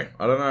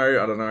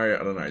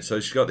know. So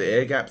she's got the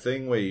air gap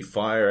thing where you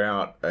fire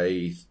out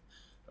a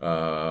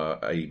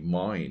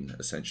mine,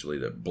 essentially,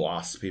 that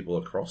blasts people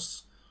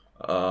across.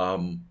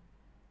 I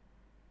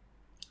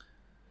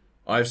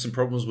have some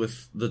problems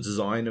with the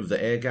design of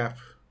the air gap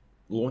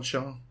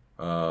launcher.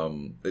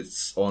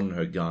 It's on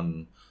her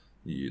gun.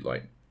 You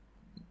like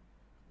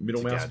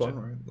middle mouse button,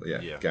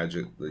 right? Yeah,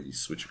 gadget that you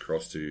switch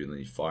across to and then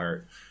you fire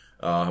it.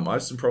 I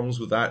have some problems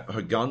with that.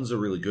 Her guns are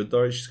really good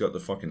though. She's got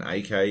the fucking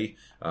AK,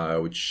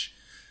 which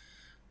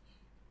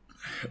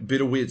a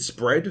bit of weird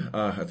spread.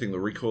 I think the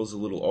recoil's a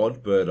little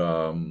odd, but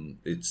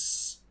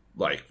it's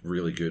like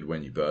really good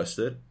when you burst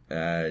it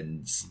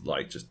and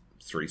like just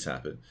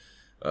 3-tap it.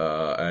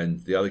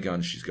 And the other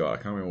gun she's got, I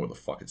can't remember what the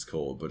fuck it's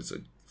called, but it's a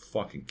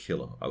fucking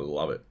killer. I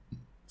love it.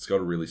 It's got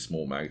a really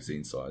small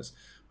magazine size,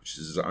 which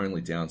is the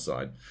only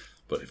downside,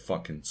 but it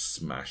fucking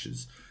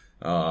smashes.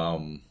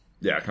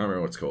 Yeah, I can't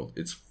remember what it's called.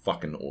 It's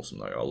fucking awesome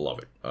though. I love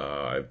it.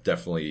 I've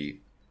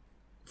definitely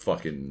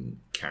fucking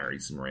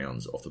carried some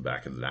rounds off the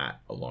back of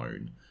that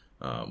alone,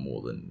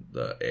 more than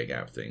the air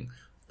gap thing.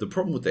 The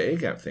problem with the air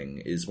gap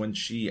thing is when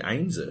she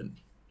aims it,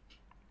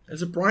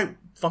 there's a bright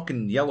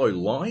fucking yellow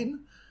line,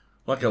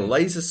 like a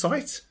laser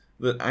sight,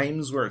 that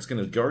aims where it's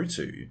going to go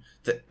to,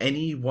 that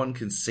anyone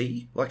can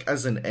see. Like,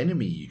 as an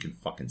enemy, you can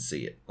fucking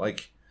see it.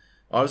 Like,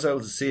 I was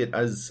able to see it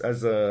as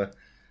a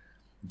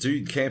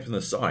dude camping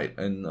the site,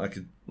 and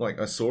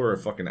I saw her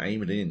fucking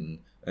aim it in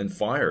and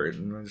fire it,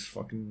 and I just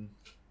fucking,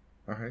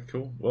 okay,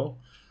 cool. Well,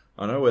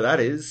 I know where that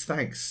is.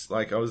 Thanks.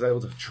 Like, I was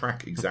able to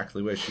track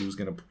exactly where she was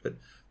going to put it.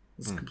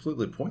 It's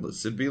completely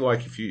pointless. It'd be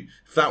like if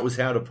that was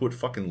how to put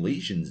fucking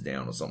legions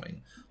down or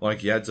something.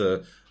 Like, you had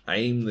to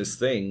aim this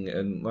thing,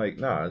 and like,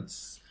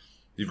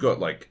 you've got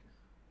like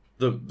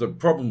the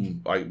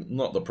problem.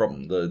 Not the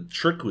problem. The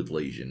trick with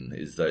legion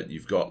is that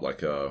you've got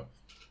like a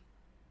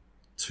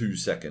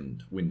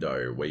 2-second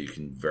window where you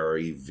can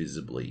very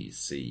visibly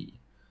see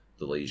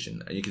the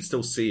legion, and you can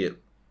still see it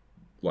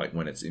like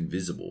when it's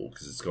invisible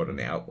because it's got an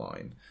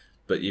outline.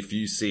 But if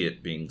you see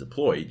it being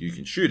deployed, you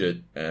can shoot it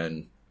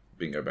and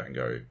bingo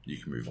bango, you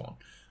can move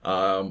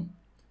on.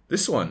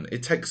 This one,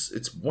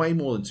 it's way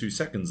more than 2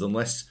 seconds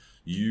unless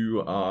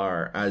you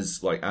are as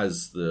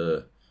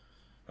the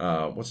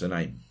what's her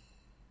name?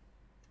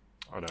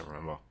 I don't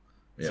remember.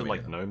 Is it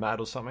like Nomad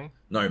or something?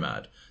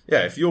 Nomad.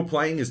 Yeah, if you're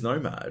playing as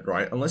Nomad,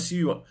 right? Unless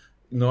you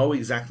know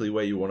exactly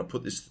where you want to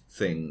put this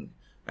thing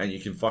and you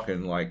can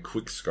fucking like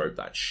quick scope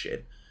that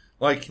shit.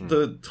 Like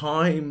the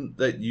time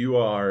that you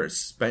are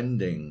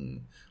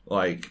spending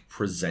like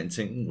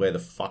presenting where the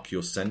fuck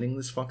you're sending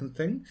this fucking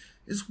thing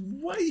is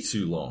way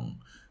too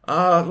long.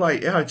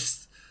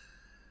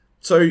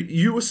 So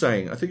you were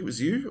saying, I think it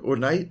was you or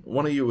Nate,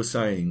 one of you were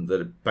saying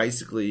that it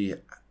basically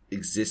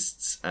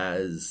exists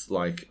as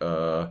like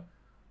a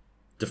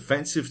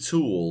defensive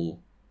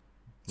tool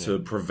to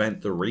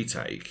prevent the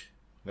retake.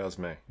 That was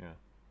me, yeah.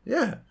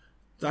 Yeah,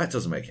 that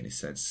doesn't make any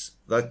sense.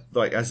 That,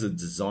 like, as a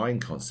design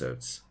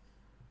concept,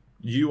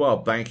 you are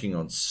banking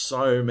on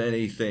so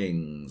many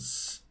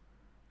things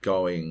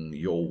going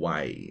your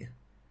way.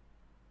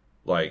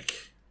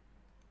 Like,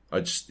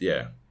 that's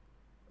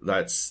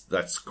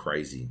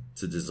crazy.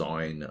 To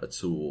design a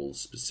tool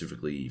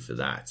specifically for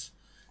that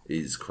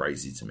is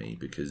crazy to me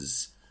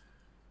because,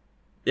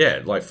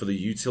 yeah, like for the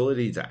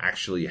utility to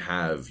actually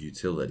have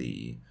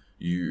utility,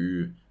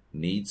 you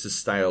need to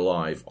stay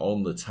alive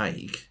on the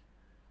take,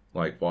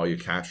 like while you're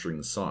capturing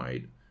the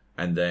site,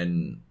 and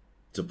then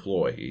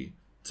deploy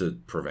to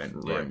prevent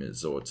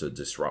roamers or to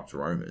disrupt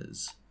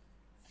roamers.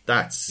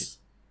 That's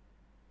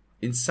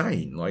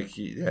insane. Like,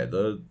 yeah,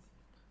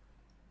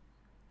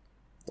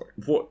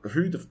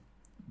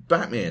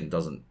 Batman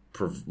doesn't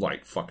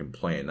fucking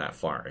plan that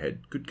far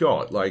ahead. Good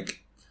God,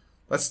 like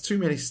that's too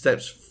many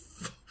steps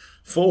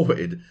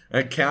forward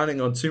and counting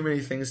on too many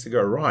things to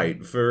go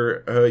right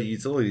for her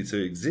utility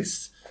to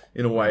exist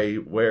in a way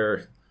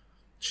where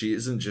she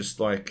isn't just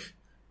like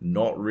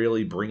not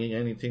really bringing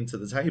anything to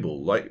the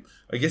table. Like,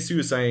 I guess you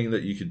were saying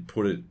that you could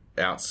put it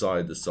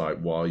outside the site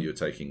while you're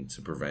taking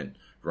to prevent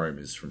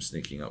roamers from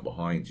sneaking up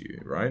behind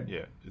you, right?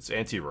 Yeah, it's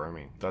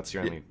anti-roaming. That's the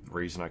only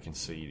reason I can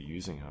see you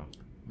using her.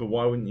 But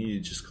why wouldn't you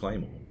just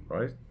claim all,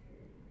 right?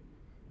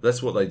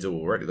 That's what they do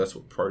already. That's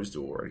what pros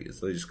do already,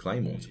 is they just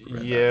claim all to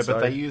prevent that. But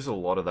they use a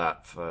lot of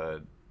that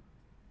for,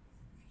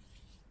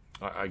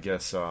 I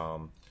guess,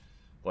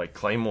 like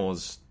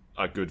claymores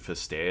are good for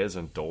stairs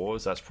and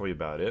doors. That's probably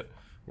about it.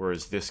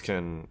 Whereas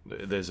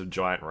there's a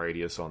giant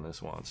radius on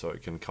this one, so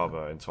it can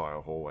cover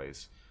entire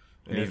hallways.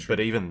 But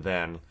even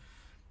then,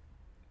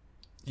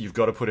 you've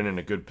got to put it in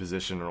a good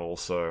position and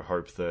also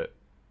hope that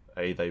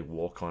they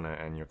walk on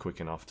it and you're quick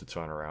enough to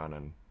turn around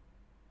and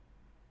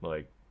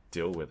like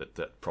deal with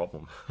that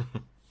problem.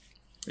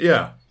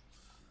 Yeah,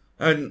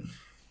 and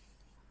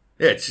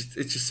yeah, it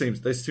just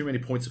seems there's too many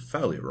points of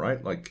failure,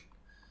 right? Like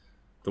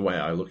the way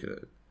I look at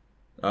it,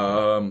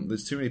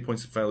 there's too many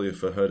points of failure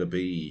for her to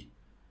be.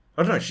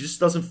 I don't know. She just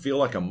doesn't feel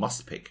like a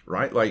must pick,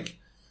 right? Like,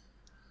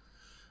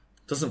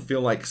 doesn't feel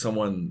like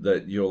someone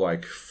that you're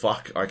like,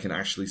 fuck, I can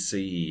actually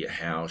see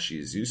how she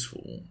is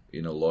useful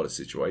in a lot of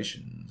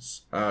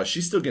situations.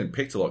 She's still getting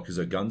picked a lot because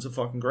her guns are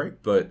fucking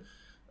great, but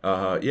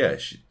yeah,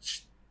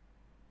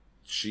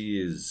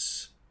 she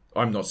is.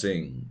 I'm not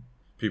seeing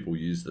people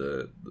use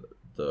the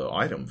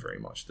item very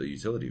much, the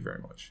utility very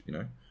much. You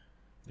know,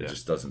 it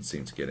just doesn't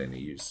seem to get any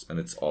use, and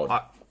it's odd.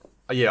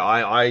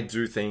 I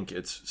do think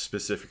it's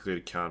specifically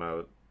to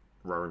counter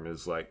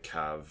roamers like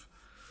Cav,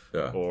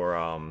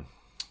 or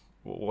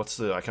what's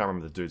I can't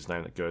remember the dude's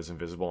name that goes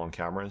invisible on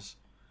cameras.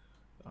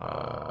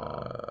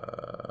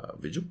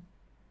 Vigil?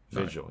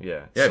 Vigil,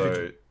 yeah. Yeah, so,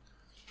 Vigil.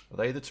 Are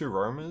they the two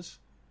roamers?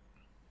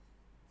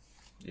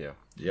 Yeah.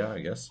 Yeah, I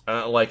guess.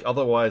 Like,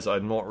 otherwise,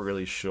 I'm not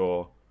really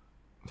sure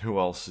who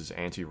else is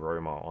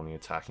anti-roamer on the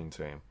attacking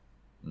team.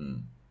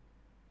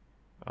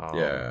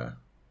 Yeah.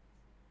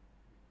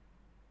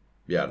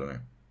 Yeah, I don't know.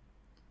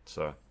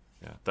 So,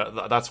 yeah.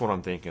 That's what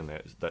I'm thinking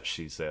that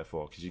she's there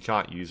for, because you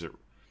can't use it.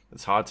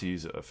 It's hard to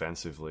use it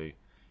offensively,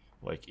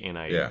 like in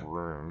a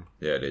room.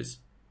 Yeah, it is.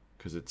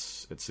 Because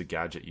it's a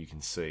gadget you can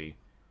see,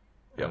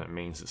 and it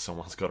means that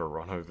someone's got to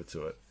run over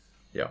to it.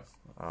 Yeah.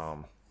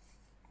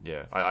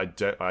 Yeah, I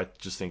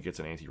just think it's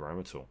an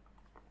anti-roamer tool.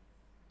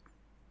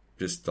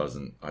 Just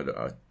doesn't. I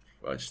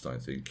just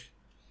don't think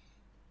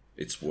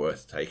it's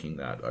worth taking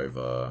that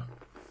over.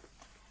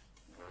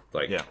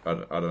 Like, I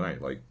don't know.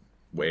 Like,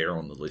 where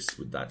on the list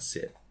would that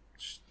sit?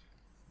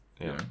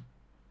 Yeah. You know?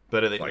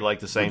 But at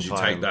the same time, would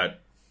you take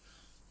that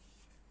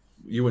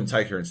you wouldn't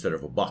take her instead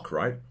of a buck,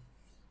 right?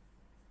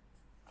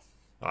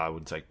 I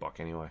would take Buck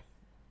anyway.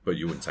 But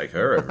you wouldn't take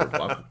her over a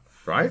buck,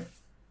 right?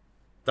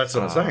 That's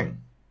what I'm saying.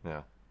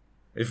 Yeah.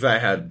 If they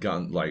had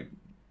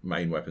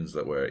main weapons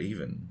that were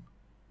even,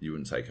 you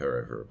wouldn't take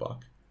her over a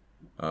buck.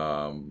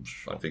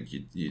 Sure. I think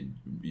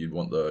you'd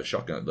want the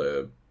shotgun,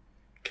 the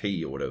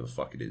key or whatever the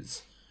fuck it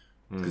is,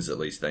 because at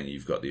least then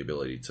you've got the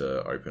ability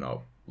to open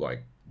up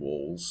like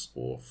walls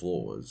or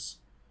floors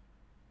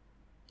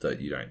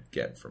that you don't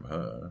get from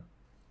her.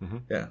 Mm-hmm.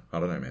 Yeah, I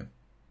don't know, man.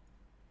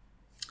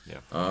 Yeah,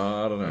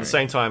 I don't know. At the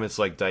same time, it's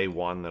like day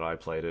one that I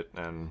played it,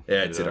 and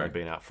it's only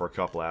been out for a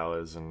couple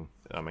hours, and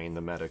I mean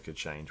the meta could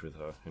change with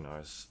her. Who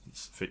knows?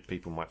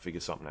 People might figure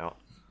something out.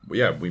 Well,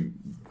 yeah, we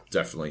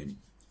definitely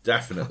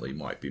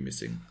might be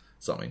missing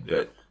something,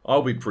 but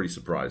I'll be pretty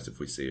surprised if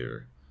we see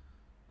her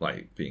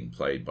like being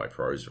played by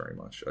pros very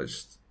much.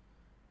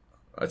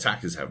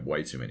 Attackers have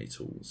way too many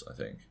tools. I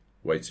think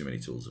way too many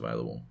tools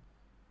available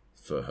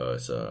for her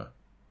to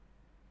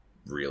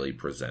really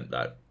present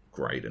that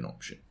great an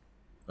option.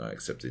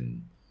 Except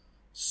in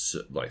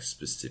like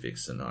specific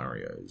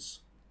scenarios.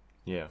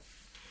 Yeah.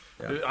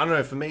 I don't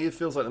know. For me, it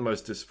feels like the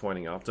most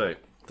disappointing update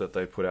that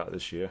they put out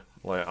this year.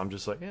 Like, I'm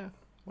just like, yeah,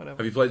 whatever.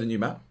 Have you played the new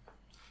map?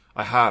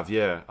 I have,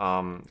 yeah.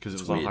 Because it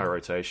was on high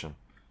rotation.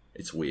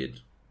 It's weird.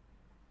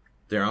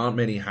 There aren't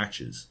many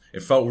hatches.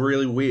 It felt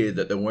really weird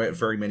that there weren't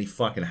very many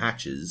fucking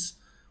hatches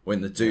when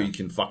the dude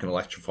can fucking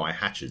electrify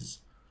hatches.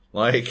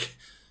 Like,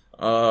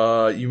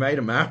 you made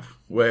a map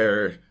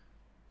where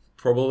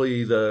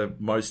probably the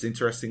most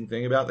interesting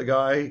thing about the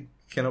guy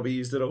cannot be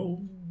used at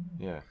all.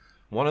 Yeah.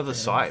 One of the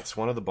sites,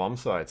 one of the bomb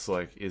sites,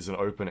 like, is an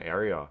open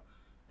area.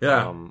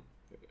 Yeah.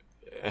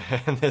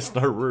 And there's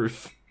no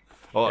roof.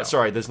 Oh,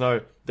 sorry,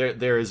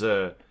 there's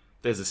a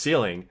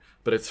ceiling,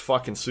 but it's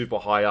fucking super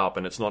high up,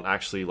 and it's not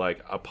actually,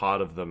 like, a part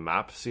of the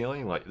map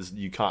ceiling. Like,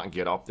 you can't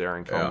get up there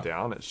and come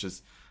down. It's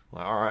just,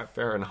 like, all right,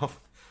 fair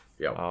enough.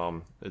 Yeah.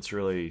 It's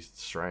really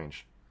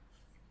strange.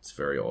 It's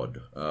very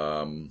odd.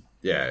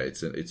 Yeah,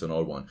 it's an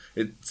odd one.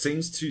 It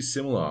seems too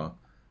similar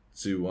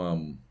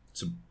to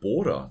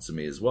Border to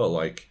me as well,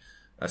 like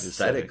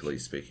aesthetically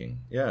speaking.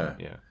 Yeah.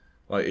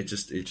 Like it's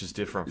just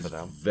different for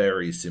them.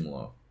 Very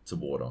similar to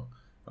Border,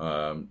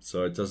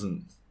 so it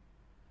doesn't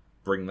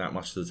bring that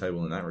much to the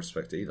table in that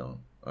respect either.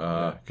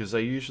 Because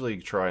they usually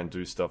try and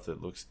do stuff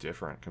that looks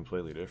different,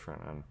 completely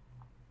different, and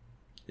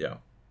yeah.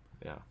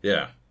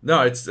 No,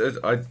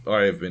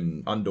 I have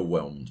been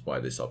underwhelmed by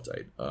this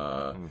update.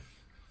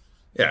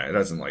 Yeah, it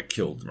hasn't like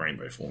killed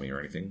Rainbow for me or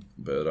anything,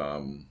 but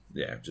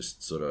yeah,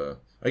 just sort of.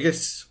 I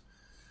guess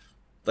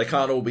they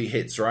can't all be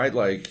hits, right?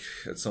 Like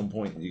at some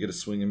point you get a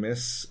swing and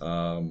miss.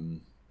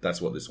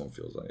 That's what this one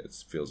feels like. It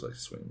feels like a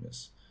swing and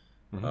miss.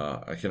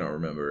 Mm-hmm. I cannot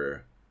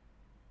remember.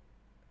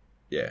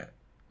 Yeah,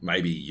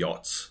 maybe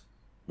Yachts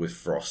with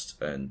Frost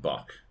and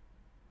Buck,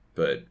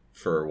 but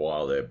for a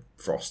while there,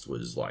 Frost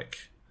was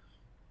like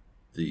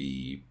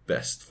the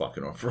best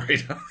fucking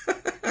operator,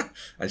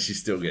 and she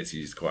still gets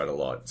used quite a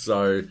lot.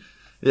 So.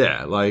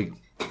 Yeah, like...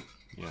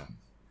 Yeah.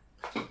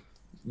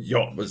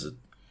 Yacht was a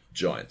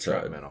giant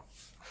turd.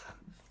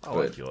 I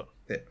like Yacht.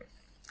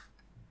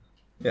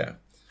 Yeah.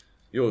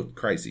 You're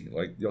crazy.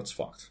 Like, Yacht's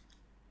fucked.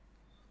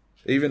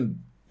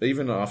 Even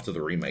after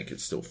the remake,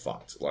 it's still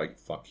fucked. Like,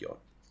 fuck Yacht.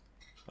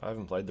 I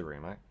haven't played the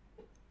remake.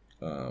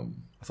 I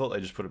thought they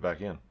just put it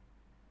back in.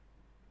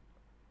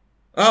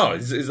 Oh,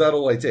 is that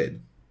all they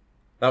did?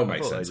 That would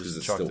make sense, because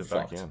it's still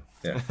fucked. Back in.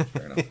 Yeah,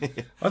 fair enough.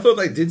 I thought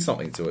they did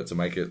something to it to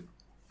make it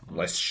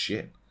less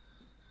shit.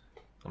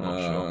 I'm not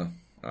sure.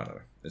 I don't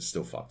know. It's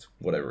still fucked.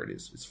 Whatever it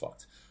is, it's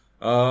fucked.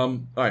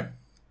 Alright.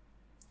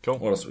 Cool.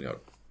 What else we got?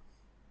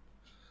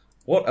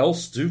 What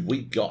else do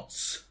we got?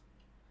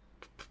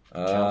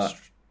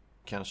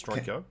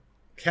 Counter-Strike Go?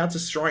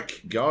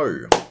 Counter-Strike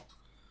Go.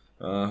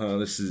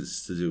 This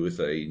is to do with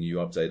a new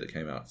update that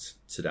came out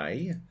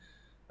today.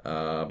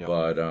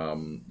 But,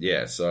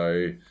 yeah,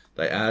 so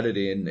they added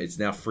in... It's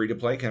now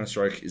free-to-play.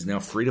 Counter-Strike is now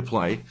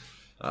free-to-play.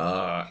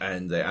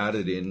 And they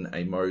added in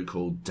a mode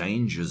called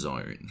Danger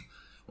Zone,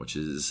 which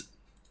is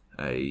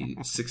a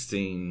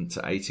 16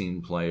 to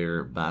 18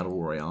 player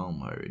battle royale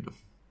mode.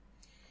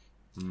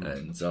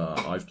 And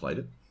I've played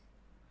it,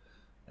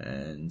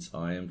 and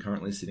I am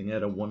currently sitting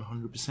at a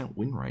 100%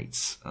 win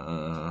rate.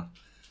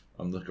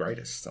 I'm the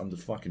greatest. I'm the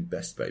fucking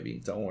best, baby.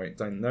 Don't worry.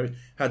 Don't know.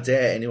 How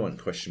dare anyone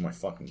question my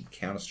fucking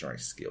Counter-Strike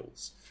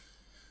skills?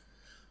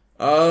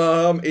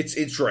 It's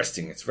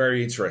interesting. It's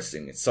very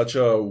interesting. It's such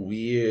a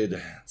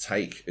weird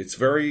take. It's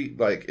very,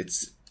 like,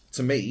 it's,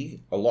 to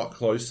me, a lot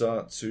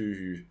closer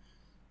to,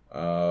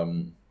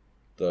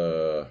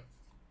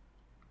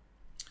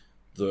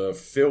 the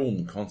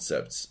film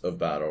concepts of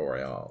Battle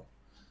Royale.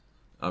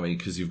 I mean,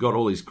 because you've got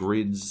all these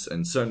grids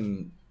and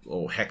certain,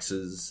 or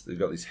hexes. They've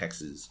got these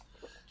hexes.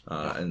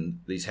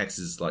 And these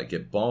hexes, like,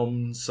 get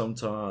bombed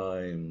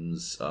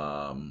sometimes.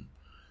 And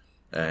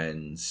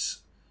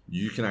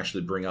you can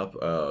actually bring up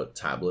a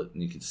tablet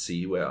and you can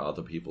see where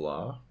other people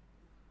are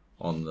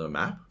on the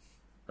map.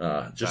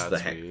 Just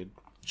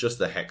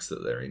the hex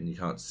that they're in. You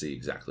can't see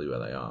exactly where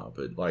they are,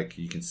 but like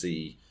you can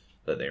see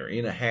that they're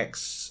in a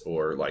hex,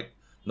 or like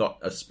not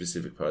a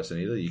specific person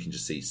either. You can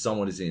just see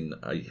someone is in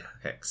a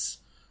hex.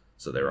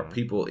 So there are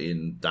people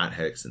in that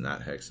hex and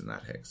that hex and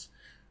that hex.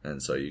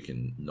 And so you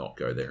can not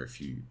go there if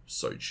you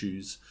so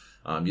choose.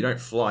 You don't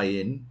fly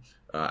in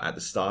at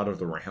the start of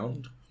the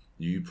round.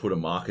 You put a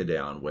marker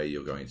down where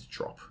you're going to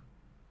drop.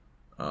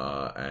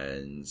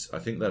 And I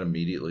think that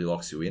immediately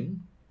locks you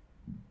in.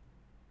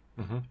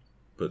 Mm-hmm.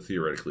 But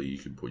theoretically, you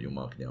could put your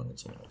marker down on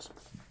someone else.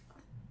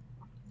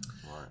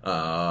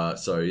 Right.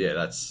 So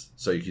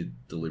you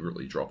could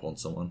deliberately drop on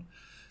someone.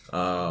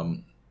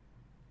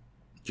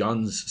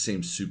 Guns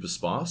seem super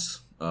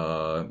sparse.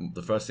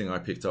 The first thing I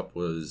picked up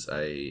was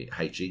a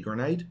HE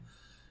grenade,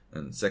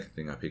 and the second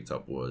thing I picked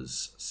up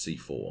was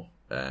C4.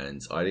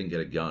 And I didn't get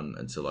a gun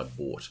until I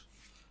bought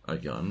a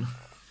gun.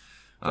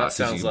 That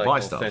sounds like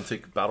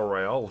authentic battle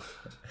royale.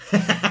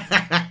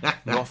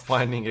 Not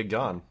finding a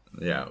gun.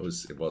 Yeah, it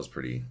was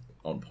pretty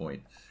on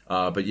point.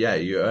 But yeah,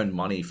 you earn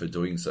money for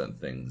doing certain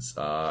things.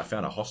 I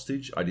found a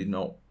hostage. I didn't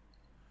know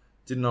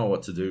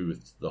what to do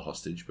with the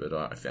hostage, but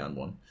I found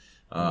one.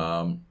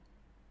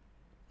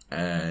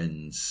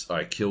 And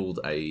I killed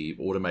a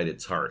automated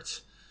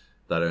turret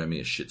that earned me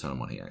a shit ton of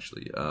money,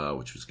 actually,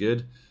 which was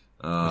good.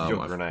 With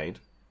your grenade?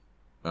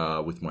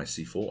 With my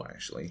C4,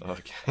 actually.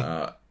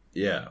 Okay.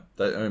 Yeah,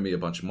 that earned me a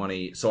bunch of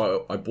money.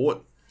 So I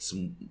bought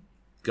some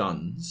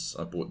guns.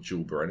 I bought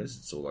dual Berettas.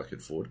 It's all I could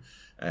afford.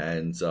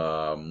 And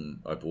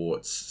I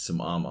bought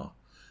some armor.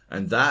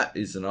 And that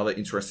is another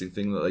interesting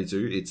thing that they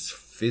do. It's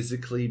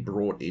physically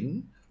brought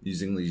in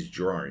using these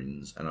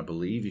drones. And I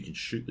believe you can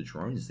shoot the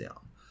drones down.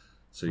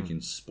 So you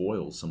can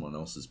spoil someone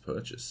else's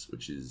purchase,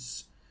 which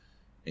is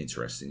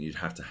interesting. You'd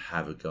have to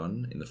have a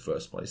gun in the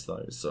first place,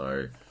 though.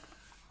 So,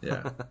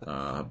 yeah,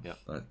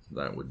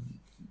 that would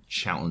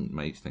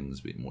make things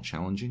a bit more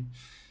challenging.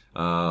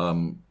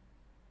 Ammo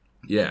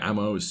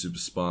is super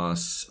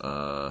sparse.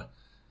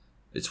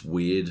 It's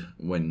weird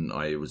when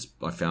I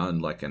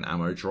found like an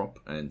ammo drop,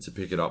 and to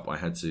pick it up, I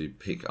had to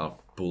pick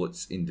up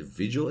bullets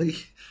individually,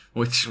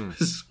 which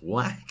was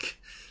whack.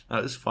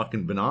 That was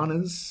fucking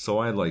bananas. So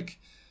I had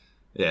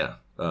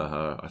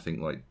I think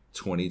like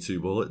 22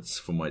 bullets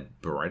for my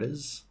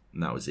Berettas,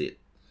 and that was it.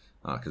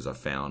 Because I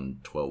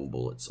found 12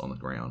 bullets on the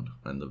ground,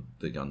 and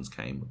the guns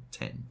came with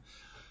 10.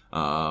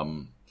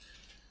 I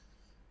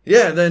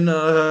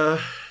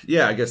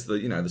guess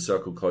the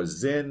circle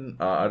closes in.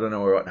 I don't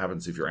know what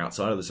happens if you're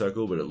outside of the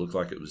circle, but it looked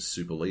like it was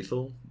super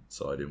lethal,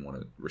 so I didn't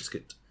want to risk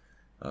it.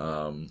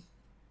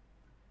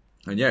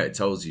 It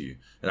tells you,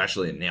 it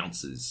actually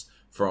announces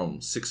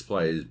from 6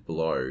 players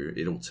below,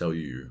 it'll tell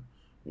you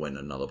when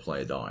another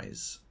player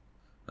dies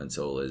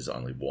until there's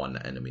only one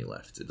enemy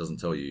left. It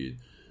doesn't tell you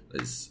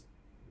there's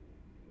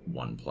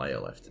one player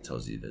left. It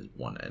tells you there's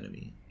one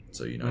enemy,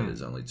 so you know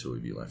there's only 2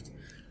 of you left.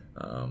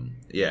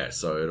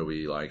 So it'll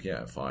be like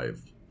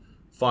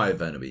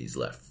five enemies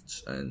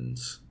left, and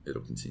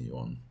it'll continue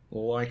on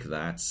like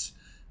that.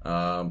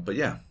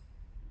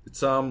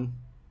 It's an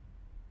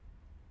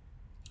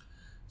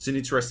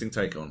interesting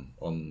take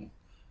on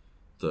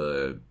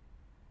the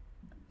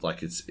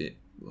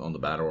on the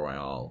battle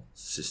royale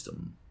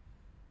system,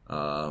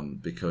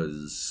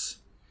 because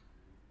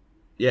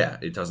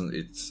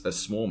it's a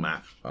small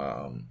map.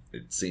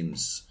 It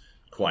seems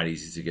quite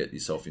easy to get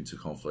yourself into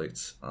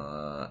conflict,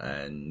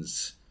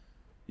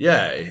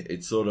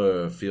 it sort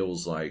of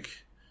feels like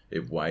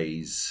it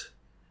weighs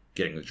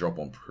getting the drop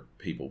on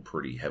people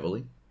pretty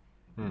heavily.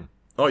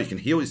 Oh, you can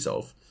heal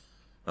yourself.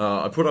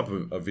 I put up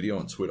a video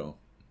on Twitter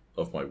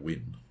of my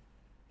win.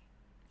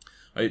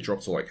 I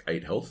dropped to like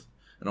 8 health,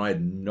 and I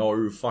had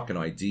no fucking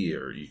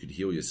idea you could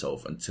heal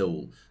yourself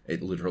until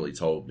it literally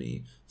told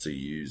me to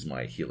use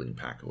my healing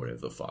pack or whatever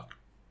the fuck.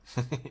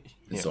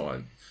 And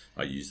so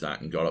I used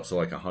that and got up to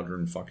like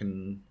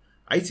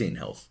 118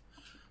 health.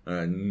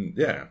 And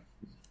yeah,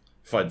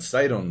 if I'd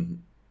stayed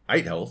on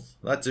 8 health,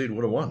 that dude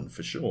would have won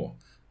for sure.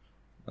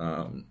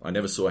 I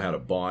never saw how to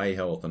buy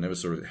health. I never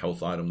saw a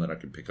health item that I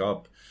could pick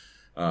up.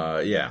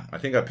 I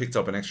think I picked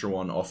up an extra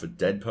one off a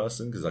dead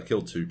person because I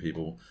killed 2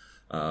 people.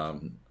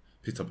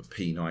 Picked up a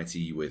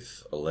P90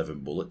 with 11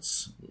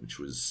 bullets, which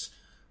was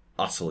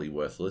utterly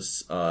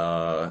worthless.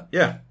 I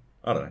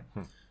don't know.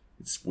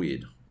 It's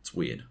weird.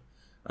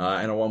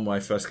 And I won my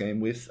first game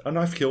with a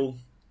knife kill.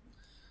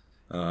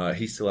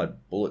 He still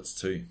had bullets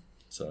too,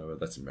 so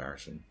that's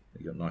embarrassing.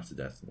 He got knifed to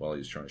death while he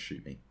was trying to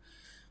shoot me.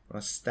 But I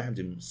stabbed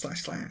him,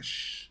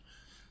 slash.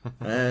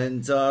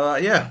 And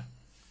I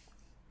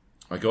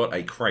got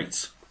a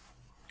crate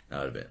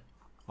out of it.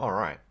 All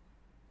right.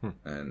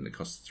 And it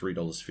cost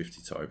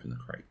 $3.50 to open the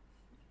crate.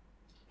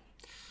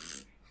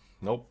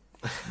 Nope.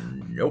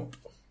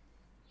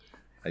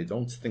 I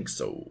don't think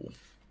so.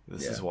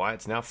 This is why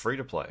it's now free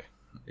to play.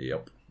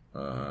 Yep.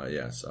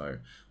 So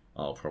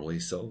I'll probably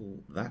sell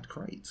that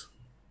crate.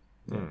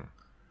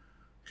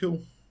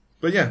 Cool.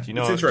 But yeah, it's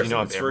interesting. Do you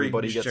know if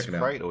everybody gets a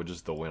crate or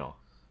just the winner?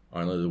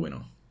 Only the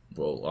winner.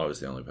 Well, I was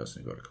the only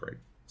person who got a crate,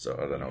 so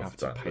I don't know if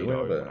it's only the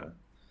winner, but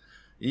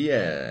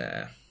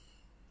yeah.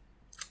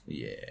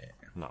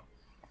 No.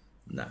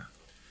 Nah.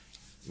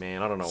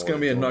 Man, I don't know. It's going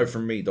to be a no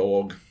from me,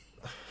 dog.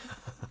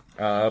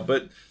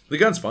 But the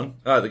gun's fun.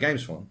 The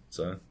game's fun.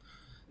 So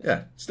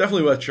yeah, it's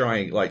definitely worth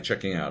trying. Like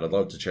checking out. I'd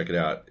love to check it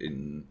out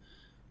in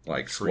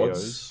like trios.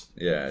 Squads.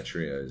 Yeah,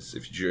 trios.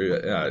 If you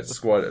do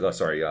squad,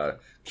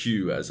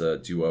 queue as a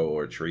duo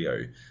or a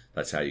trio.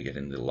 That's how you get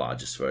into the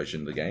largest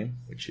version of the game,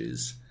 which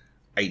is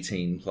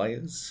 18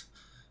 players.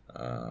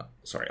 Up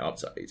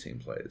to 18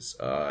 players.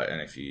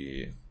 And if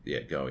you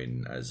go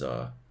in as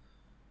a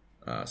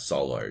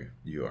solo,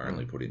 you are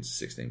only put into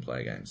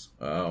 16-player games.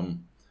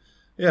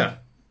 Yeah.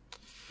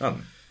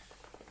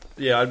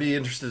 Yeah, I'd be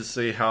interested to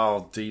see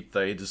how deep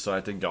they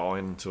decide to go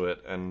into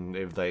it, and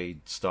if they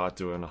start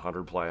doing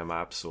 100-player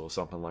maps or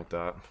something like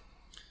that.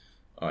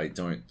 I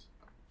don't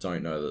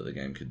know that the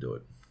game could do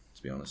it,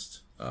 to be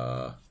honest.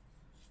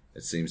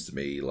 It seems to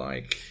me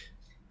like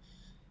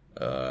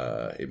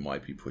it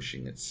might be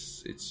pushing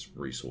its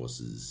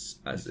resources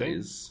as it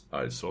is.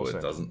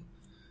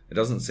 It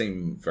doesn't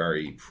seem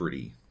very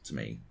pretty to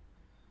me.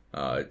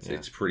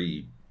 It's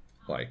pretty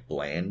like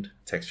bland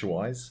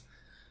texture-wise.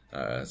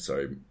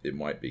 So it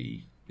might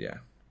be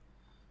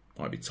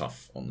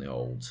tough on the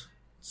old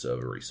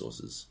server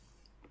resources.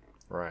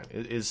 Right.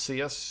 Is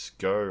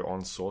CSGO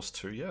on Source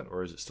 2 yet,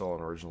 or is it still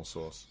on original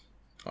Source?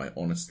 I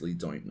honestly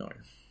don't know.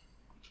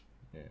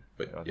 Yeah,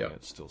 but I think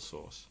it's still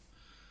Source.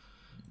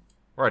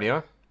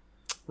 Rightio.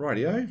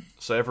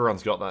 So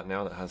everyone's got that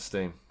now that has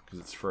Steam, because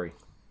it's free.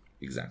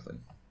 Exactly.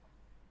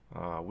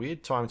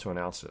 Weird time to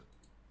announce it.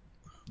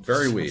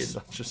 Very weird.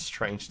 Such a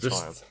strange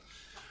time.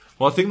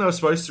 Well, I think they were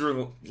supposed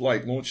to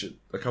launch it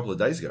a couple of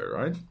days ago,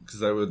 right?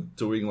 Because they were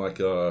doing like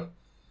a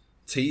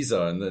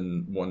teaser, and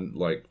then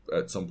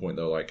at some point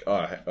they were like,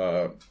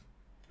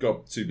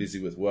 got too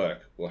busy with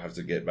work. We'll have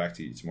to get back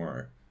to you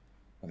tomorrow.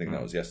 I think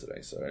that was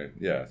yesterday. So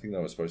yeah, I think they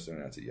were supposed to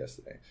announce it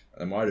yesterday.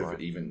 They might have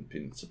even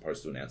been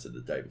supposed to announce it the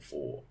day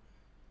before,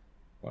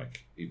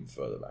 like even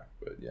further back.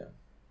 But yeah,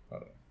 I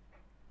don't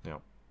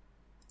know.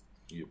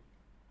 Yeah. Yep.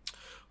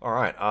 All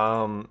right.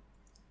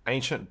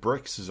 Ancient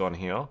Bricks is on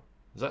here.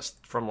 Is that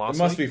from last week?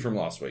 It must be from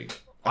last week.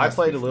 I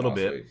played a little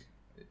bit. Week.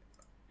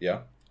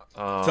 Yeah.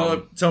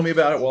 Tell me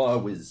about it while I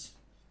whiz.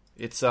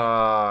 It's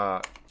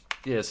so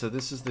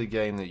this is the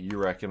game that you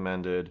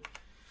recommended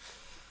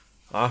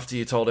after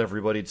you told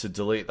everybody to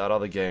delete that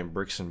other game,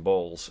 Bricks and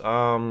Balls.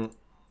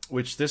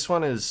 Which this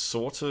one is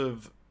sort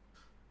of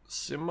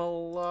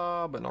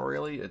similar, but not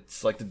really.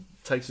 It's like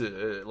takes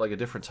a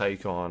different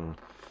take on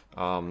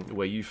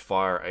where you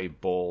fire a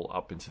ball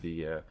up into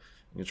the air.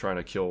 You're trying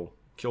to kill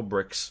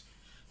bricks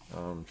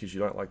because you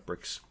don't like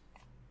bricks.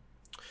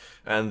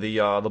 And the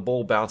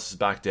ball bounces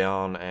back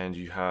down, and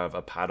you have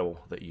a paddle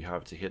that you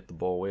have to hit the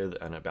ball with,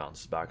 and it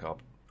bounces back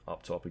up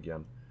top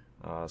again.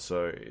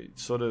 So it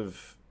sort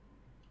of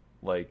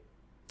like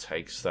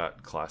takes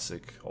that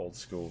classic old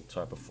school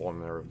type of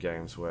formula of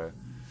games where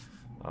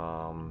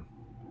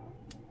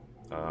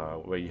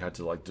you had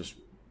to like just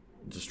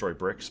destroy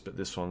bricks, but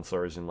this one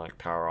throws in like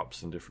power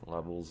ups and different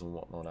levels and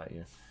whatnot at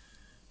you.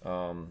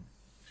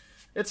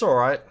 It's all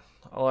right.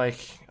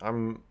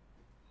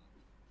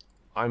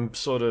 I'm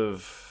sort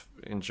of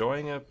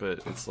enjoying it,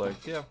 but it's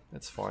like, yeah,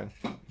 it's fine.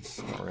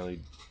 It's not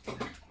really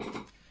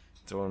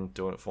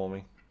doing it for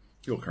me.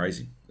 You're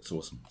crazy. It's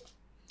awesome.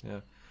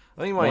 Yeah,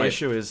 I think my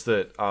issue is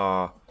that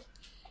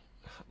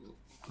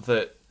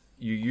that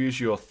you use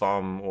your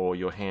thumb or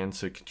your hand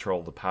to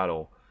control the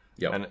paddle,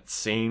 and it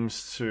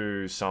seems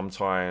to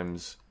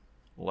sometimes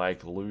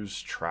like lose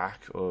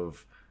track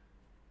of.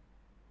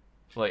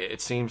 Like,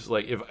 it seems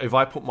like if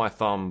I put my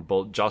thumb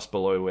just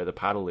below where the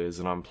paddle is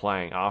and I'm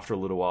playing, after a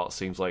little while it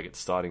seems like it's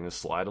starting to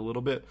slide a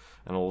little bit,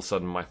 and all of a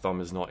sudden my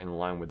thumb is not in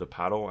line with the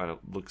paddle, and it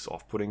looks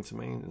off-putting to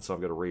me, and so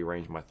I've got to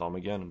rearrange my thumb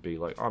again and be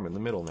like, I'm in the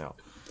middle now.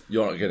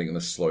 You're not getting the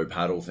slow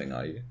paddle thing,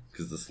 are you?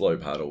 Because the slow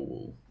paddle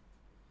will...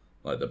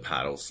 Like, the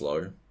paddle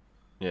slow...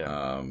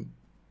 Yeah.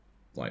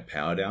 Like,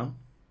 power down...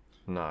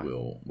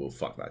 No. Will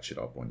fuck that shit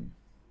up on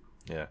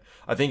you. Yeah.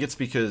 I think it's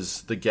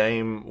because the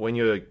game, when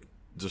you're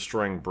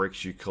destroying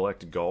bricks, you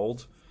collect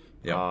gold.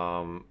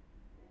 Yeah.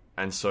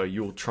 And so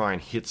you'll try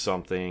and hit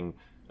something.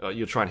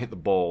 You'll try and hit the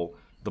ball.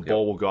 The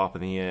ball will go up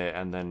in the air,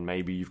 and then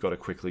maybe you've got to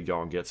quickly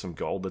go and get some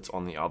gold that's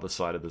on the other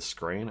side of the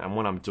screen. And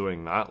when I'm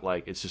doing that,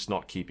 like, it's just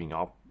not keeping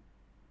up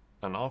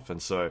enough,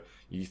 and so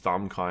your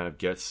thumb kind of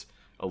gets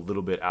a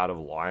little bit out of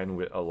line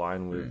with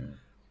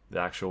the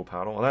actual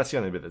paddle, and that's the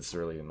only bit that's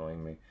really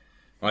annoying me.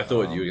 I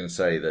thought you were going to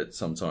say that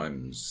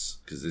sometimes,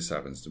 because this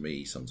happens to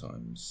me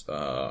sometimes,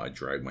 I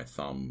drag my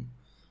thumb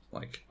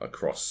like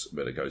across,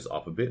 but it goes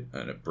up a bit,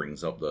 and it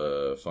brings up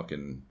the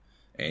fucking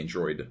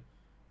Android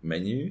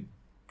menu.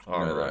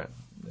 Oh, right.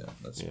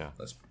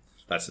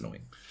 That's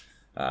annoying.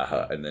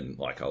 And then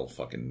like I'll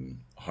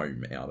fucking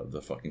home out of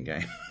the fucking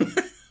game.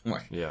 I'm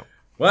like, yeah.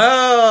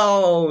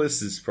 Well,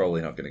 this is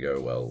probably not going to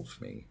go well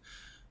for me.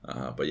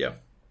 But yeah,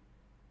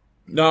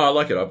 no, I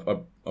like it.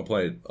 I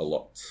played a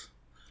lot.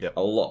 Yep.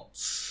 A lot.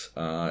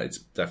 It's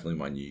definitely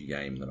my new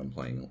game that I'm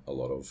playing a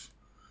lot of.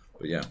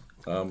 But yeah,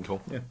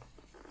 cool.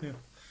 Yeah.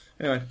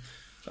 Anyway,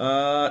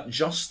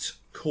 Just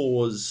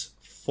Cause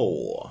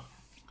 4.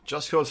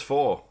 Just Cause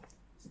 4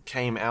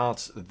 came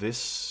out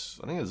this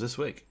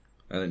week.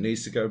 And it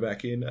needs to go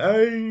back in.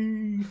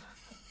 Hey!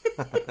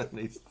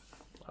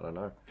 I don't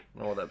know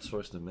what that's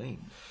supposed to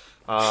mean.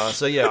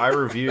 So yeah, I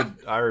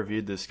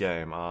reviewed this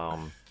game.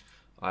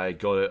 I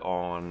got it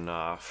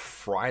on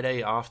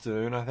Friday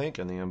afternoon, I think,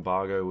 and the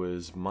embargo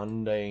was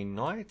Monday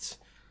night.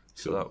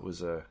 So that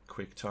was a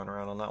quick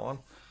turnaround on that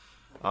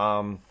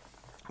one.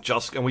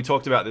 And we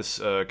talked about this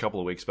a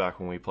couple of weeks back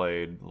when we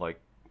played like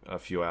a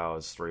few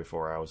hours, 3 or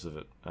 4 hours of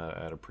it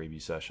at a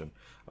preview session.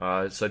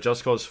 So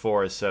Just Cause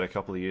 4 is set a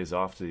couple of years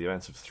after the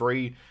events of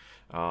 3.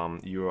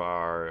 You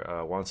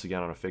are once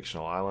again on a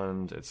fictional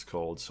island. It's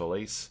called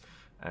Solis,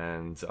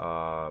 and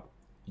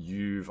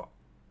you've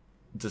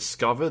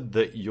discovered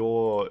that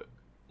your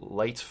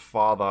late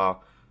father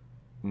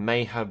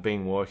may have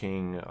been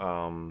working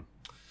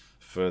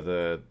for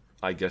the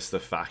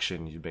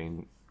faction you've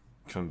been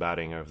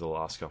combating over the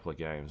last couple of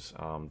games,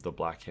 the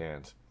Black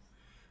Hand.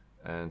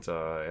 And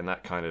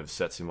that kind of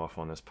sets him off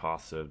on this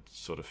path to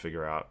sort of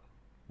figure out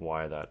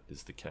why that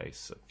is the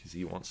case, because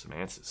he wants some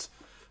answers.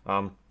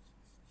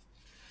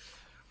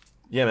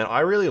 Yeah, man, I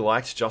really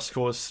liked Just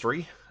Cause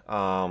 3.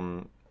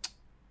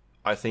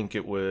 I think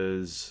it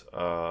was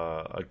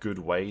a good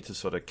way to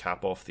sort of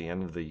cap off the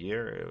end of the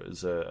year. It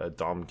was a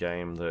dumb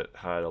game that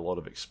had a lot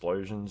of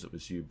explosions. It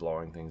was you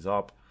blowing things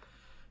up.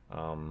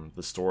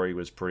 The story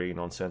was pretty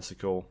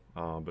nonsensical,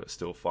 but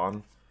still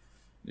fun.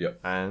 Yep.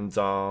 And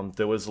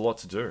there was a lot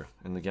to do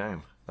in the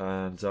game.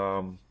 And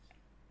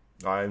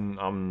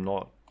I'm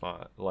not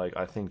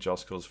I think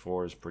Just Cause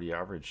 4 is pretty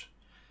average.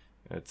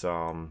 It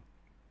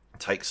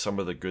takes some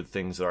of the good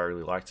things that I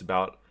really liked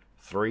about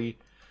 3.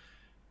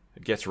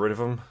 It gets rid of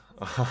them.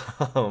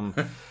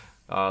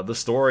 The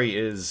story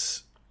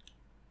is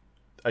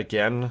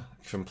again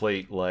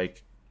complete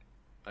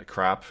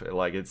crap.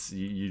 It's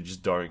you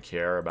just don't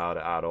care about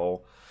it at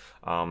all.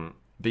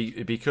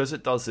 Because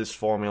it does this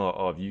formula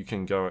of you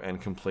can go and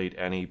complete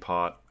any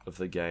part of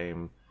the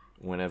game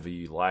whenever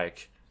you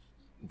like.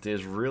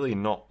 There's really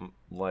not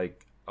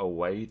a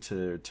way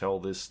to tell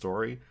this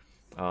story.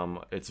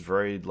 It's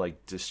very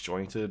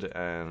disjointed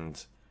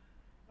and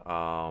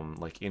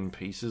in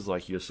pieces.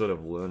 You're sort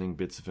of learning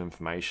bits of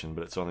information,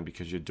 but it's only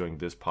because you're doing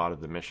this part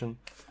of the mission.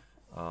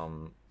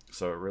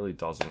 So it really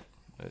doesn't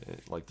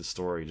the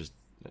story. Just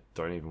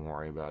don't even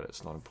worry about it.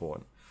 It's not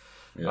important.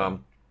 Yeah.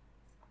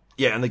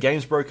 Yeah, and the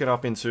game's broken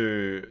up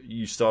into,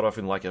 you start off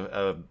in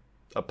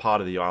a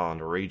part of the island,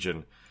 a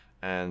region,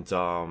 and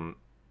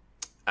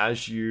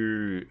as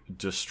you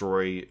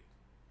destroy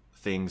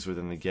things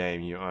within the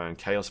game, you earn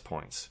chaos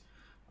points.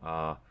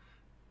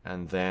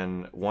 And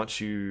then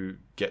once you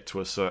get to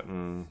a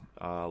certain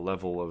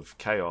level of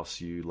chaos,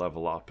 you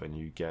level up and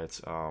you get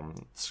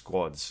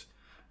squads.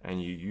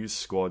 And you use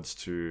squads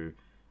to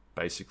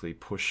basically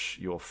push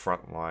your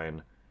front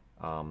line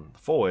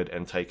forward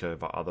and take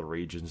over other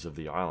regions of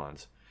the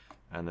island.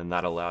 And then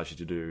that allows you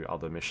to do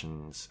other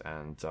missions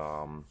and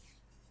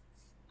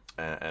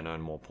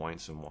earn more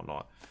points and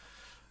whatnot.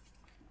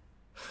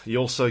 You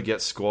also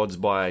get squads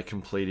by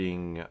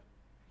completing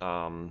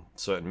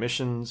certain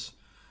missions,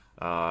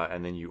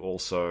 and then you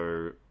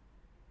also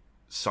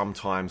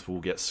sometimes will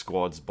get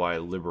squads by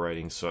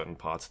liberating certain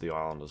parts of the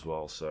island as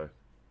well. So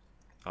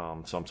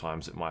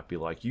sometimes it might be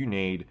you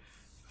need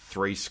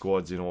 3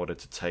 squads in order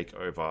to take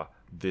over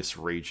this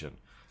region.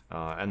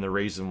 And the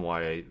reason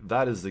why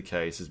that is the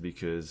case is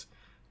because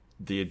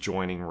the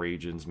adjoining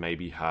regions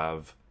maybe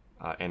have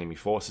enemy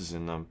forces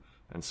in them,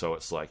 and so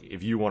it's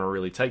if you want to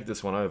really take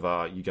this one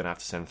over, you're going to have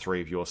to send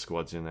 3 of your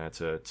squads in there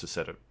to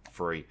set it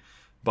free.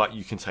 But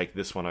you can take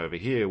this one over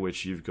here,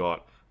 which you've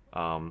got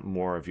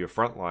more of your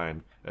front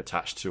line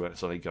attached to it.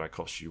 It's only going to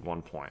cost you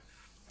 1 point.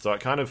 So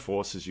it kind of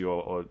forces you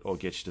or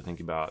gets you to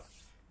think about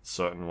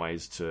certain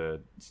ways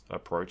to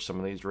approach some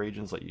of these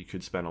regions. You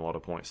could spend a lot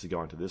of points to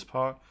go into this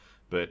part,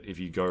 but if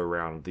you go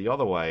around the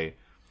other way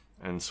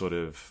and sort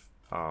of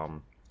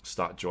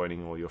start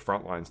joining all your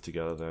front lines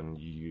together, then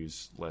you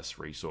use less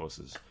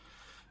resources.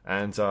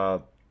 And I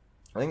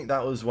think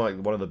that was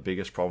one of the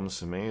biggest problems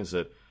for me, is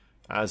that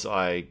as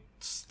I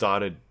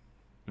started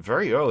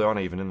very early on,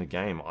 even in the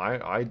game,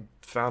 I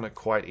found it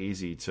quite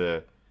easy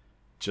to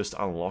just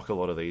unlock a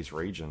lot of these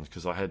regions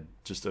because I had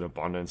just an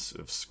abundance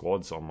of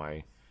squads on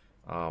my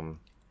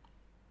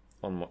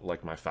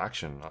my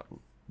faction,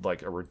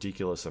 a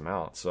ridiculous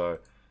amount. So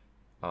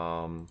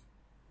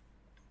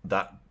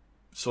that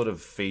sort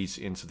of feeds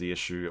into the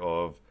issue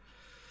of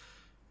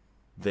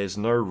there's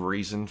no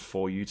reason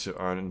for you to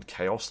earn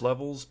chaos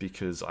levels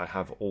because I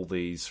have all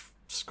these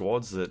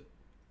squads that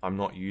I'm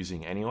not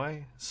using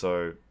anyway.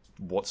 So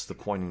what's the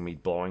point in me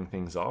blowing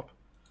things up?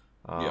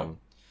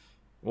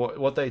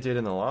 What they did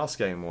in the last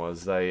game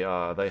was they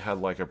had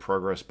a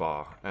progress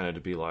bar, and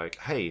it'd be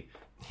hey,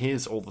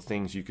 here's all the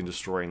things you can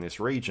destroy in this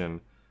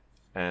region,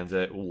 and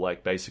it will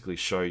basically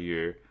show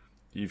you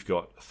you've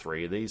got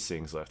 3 of these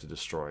things left to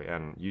destroy,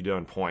 and you'd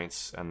earn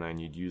points, and then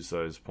you'd use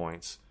those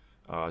points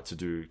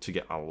to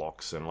get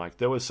unlocks, and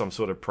there was some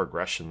sort of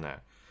progression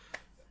there.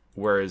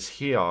 Whereas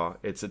here,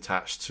 it's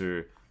attached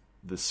to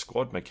the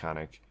squad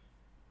mechanic,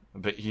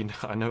 But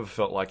I never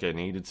felt like I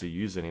needed to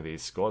use any of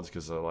these squads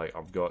because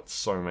I've got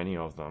so many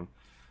of them.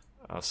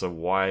 So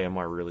why am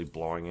I really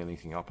blowing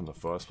anything up in the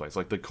first place?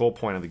 Like, the core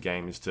point of the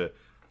game is to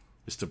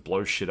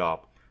blow shit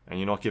up, and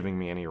you're not giving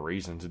me any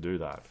reason to do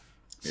that.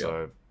 Yeah.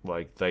 So,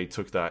 like, they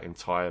took that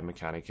entire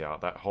mechanic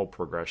out. That whole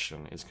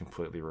progression is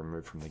completely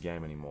removed from the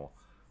game anymore.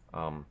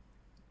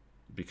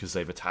 Because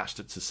they've attached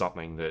it to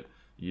something that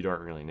you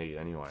don't really need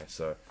anyway.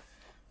 So,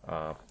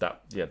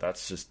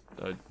 that's just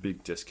a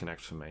big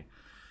disconnect for me.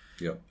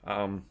 Yep.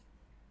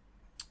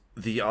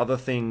 The other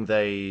thing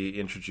they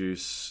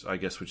introduce, I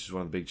guess, which is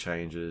one of the big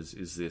changes,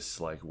 is this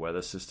like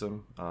weather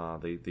system.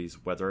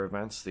 These weather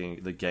events. The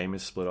game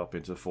is split up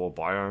into 4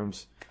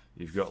 biomes.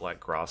 You've got like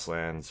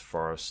grasslands,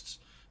 forests,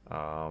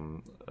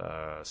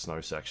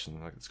 snow section,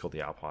 like it's called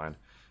the Alpine,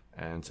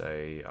 and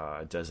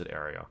a desert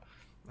area.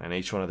 And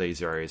each one of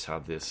these areas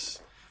have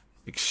this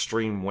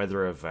extreme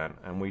weather event.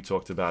 And we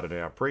talked about it in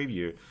our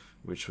preview,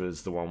 which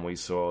was the one we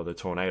saw, the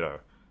tornado.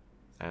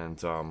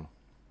 And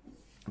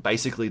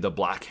basically, the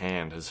Black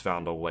Hand has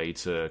found a way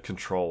to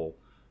control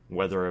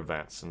weather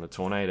events, and the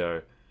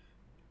tornado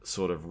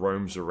sort of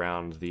roams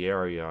around the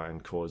area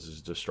and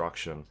causes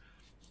destruction.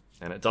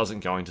 And it doesn't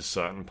go into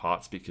certain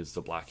parts because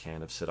the Black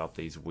Hand have set up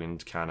these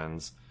wind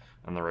cannons,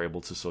 and they're able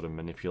to sort of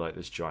manipulate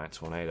this giant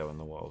tornado in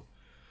the world.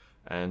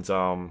 And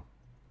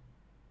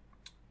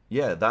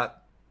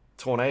that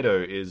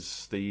tornado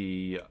is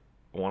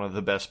one of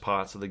the best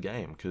parts of the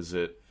game, because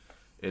it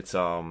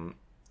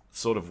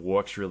sort of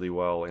works really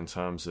well in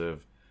terms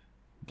of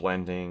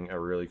blending a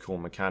really cool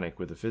mechanic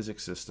with the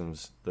physics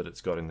systems that it's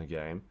got in the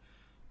game,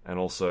 and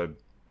also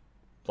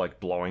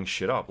like blowing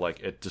shit up. Like,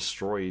 it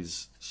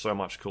destroys so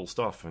much cool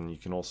stuff, and you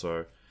can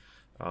also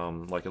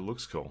it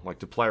looks cool. Like,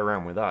 to play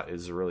around with that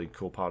is a really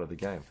cool part of the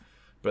game.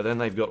 But then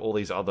they've got all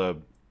these other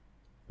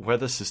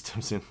weather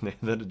systems in there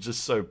that are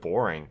just so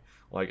boring.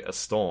 Like a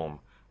storm.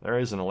 There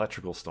is an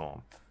electrical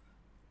storm,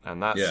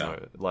 and that's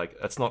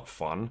it's not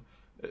fun.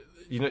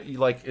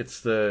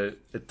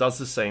 It does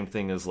the same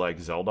thing as like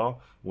Zelda,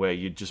 where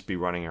you'd just be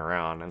running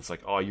around and it's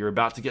like, oh, you're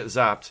about to get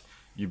zapped,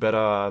 you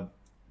better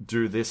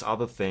do this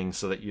other thing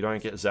so that you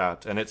don't get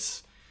zapped. And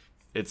its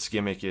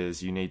gimmick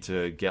is you need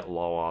to get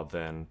lower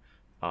than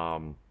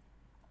other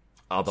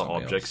something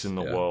objects else in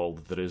the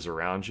world that is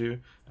around you,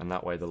 and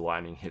that way the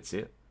lightning hits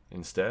it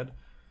instead.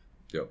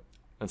 Yep.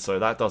 And so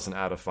that doesn't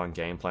add a fun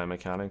gameplay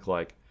mechanic.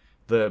 Like,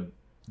 the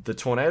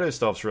tornado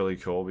stuff's really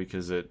cool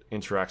because it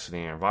interacts with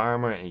the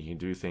environment and you can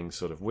do things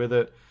sort of with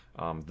it.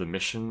 The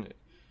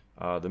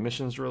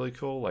mission's really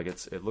cool. Like,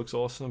 it looks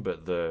awesome,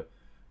 but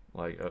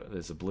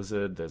there's a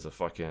blizzard, there's a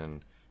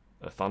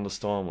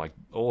thunderstorm. Like,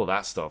 all of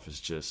that stuff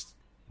is just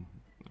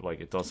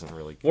like, it doesn't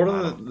really. What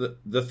are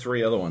the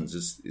 3 other ones?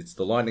 It's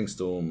the lightning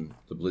storm,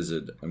 the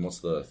blizzard, and what's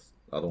the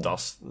other one?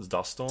 Dust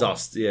storm.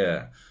 Dust.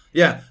 Yeah.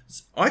 Yeah.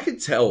 I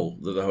could tell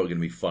that they were going to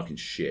be fucking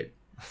shit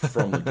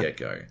from the get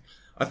go.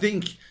 I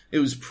think it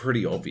was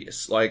pretty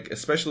obvious, like,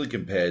 especially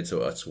compared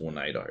to a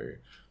tornado,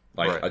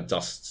 like a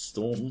dust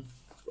storm.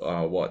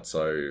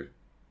 So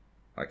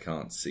I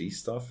can't see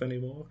stuff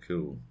anymore?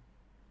 Cool.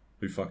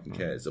 Who fucking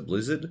cares? A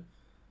blizzard?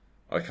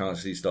 I can't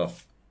see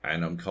stuff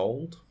and I'm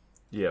cold?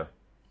 Yeah.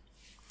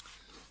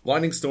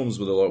 Lightning storms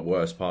were the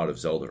worst part of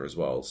Zelda as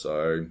well,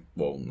 so...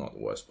 Well, not the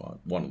worst part.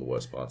 One of the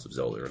worst parts of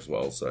Zelda as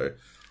well, so...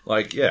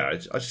 Like, yeah,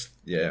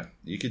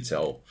 you could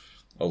tell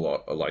a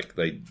lot. Like,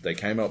 they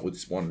came up with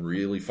this one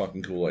really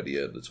fucking cool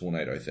idea, the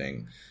tornado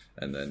thing,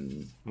 and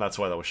then... That's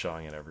why they were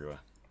showing it everywhere.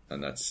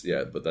 And that's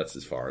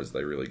as far as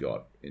they really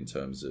got in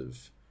terms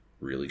of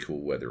really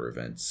cool weather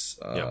events.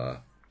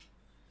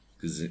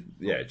 Because,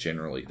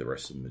 generally the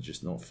rest of them are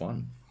just not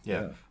fun.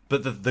 Yeah.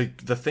 But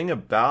the thing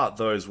about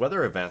those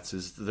weather events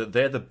is that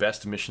they're the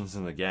best missions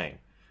in the game.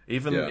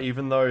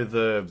 Even though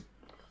the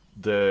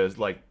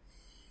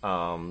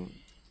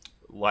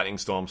lightning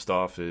storm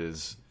stuff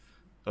is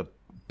a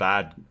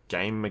bad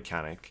game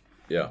mechanic,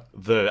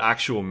 the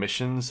actual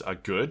missions are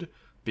good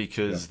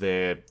because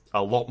they're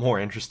a lot more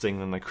interesting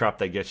than the crap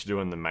they get you to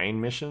in the main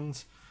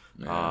missions.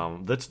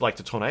 That's like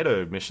the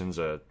tornado missions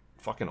are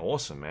fucking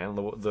awesome, man.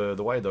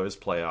 The way those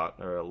play out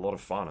are a lot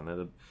of fun,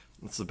 and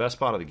it's the best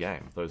part of the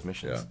game, those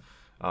missions.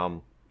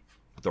 The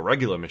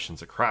regular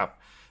missions are crap.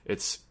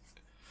 It's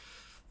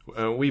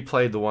we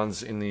played the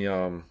ones in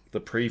the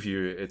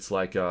preview. It's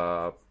like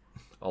a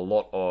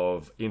lot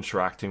of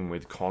interacting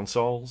with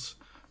consoles.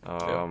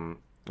 I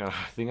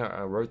think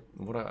I wrote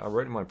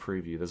in my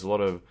preview. There's a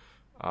lot of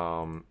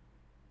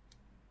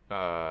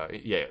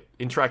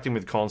interacting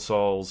with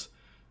consoles,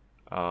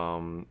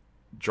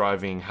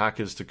 driving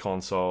hackers to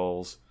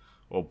consoles,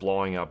 or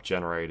blowing up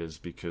generators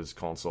because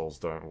consoles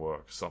don't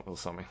work,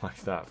 something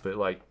like that. But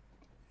like,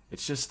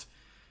 it's just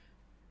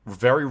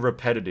very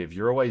repetitive.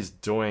 You're always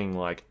doing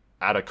like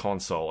at a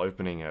console,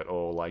 opening it,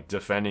 or like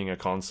defending a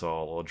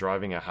console, or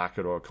driving a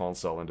hacker to a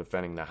console and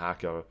defending the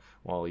hacker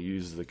while he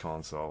uses the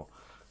console,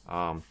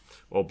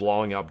 or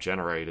blowing up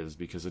generators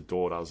because a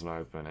door doesn't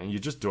open, and you're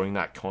just doing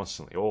that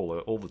constantly,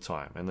 all the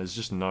time, and there's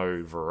just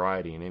no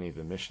variety in any of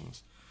the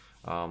missions.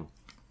 And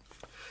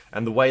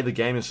the way the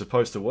game is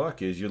supposed to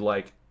work is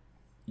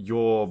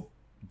you're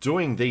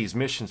doing these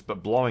missions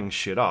but blowing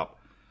shit up.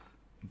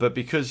 But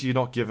because you're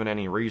not given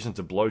any reason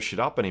to blow shit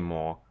up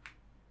anymore,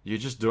 you're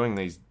just doing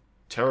these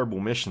terrible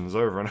missions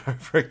over and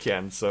over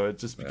again. So it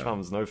just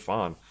becomes no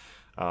fun.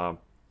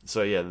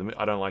 So yeah,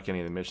 I don't like any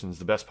of the missions.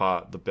 The best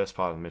part of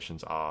the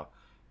missions are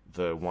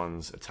the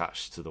ones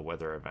attached to the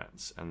weather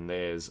events, and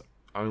there's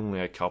only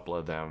a couple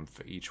of them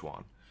for each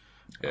one.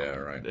 Yeah,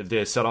 right.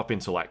 They're set up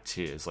into like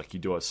tiers. Like you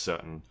do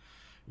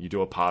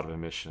a part of a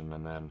mission,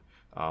 and then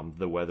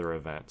the weather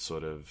event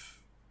sort of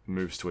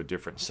moves to a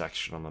different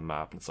section on the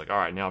map. And it's like, all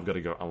right, now I've got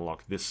to go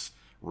unlock this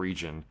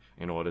region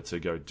in order to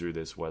go do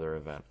this weather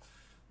event.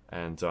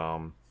 And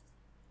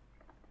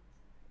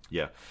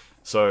yeah,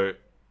 so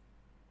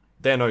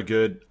they're no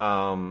good.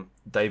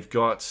 They've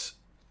got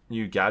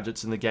new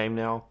gadgets in the game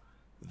now.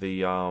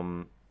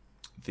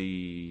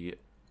 The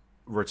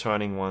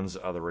returning ones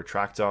are the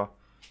retractor,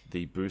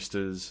 the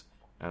boosters,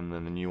 and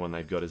then the new one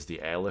they've got is the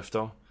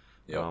airlifter.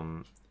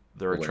 Yep.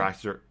 The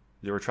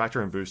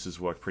retractor and boosters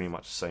work pretty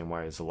much the same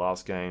way as the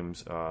last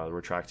games. The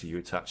retractor, you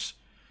attach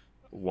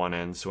one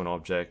end to an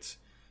object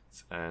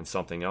and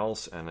something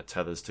else, and it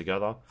tethers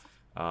together.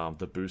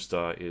 The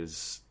booster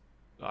is...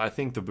 I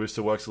think the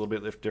booster works a little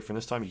bit different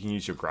this time. You can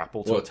use your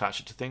grapple to attach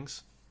it to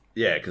things.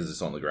 Yeah, because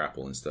it's on the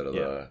grapple instead of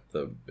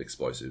the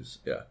explosives.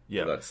 Yeah.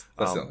 That's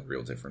the only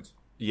real difference.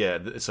 Yeah,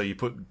 so you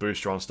put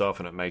booster on stuff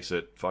and it makes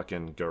it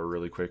fucking go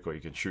really quick, or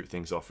you can shoot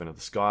things off into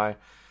the sky.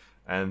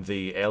 And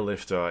the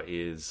airlifter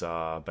is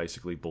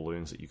basically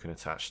balloons that you can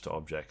attach to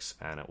objects,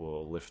 and it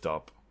will lift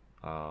up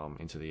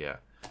into the air.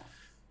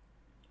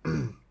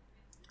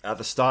 At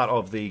the start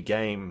of the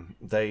game,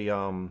 they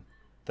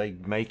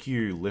make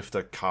you lift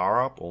a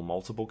car up, or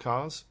multiple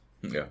cars.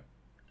 Yeah.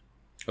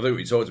 I think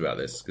we talked about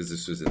this, because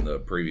this was in the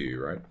preview,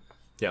 right?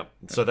 Yeah.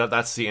 So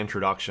that's the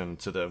introduction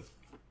to the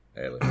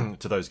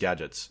to those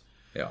gadgets.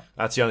 Yeah.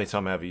 That's the only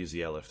time I ever used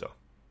the airlifter.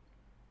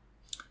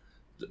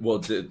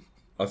 Well,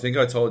 I think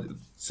I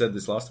said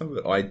this last time,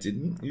 but I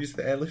didn't use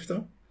the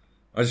airlifter.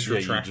 I just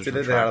retracted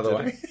it out of the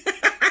way.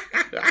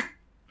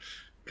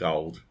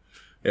 Gold.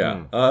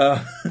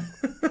 Yeah.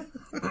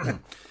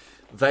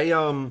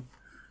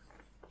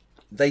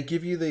 They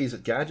give you these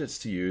gadgets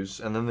to use,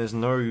 and then there's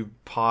no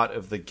part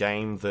of the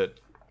game that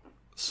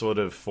sort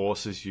of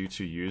forces you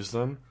to use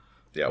them,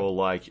 or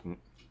like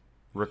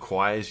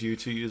requires you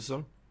to use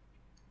them,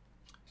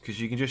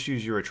 because you can just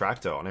use your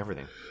retractor on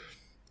everything.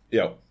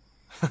 Yep.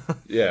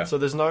 Yeah. So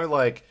there's no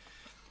like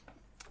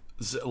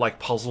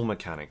puzzle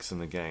mechanics in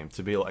the game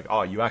to be like,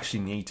 oh, you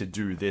actually need to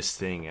do this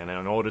thing, and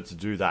in order to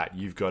do that,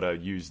 you've got to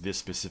use this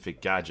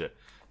specific gadget.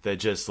 They're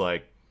just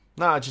like,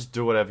 nah, just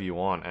do whatever you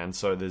want, and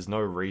so there's no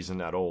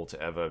reason at all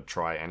to ever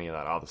try any of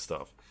that other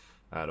stuff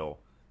at all.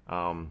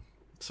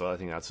 So I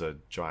think that's a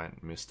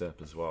giant misstep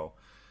as well.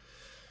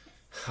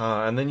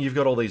 And then you've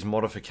got all these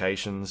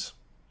modifications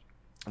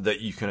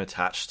that you can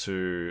attach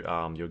to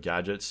your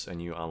gadgets,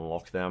 and you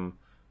unlock them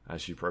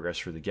as you progress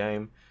through the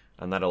game,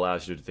 and that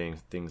allows you to do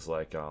things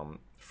like,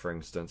 for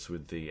instance,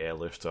 with the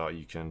airlifter,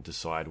 you can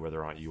decide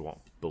whether or not you want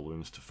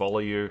balloons to follow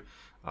you,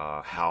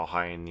 how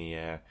high in the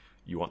air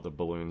you want the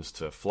balloons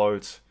to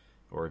float,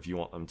 or if you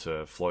want them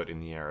to float in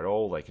the air at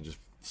all, they can just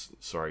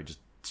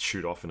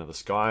shoot off into the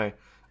sky.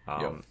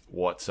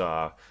 What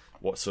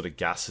sort of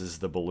gases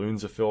the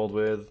balloons are filled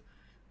with,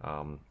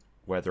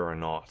 whether or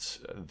not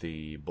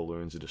the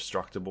balloons are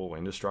destructible or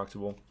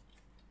indestructible.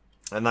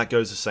 And that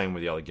goes the same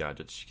with the other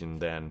gadgets. You can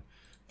then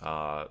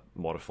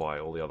modify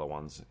all the other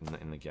ones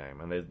in the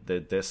game. And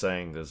they're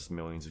saying there's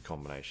millions of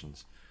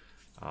combinations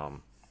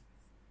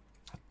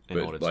in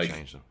order to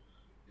change them.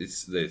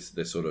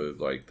 They're sort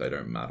of like, they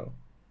don't matter.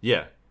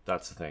 Yeah,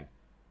 that's the thing.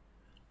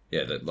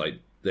 Yeah, that like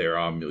there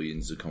are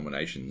millions of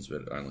combinations,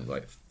 but only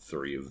like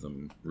 3 of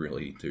them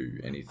really do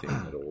anything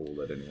at all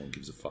that anyone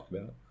gives a fuck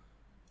about.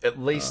 At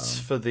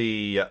least for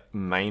the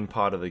main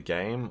part of the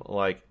game,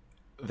 like,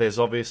 there's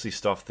obviously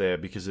stuff there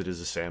because it is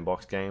a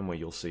sandbox game where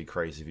you'll see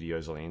crazy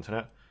videos on the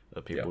internet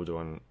of people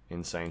doing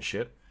insane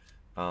shit.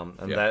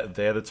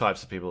 They're the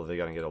types of people that they're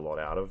going to get a lot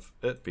out of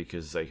it,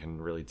 because they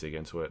can really dig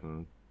into it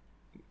and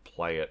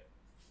play it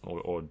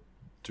or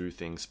do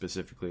things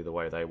specifically the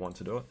way they want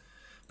to do it.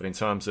 But in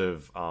terms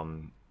of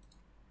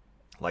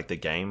like the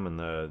game and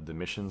the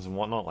missions and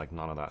whatnot, like,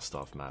 none of that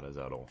stuff matters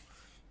at all.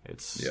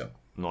 It's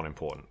not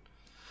important.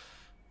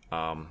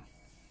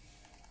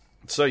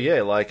 So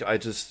yeah, like,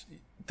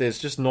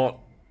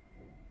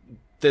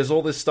 there's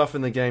all this stuff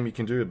in the game you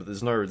can do, but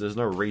there's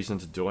no reason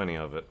to do any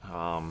of it.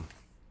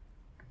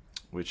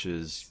 Which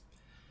is,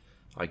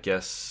 I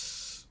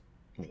guess,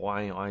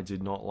 why I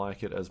did not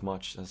like it as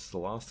much as the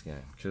last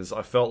game, because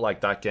I felt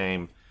like that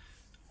game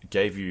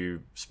gave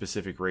you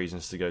specific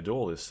reasons to go do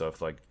all this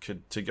stuff, like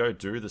to go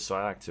do the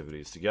side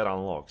activities, to get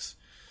unlocks.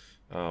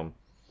 I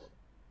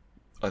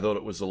thought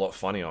it was a lot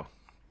funnier.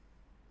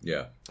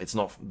 Yeah. It's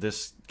not...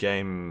 This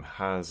game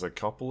has a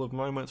couple of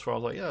moments where I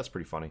was like, yeah, that's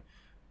pretty funny.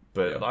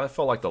 But I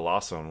felt like the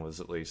last one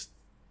was at least...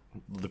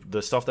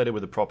 The stuff they did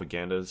with the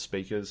propaganda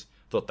speakers,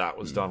 thought that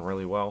was done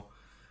really well.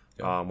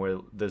 Yeah. Where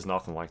there's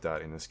nothing like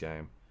that in this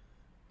game.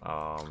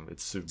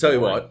 It's super Tell you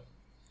boring. what.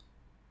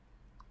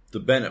 The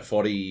Bennett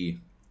Foddy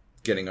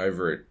getting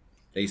over it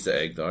Easter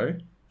egg, though,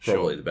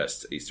 probably the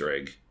best Easter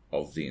egg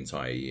of the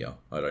entire year.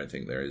 I don't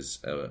think there is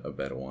a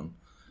better one.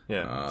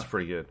 Yeah, it's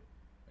pretty good.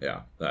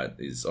 Yeah, that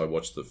is. I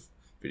watched the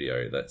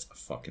video. That's a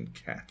fucking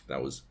cat.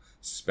 That was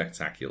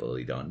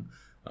spectacularly done.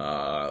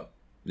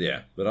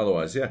 Yeah, but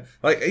otherwise, yeah.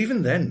 Like,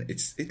 even then,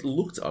 it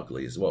looked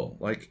ugly as well.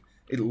 Like,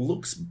 it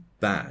looks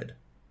bad.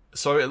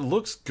 So it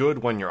looks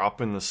good when you're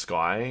up in the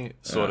sky,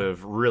 sort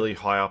of really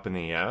high up in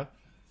the air.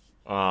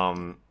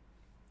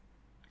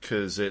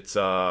 Because it's,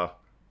 the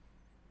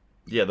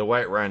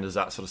way it renders,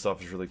 that sort of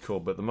stuff is really cool.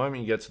 But the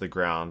moment you get to the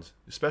ground,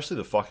 especially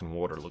the fucking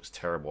water, looks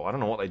terrible. I don't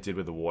know what they did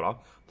with the water.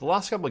 The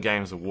last couple of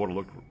games, the water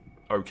looked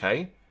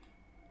okay.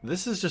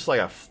 This is just like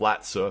a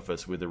flat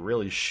surface with a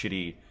really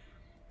shitty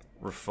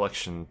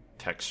reflection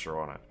texture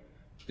on it.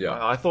 Yeah,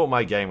 I thought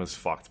my game was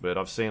fucked, but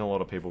I've seen a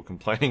lot of people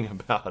complaining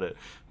about it.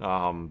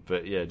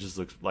 But yeah, it just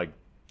looks like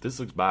this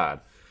looks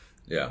bad.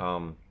 Yeah.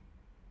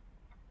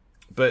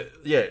 But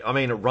yeah, I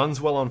mean, it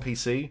runs well on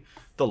PC.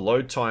 The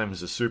load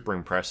times are super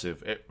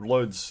impressive. It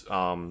loads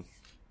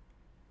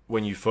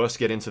when you first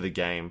get into the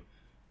game,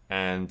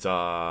 and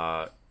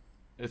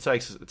it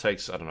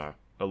takes I don't know,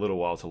 a little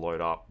while to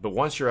load up. But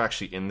once you're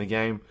actually in the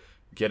game,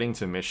 getting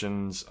to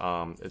missions,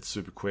 it's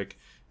super quick.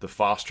 The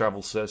fast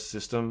travel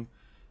system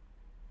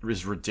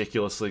is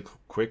ridiculously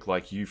quick.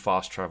 Like, you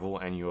fast travel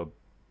and you're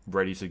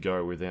ready to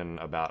go within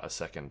about a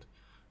second.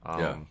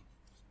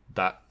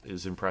 That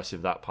is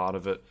impressive, that part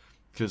of it.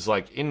 Because,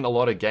 like, in a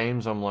lot of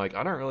games, I'm like,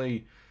 I don't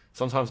really...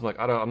 Sometimes I'm like,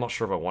 I'm not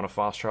sure if I want to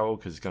fast travel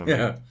because it's going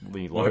to make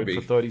me load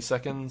for 30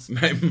 seconds.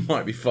 It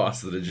might be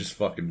faster to just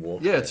fucking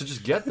walk. Yeah, to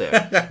just get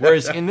there.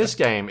 Whereas in this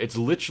game, it's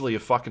literally a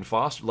fucking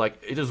fast... Like,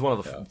 it is one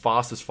of the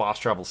fastest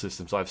fast travel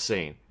systems I've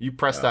seen. You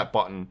press that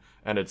button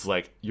and it's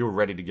like, you're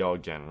ready to go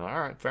again. And, all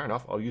right, fair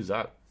enough. I'll use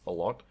that a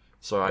lot.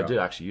 So I did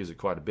actually use it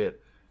quite a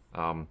bit.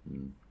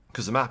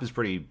 Because the map is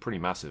pretty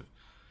massive.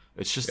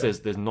 It's just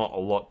there's not a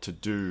lot to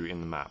do in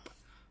the map.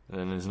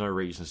 And there's no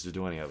reasons to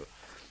do any of it.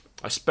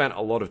 I spent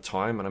a lot of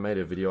time, and I made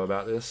a video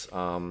about this,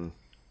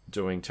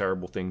 doing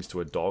terrible things to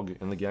a dog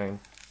in the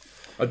game.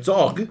 A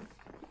dog? What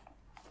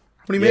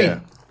do you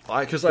mean?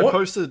 Because I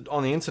posted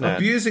on the internet.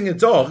 Abusing a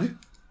dog?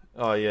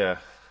 Oh, yeah.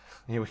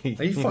 Are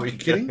you fucking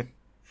kidding?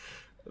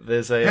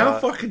 There's a... How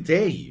fucking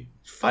dare you?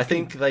 I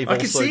think they've also got... I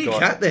can see a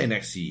cat there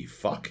next to you,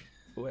 fuck.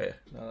 Where?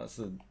 No,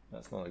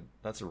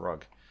 that's a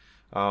rug.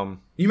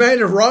 You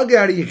made a rug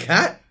out of your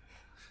cat?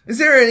 Is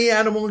there any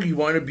animal you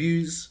won't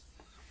abuse?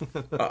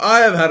 I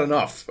have had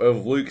enough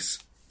of Luke's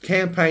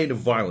campaign of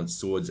violence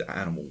towards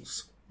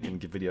animals. In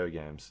video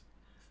games.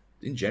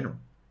 In general.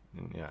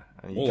 Yeah.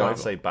 And you can't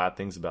say bad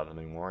things about them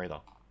anymore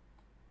either.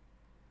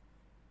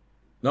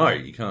 No,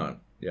 you can't.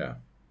 Yeah.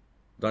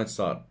 Don't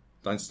start.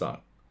 Don't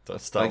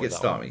get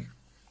started.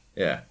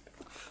 Yeah.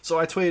 So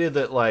I tweeted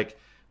that, like,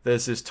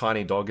 there's this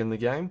tiny dog in the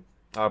game.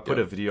 I put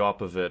a video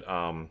up of it.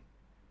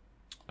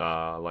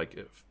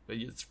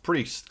 It's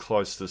pretty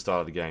close to the start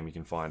of the game. You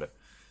can find it.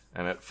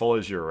 And it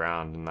follows you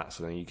around and that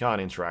sort of thing. You can't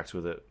interact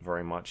with it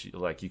very much.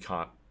 Like, you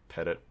can't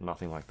pet it,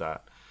 nothing like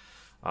that.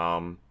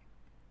 And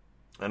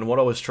what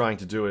I was trying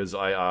to do is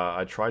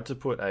I tried to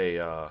put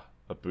a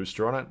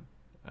booster on it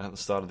at the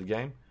start of the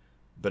game,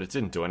 but it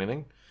didn't do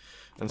anything.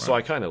 And so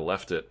I kind of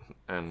left it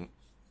and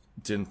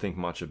didn't think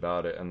much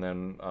about it. And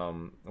then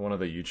one of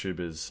the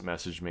YouTubers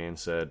messaged me and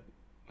said,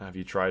 have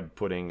you tried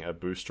putting a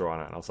booster on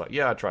it? And I was like,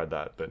 yeah, I tried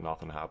that, but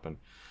nothing happened.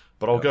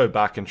 But I'll go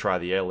back and try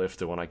the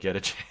airlifter when I get a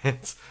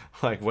chance,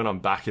 like when I'm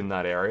back in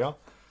that area.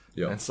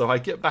 Yeah. And so I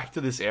get back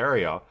to this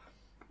area,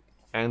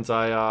 and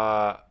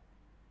I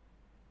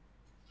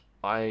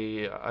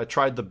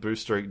tried the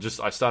booster.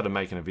 I started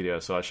making a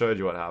video, so I showed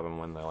you what happened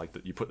when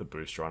you put the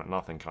booster on it.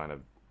 Nothing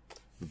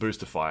the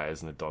booster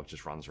fires and the dog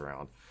just runs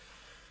around.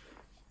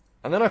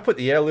 And then I put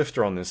the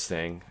airlifter on this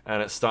thing,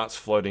 and it starts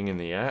floating in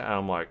the air, and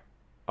I'm like,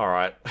 all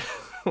right,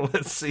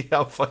 let's see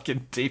how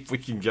fucking deep we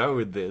can go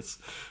with this.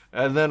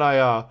 And then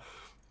I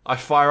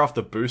fire off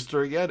the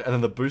booster again, and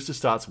then the booster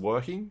starts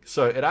working.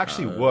 So it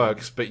actually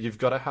works, but you've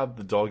got to have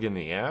the dog in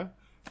the air.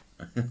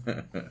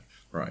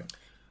 Right.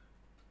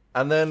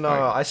 And then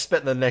I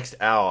spent the next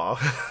hour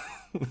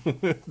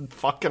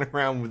fucking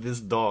around with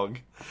this dog.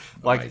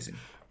 Amazing.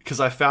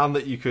 Because I found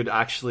that you could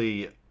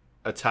actually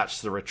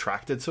attach the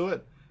retractor to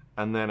it,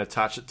 and then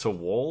attach it to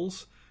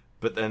walls.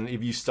 But then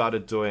if you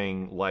started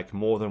doing, like,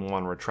 more than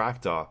one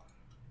retractor,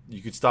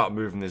 you could start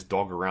moving this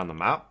dog around the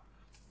map.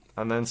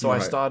 And then so I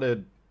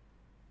started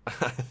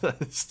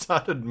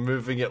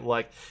moving it,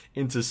 like,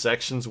 into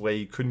sections where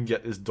you couldn't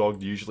get this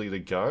dog usually to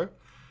go.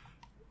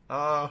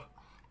 And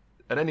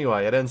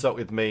anyway, it ends up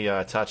with me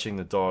attaching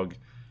the dog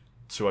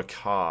to a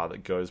car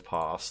that goes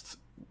past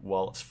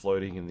while it's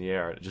floating in the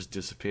air. And it just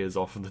disappears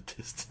off in the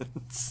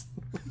distance.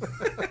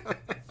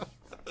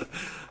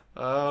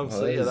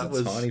 That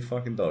was a tiny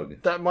fucking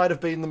dog. That might have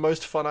been the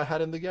most fun I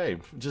had in the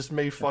game. Just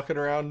me fucking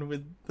around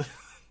with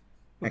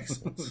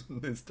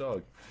this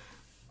dog.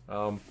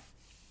 So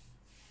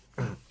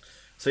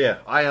yeah,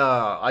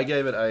 I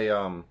gave it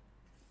a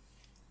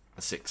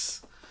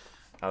 6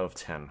 out of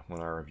 10 when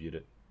I reviewed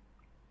it.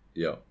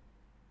 Yeah,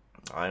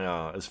 I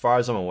know. As far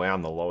as I'm aware,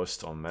 I'm the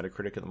lowest on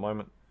Metacritic at the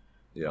moment.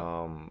 Yeah.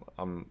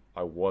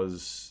 I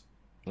was,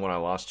 when I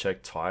last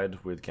checked,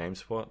 tied with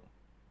GameSpot.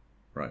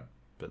 Right.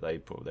 But they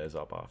put theirs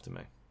up after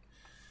me.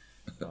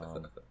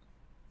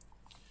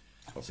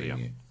 So yeah.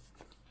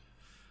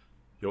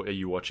 Are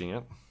you watching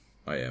it?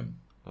 I am.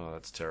 Oh,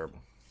 that's terrible.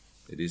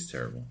 It is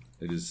terrible.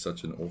 It is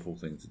such an awful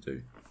thing to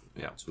do.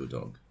 Yeah. To a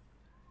dog.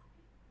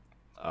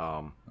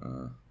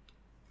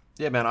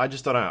 Yeah, man. I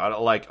just don't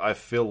know. I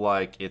feel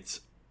like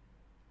it's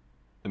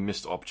a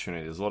missed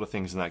opportunity. There's a lot of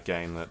things in that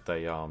game that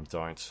they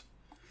don't,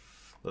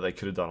 that they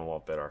could have done a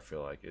lot better. I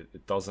feel like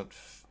it doesn't.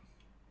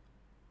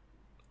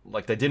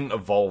 Like they didn't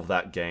evolve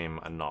that game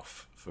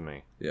enough for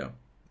me. Yeah.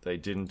 They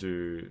didn't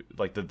do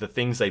like the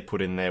things they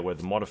put in there were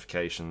the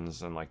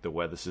modifications and like the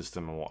weather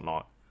system and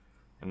whatnot,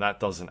 and that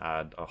doesn't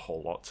add a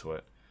whole lot to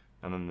it.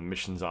 And then the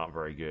missions aren't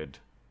very good.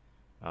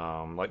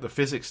 Like the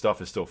physics stuff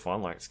is still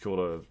fun. Like it's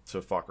cool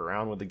to fuck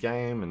around with the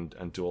game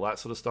and do all that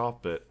sort of stuff.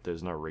 But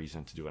there's no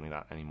reason to do any of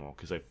that anymore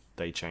because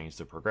they changed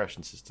the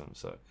progression system.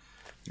 So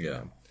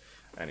yeah.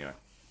 Anyway,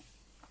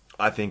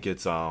 I think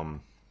it's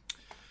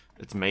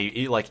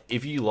maybe like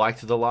if you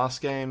liked the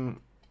last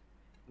game,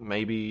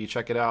 maybe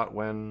check it out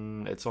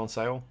when it's on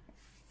sale.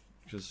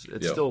 Because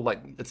it's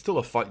still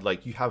a fun,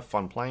 like you have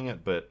fun playing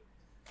it, but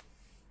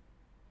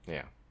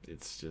yeah,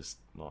 it's just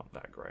not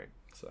that great.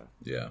 So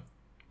yeah,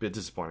 bit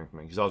disappointing for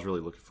me because I was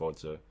really looking forward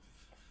to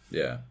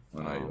I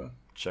know you were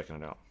checking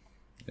it out.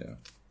 Yeah.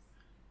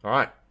 All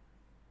right.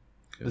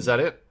 Cool. Is that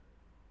it?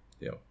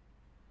 Yeah.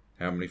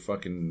 How many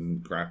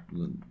fucking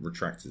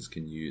retractors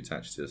can you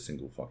attach to a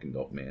single fucking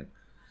dog, man?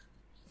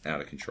 Out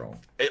of control.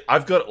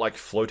 I've got it like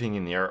floating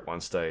in the air at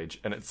one stage,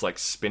 and it's like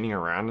spinning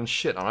around and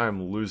shit. And I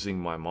am losing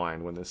my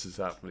mind when this is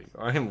happening.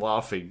 I am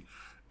laughing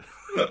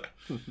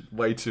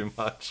way too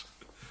much.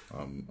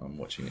 I'm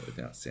watching it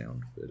without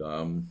sound, but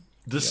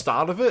the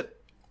start of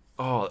it.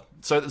 Oh,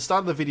 so at the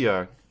start of the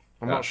video,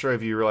 I'm not sure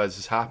if you realize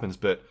this happens,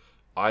 but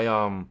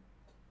I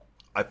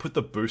put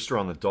the booster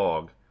on the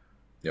dog.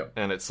 Yep.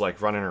 And it's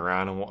like running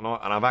around and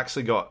whatnot. And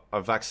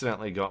I've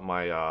accidentally got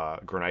my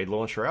grenade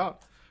launcher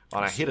out,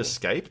 and I hit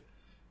escape.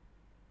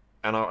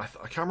 And I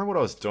can't remember what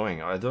I was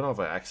doing. I don't know if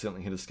I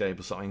accidentally hit escape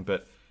or something,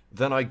 but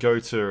then I go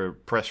to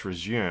press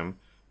resume,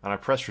 and I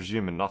press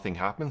resume and nothing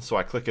happens, so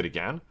I click it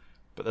again.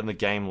 But then the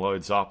game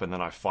loads up, and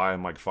then I fire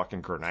my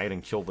fucking grenade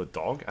and kill the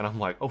dog, and I'm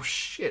like, oh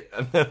shit.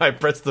 And then I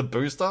press the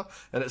booster,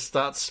 and it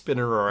starts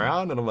spinning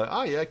around, and I'm like,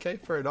 oh yeah, okay,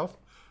 fair enough.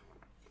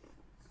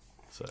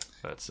 So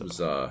that's it.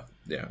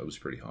 It was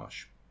pretty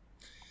harsh.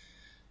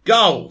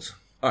 Gold!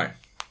 Alright,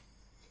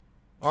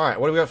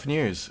 what do we got for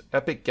news?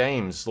 Epic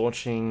Games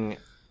launching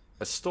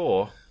a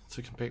store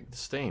to compete with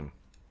Steam.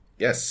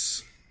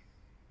 Yes.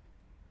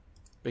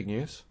 Big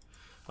news.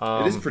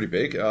 It is pretty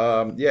big.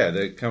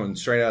 They're coming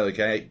straight out of the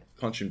gate,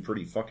 punching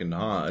pretty fucking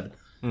hard.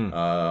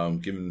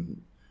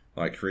 Giving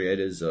like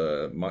creators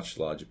a much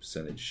larger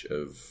percentage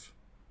of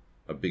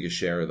a bigger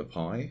share of the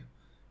pie,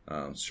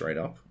 straight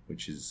up,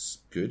 which is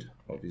good,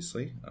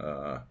 obviously.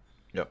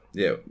 Yep.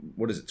 Yeah.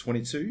 What is it?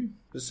 22%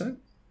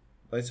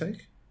 they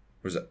take,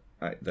 or is it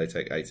they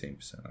take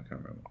 18%? I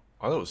can't remember.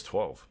 I thought it was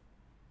 12.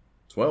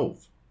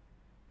 12.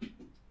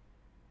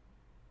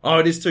 Oh,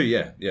 it is too.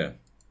 Yeah.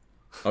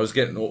 I was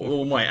getting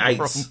all my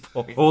eights,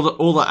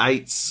 all the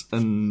eights,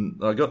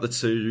 and I got the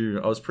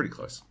 2. I was pretty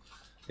close.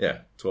 Yeah,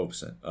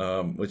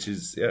 12%. Which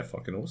is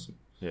fucking awesome.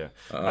 Yeah,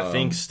 I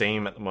think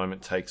Steam at the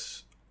moment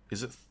takes,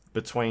 is it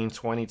between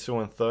 22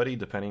 and 30,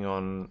 depending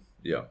on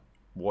who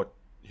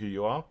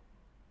you are.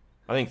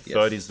 I think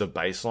 30 is the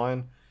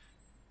baseline,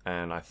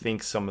 and I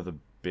think some of the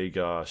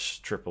bigger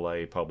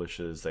AAA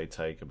publishers, they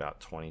take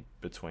about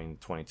between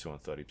 22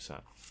 and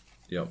 30%.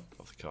 Yep.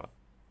 Of the cut.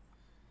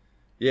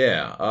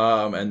 Yeah,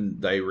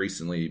 and they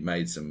recently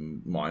made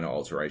some minor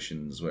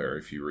alterations where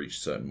if you reach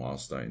certain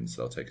milestones,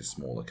 they'll take a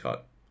smaller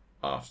cut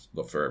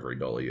for every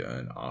dollar you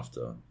earn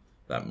after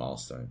that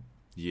milestone.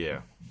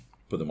 Yeah.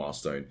 But the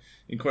milestone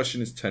in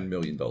question is $10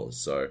 million,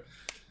 so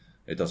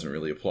it doesn't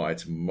really apply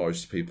to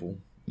most people.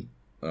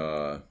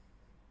 It's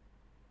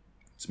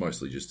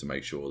mostly just to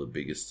make sure the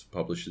biggest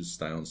publishers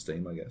stay on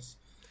Steam, I guess.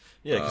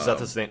 Yeah, because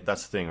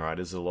that's the thing, right?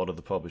 Is a lot of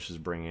the publishers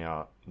bringing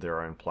out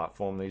their own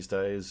platform these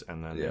days,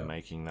 and then they're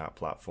making that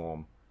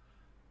platform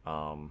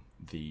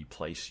the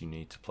place you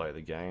need to play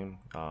the game.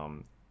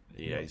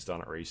 EA's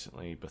done it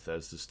recently.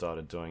 Bethesda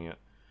started doing it.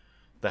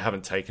 They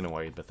haven't taken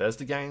away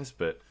Bethesda games,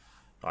 but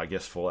I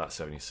guess Fallout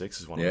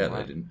 76 is one of them.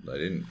 Yeah,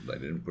 they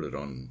didn't put it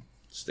on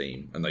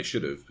Steam, and they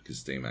should have, because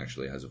Steam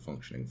actually has a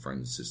functioning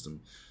friends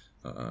system,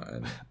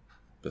 and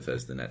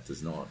Bethesda Net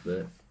does not.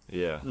 But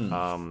yeah,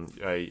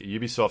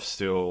 Ubisoft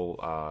still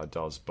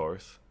does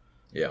both.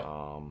 Yeah.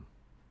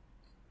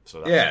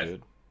 So that's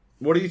good.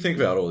 What do you think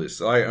about all this?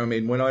 I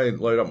mean, when I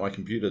load up my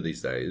computer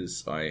these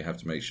days, I have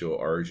to make sure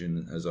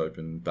Origin is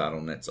open,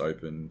 Battle.net's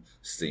open,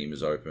 Steam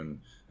is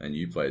open, and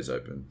Uplay is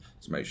open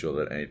to make sure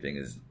that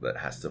anything that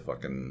has to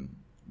fucking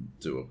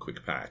do a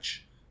quick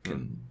patch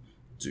can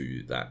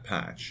do that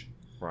patch.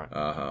 Right.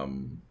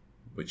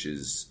 Which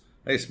is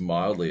it's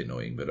mildly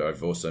annoying, but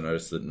I've also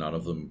noticed that none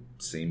of them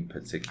seem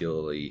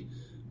particularly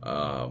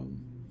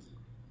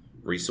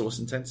resource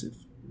intensive.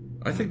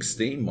 I think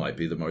Steam might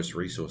be the most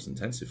resource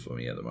intensive for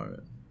me at the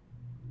moment.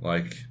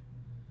 Like,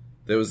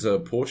 there was a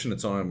portion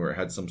of time where it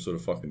had some sort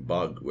of fucking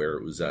bug where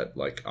it was at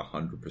like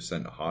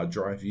 100% hard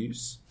drive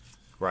use,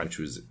 right? Which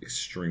was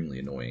extremely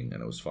annoying,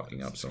 and it was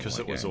fucking up some of my because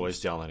it was games. always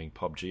downloading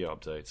PUBG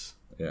updates.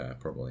 Yeah,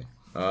 probably.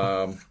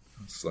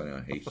 Slow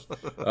down, heat.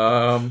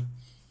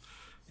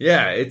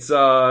 Yeah, it's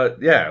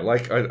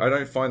like I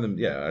don't find them.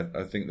 Yeah,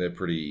 I think they're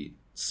pretty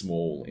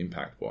small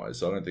impact wise,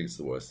 so I don't think it's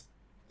the worst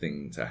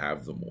thing to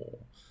have them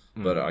all.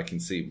 But I can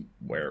see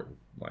where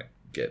like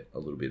get a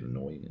little bit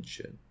annoying and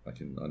shit. I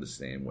can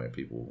understand where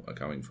people are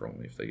coming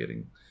from if they're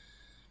getting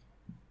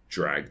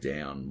dragged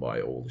down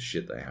by all the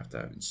shit they have to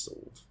have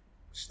installed.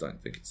 I just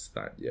don't think it's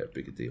that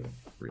big a deal,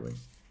 really.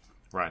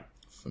 Right.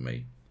 For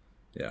me.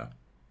 Yeah.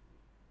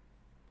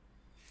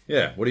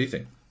 Yeah, what do you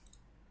think?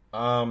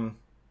 Well,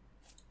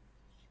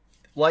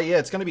 yeah,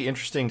 it's going to be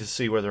interesting to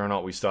see whether or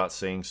not we start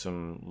seeing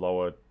some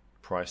lower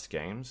priced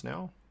games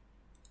now.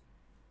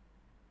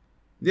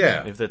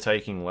 Yeah. If they're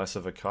taking less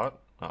of a cut,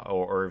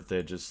 or if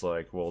they're just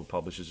like, well, the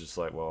publisher's just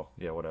like, well,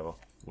 yeah, whatever.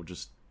 It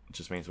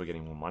just means we're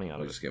getting more money out of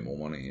it. We'll just get more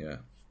money, yeah.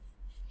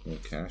 More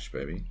cash,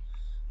 baby.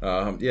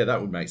 Yeah, that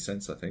would make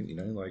sense, I think. You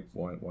know, like,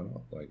 why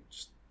not? Like,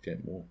 just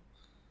get more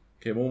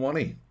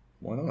money.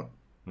 Why not?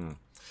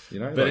 You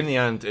know, but in the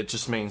end, it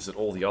just means that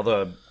all the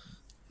other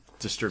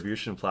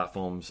distribution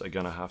platforms are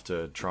going to have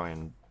to try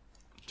and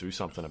do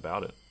something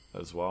about it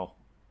as well.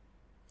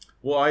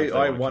 Well,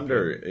 I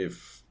wonder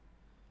if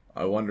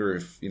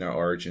you know,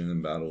 Origin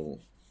and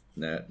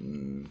Battle.net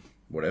and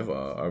whatever,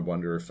 I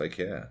wonder if they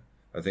care.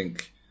 I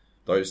think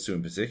those two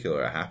in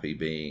particular are happy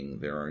being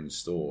their own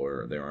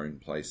store, their own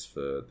place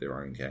for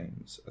their own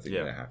games. I think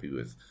they're happy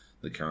with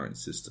the current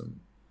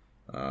system.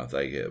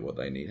 They get what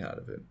they need out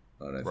of it.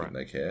 I don't think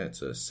they care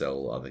to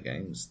sell other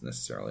games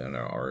necessarily. I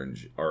know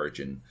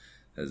Origin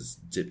has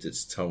dipped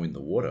its toe in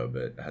the water,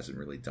 but hasn't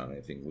really done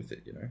anything with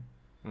it, you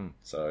know?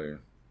 So,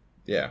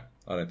 yeah,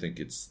 I don't think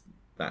it's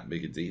that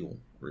big a deal,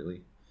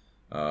 really.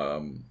 I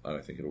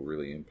don't think it'll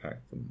really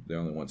impact them. The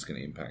only one it's going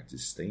to impact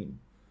is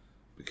Steam,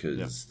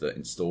 because the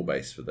install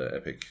base for the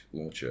Epic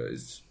launcher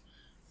is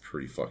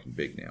pretty fucking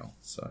big now.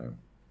 So,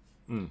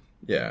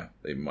 yeah,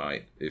 they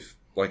might, if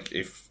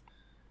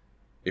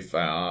they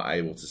are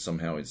able to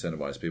somehow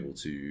incentivize people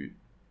to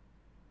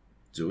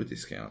do a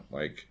discount.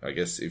 Like, I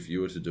guess if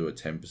you were to do a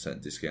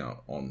 10% discount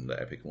on the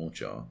Epic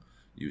launcher,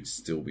 you would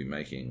still be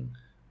making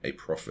a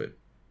profit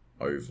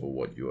over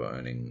what you are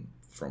earning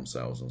from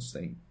sales on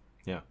Steam.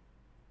 Yeah.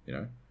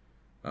 You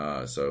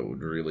know? So it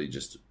would really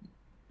just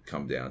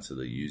come down to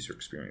the user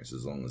experience.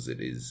 As long as it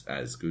is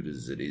as good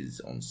as it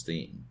is on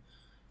Steam,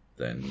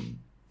 then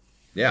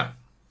yeah,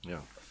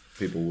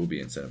 people will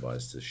be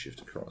incentivized to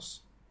shift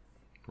across.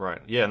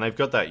 Right. Yeah, and they've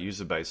got that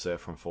user base there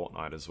from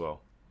Fortnite as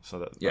well. So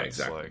that's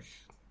exactly. Like,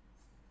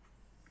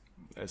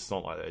 it's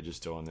not like they're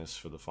just doing this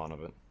for the fun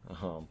of it.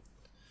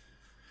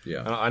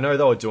 Yeah. And I know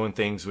they were doing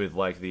things with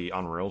like the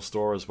Unreal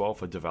Store as well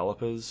for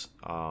developers.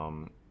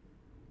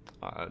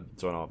 I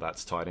don't know if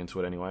that's tied into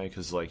it anyway,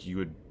 because like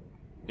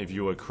if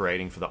you were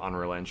creating for the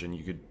Unreal Engine,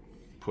 you could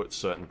put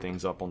certain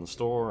things up on the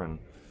store, and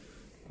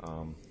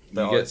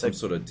you get some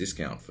sort of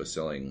discount for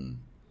selling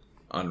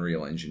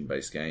Unreal Engine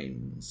based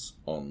games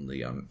on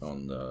the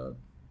Unreal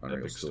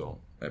Epic Store.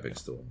 Epic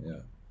Store, yeah.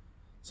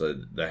 So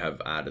they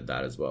have added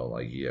that as well.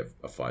 Like, you have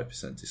a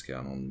 5%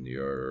 discount on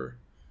your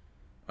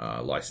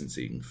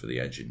licensing for the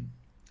engine.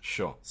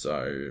 Sure.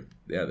 So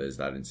yeah, there's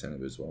that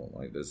incentive as well.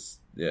 Like, there's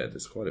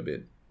quite a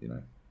bit, you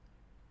know.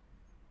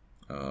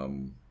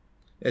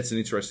 It's an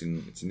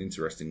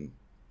interesting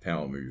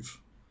power move.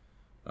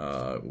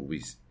 Will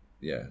be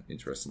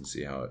interesting to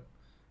see how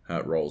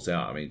it rolls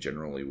out. I mean,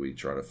 generally we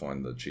try to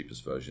find the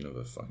cheapest version of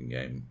a fucking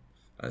game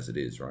as it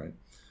is, right?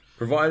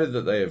 Provided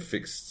that they have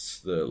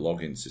fixed the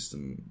login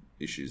system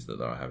issues that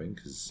they were having,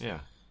 because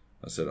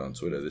I said on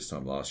Twitter this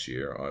time last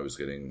year, I was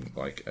getting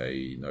like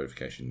a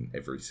notification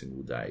every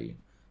single day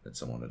that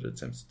someone had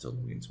attempted to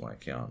log into my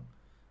account.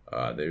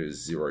 There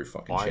is zero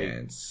fucking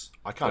chance.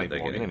 I can't even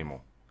log in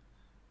anymore.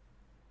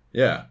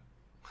 Yeah,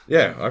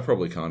 I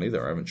probably can't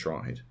either. I haven't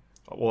tried.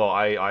 Well,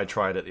 I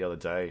tried it the other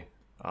day.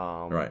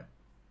 Right.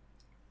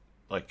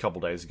 Like a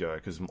couple days ago,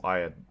 because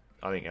I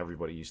think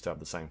everybody used to have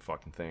the same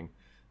fucking thing.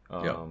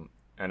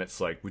 And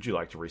it's like, would you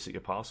like to reset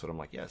your password? I'm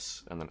like,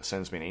 yes. And then it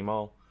sends me an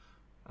email,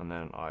 and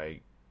then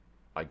I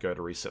go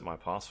to reset my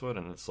password,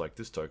 and it's like,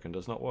 this token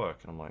does not work.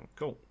 And I'm like,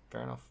 cool,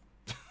 fair enough.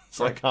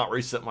 So I can't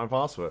reset my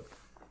password.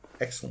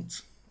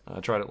 Excellent. I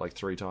tried it like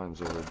 3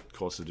 times over the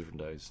course of different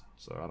days.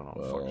 So I don't know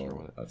what the fuck's wrong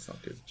with it. That's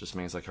not good. Just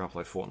means I can't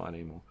play Fortnite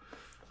anymore.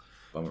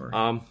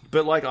 Bummer.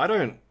 But like, I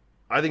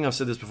think I've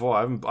said this before,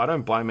 I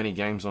don't buy many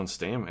games on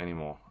Steam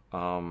anymore.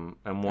 And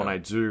when I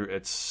do,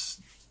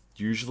 it's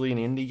usually an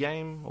indie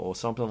game or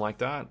something like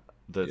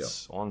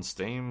that's on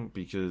Steam,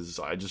 because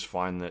I just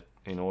find that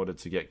in order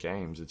to get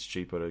games, it's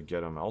cheaper to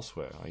get them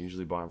elsewhere. I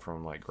usually buy them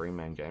from like Green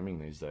Man Gaming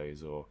these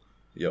days, or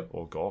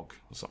GOG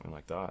or something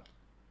like that.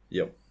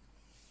 Yep.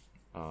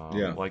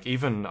 Like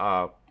even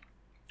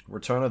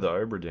Return of the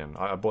Obra Dinn,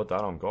 I bought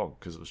that on GOG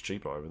because it was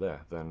cheaper over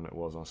there than it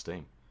was on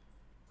Steam.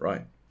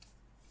 Right.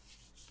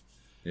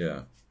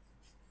 Yeah.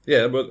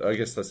 Yeah, but I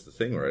guess that's the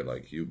thing, right?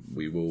 Like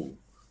we will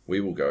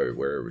go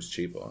where it was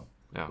cheaper.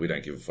 Yeah. We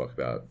don't give a fuck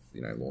about,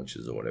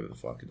 launches or whatever the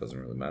fuck. It doesn't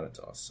really matter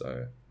to us.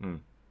 So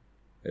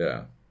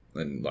yeah.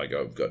 And like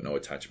I've got no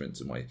attachment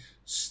to my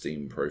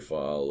Steam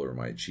profile or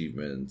my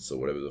achievements or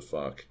whatever the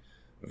fuck.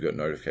 I've got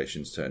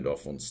notifications turned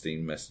off on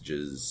Steam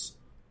messages.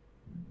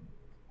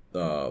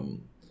 Yeah,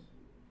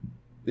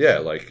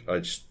 like I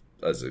just,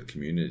 as a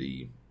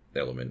community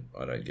element,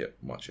 I don't get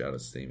much out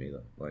of Steam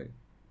either. Like,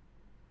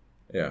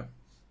 yeah.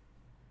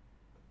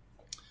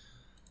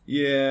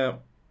 Yeah,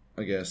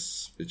 I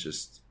guess it's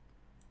just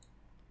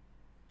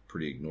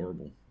pretty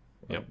ignorable.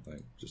 Yep.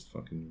 Like, just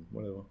fucking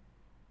whatever.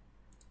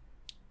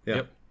 Yeah.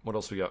 Yep. What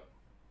else we got?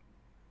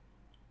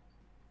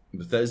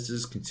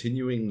 Bethesda's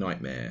continuing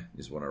nightmare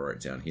is what I wrote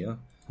down here.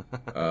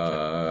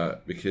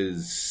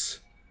 Because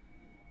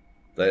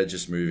they're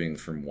just moving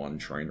from one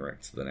train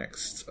wreck to the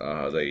next.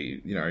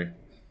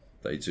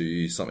 They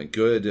do something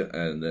good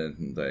and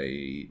then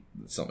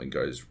something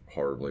goes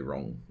horribly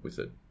wrong with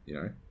it,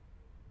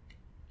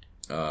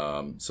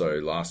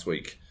 So last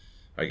week,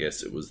 I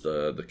guess it was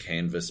the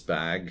canvas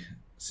bag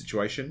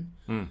situation,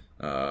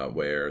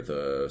 where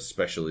the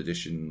special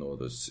edition or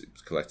the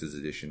collector's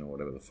edition or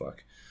whatever the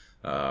fuck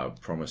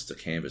promised a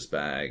canvas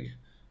bag,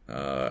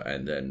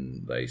 and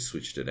then they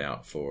switched it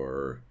out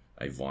for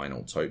a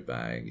vinyl tote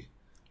bag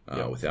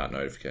without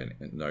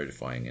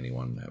notifying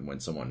anyone. And when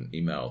someone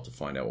emailed to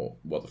find out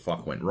what the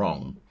fuck went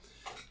wrong,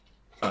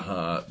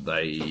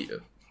 they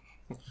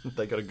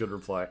got a good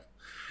reply.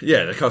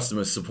 Yeah, the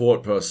customer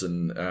support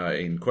person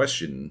in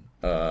question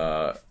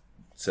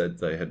said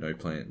they had no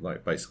plan.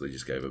 Like, basically,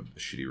 just gave a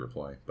shitty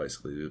reply.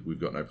 Basically, we've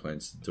got no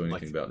plans to do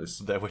anything about this.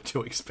 They were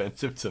too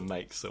expensive to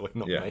make, so we're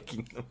not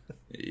making them.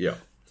 Yeah.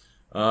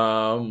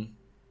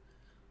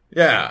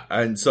 Yeah,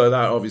 and so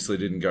that obviously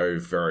didn't go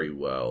very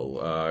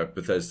well.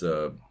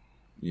 Bethesda,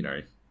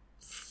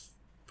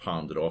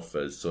 palmed it off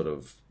as sort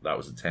of, that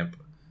was a temp.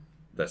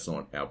 That's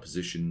not our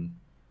position.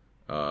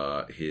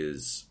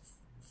 Here's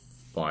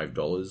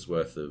 $5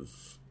 worth of,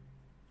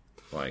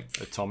 like,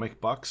 atomic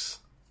bucks.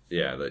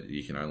 Yeah, that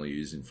you can only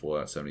use in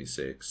Fallout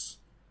 76,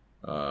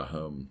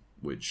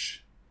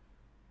 which,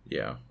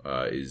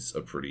 is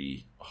a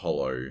pretty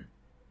hollow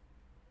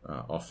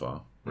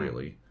offer,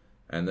 really.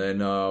 And then,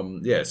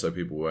 so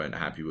people weren't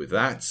happy with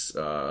that,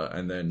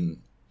 and then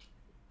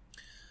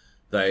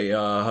they,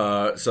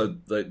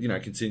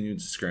 continued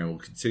to scramble,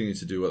 continued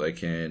to do what they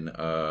can.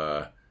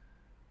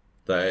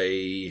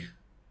 They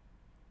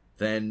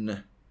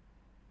then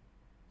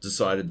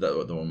decided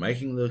that they were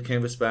making the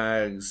canvas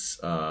bags.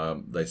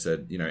 They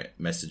said,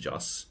 message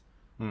us,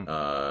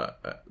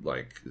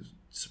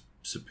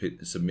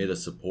 submit a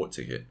support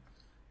ticket,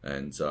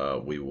 and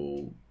we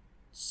will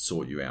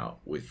sort you out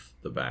with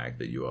the bag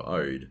that you are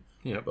owed.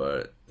 Yep.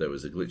 But there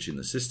was a glitch in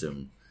the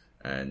system,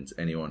 and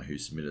anyone who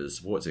submitted a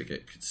support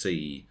ticket could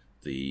see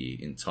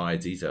the entire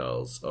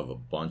details of a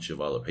bunch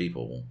of other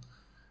people.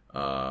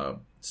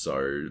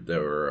 So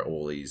there were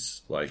all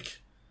these, like,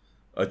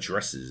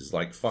 addresses,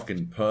 like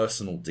fucking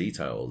personal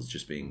details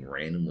just being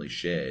randomly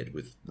shared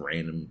with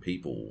random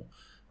people.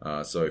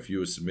 So if you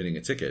were submitting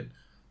a ticket,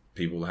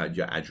 people had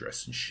your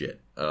address and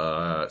shit.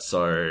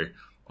 So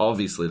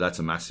obviously that's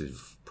a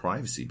massive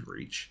privacy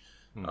breach.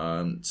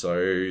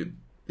 So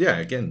yeah,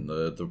 again,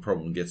 the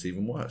problem gets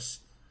even worse.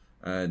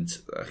 And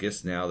I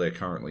guess now they're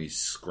currently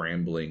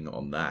scrambling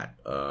on that.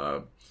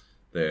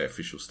 Their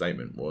official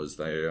statement was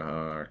they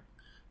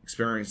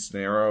experienced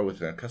an error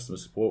with our customer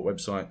support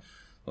website,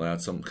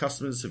 allowed some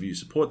customers to view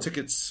support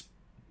tickets.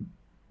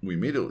 We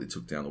immediately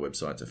took down the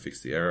website to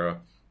fix the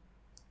error.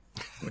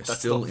 We're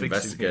still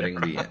investigating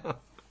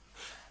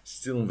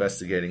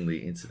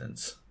the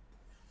incidents.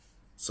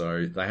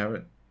 So they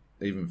haven't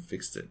even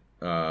fixed it.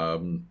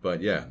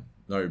 But yeah,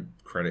 no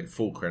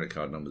full credit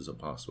card numbers or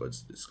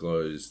passwords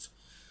disclosed.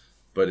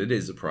 But it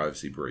is a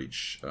privacy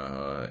breach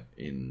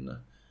in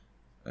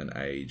an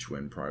age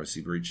when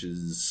privacy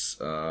breaches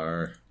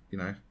are,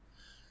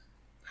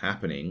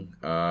 happening.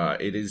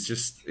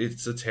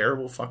 It's a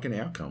terrible fucking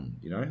outcome,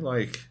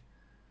 like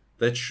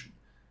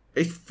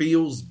it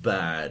feels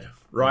bad,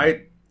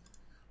 right?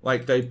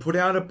 Like, they put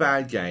out a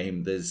bad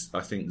game. There's,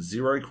 I think,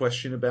 zero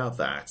question about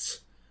that.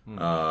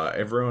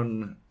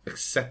 Everyone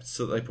accepts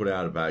that they put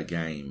out a bad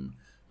game,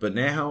 but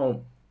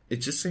now it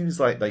just seems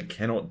like they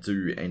cannot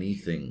do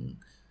anything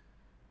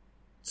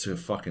to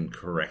fucking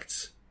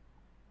correct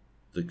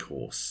the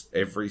course.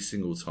 Every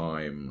single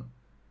time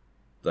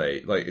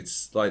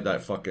it's like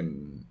that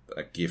fucking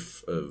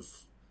gif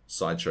of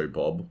Sideshow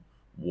Bob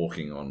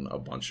walking on a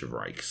bunch of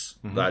rakes.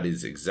 That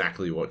is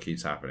exactly what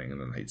keeps happening.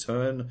 And then they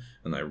turn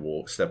and they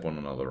step on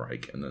another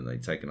rake, and then they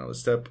take another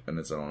step and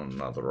it's on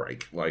another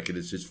rake. Like, it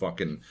is just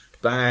fucking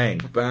bang,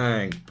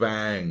 bang,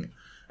 bang.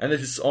 And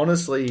it's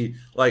honestly,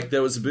 like,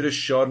 there was a bit of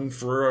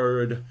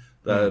schadenfreude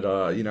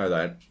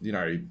that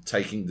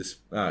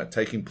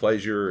taking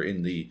pleasure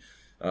in the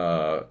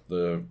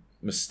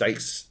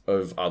mistakes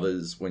of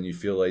others when you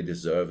feel they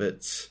deserve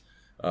it.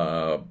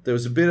 There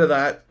was a bit of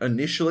that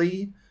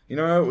initially. You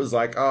know, it was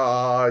like,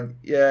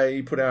 yeah,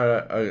 you put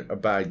out a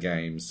bad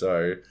game,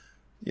 so,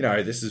 you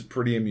know, this is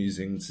pretty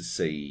amusing to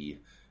see.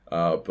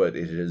 But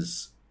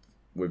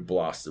we've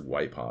blasted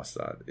way past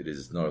that. It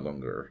is no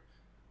longer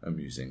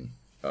amusing.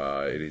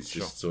 It is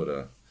just sort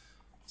of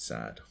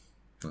sad.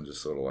 I'm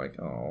just sort of like,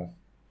 oh,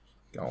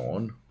 go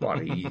on,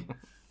 buddy.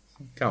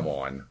 Come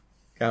on.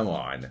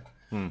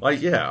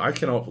 Like, yeah, I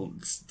cannot...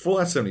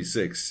 Fallout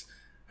 76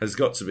 has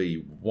got to be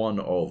one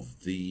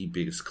of the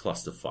biggest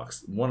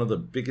clusterfucks. One of the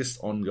biggest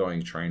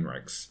ongoing train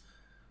wrecks,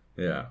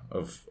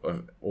 of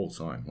all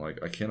time.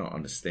 Like, I cannot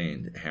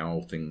understand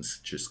how things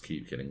just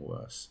keep getting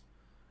worse.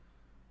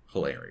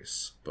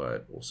 Hilarious,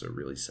 but also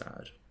really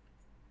sad.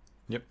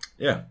 Yep.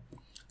 Yeah.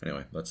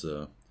 Anyway, that's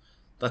a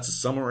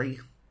summary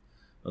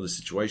of the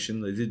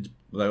situation.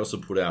 They also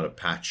put out a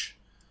patch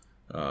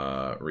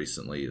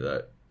recently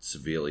that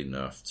severely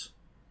nerfed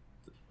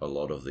a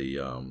lot of the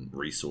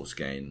resource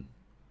gain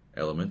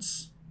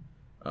elements.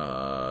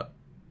 I'm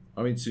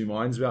in two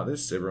minds about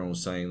this. Everyone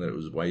was saying that it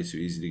was way too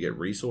easy to get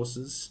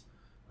resources,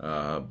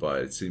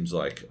 but it seems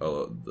like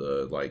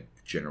the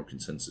general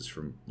consensus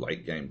from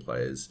late game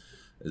players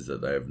is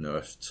that they have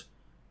nerfed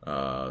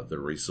the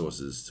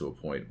resources to a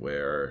point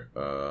where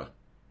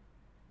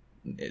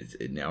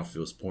it now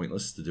feels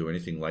pointless to do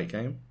anything late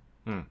game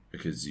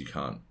because you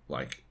can't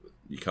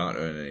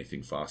earn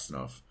anything fast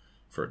enough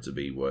for it to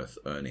be worth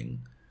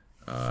earning,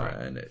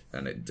 and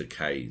it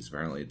decays.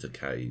 Apparently, it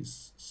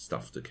decays.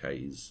 Stuff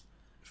decays.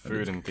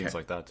 Food and things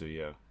like that too.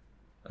 Yeah.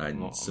 And I'm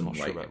not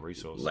sure about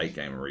resources. Late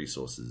game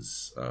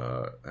resources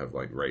have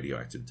like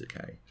radioactive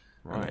decay,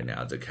 right. And they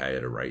now decay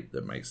at a rate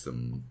that makes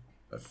them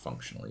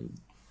functionally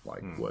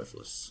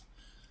worthless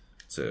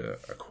to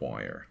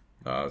acquire.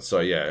 So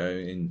yeah,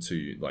 it's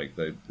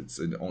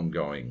an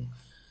ongoing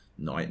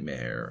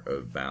nightmare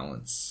of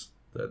balance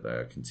that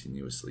they're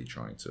continuously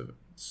trying to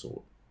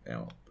sort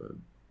out. But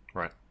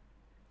right.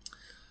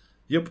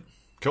 Yep.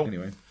 Cool.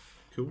 Anyway,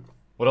 cool.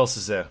 What else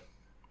is there?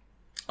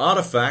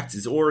 Artifact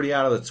is already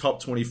out of the top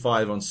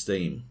 25 on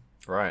Steam.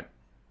 Right.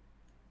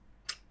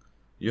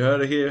 You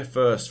heard it here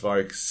first,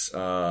 folks.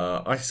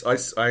 I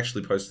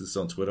actually posted this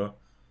on Twitter.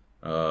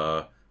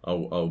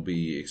 I'll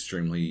be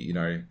extremely,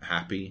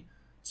 happy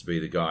to be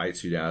the guy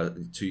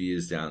 2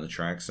 years down the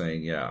track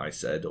saying, yeah, I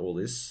said all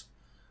this.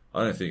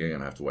 I don't think I'm going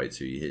to have to wait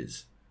 2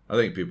 years. I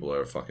think people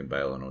are fucking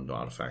bailing on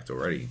Artifact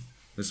already.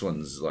 This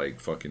one's like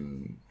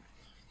fucking...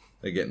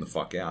 They're getting the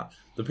fuck out.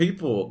 The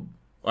people...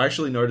 I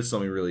actually noticed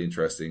something really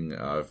interesting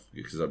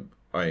because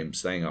I am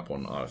staying up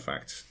on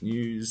Artifact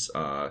news.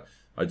 I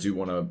do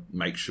want to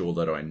make sure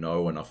that I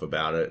know enough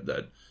about it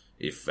that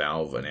if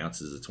Valve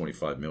announces a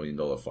 $25 million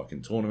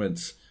fucking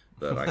tournament,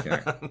 that I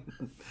can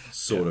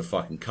sort of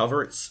fucking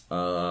cover it.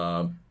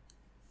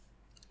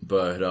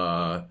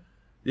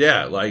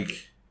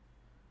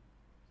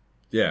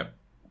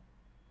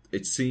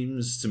 It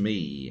seems to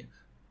me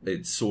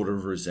it sort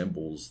of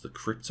resembles the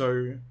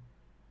crypto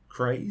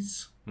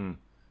craze.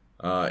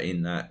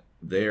 In that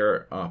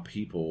there are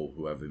people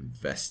who have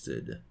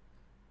invested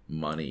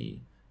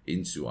money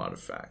into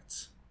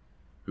artifacts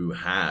who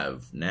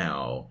have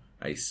now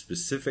a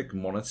specific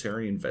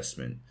monetary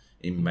investment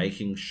in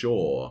making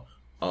sure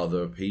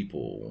other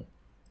people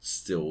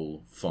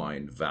still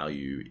find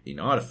value in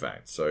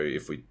artifacts. So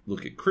if we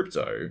look at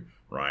crypto,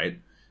 right,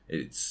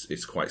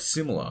 it's quite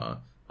similar.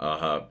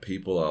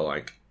 People are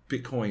like,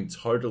 Bitcoin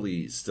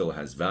totally still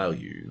has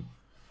value,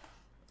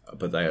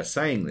 but they are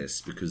saying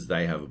this because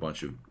they have a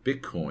bunch of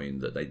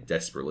Bitcoin that they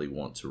desperately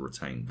want to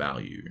retain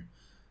value.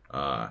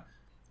 I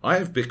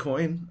have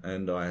Bitcoin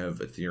and I have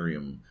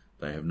Ethereum.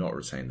 They have not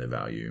retained their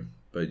value.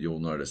 But you'll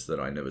notice that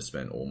I never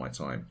spent all my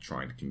time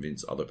trying to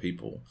convince other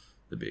people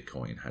that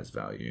Bitcoin has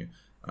value.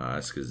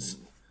 It's because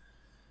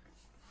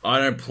I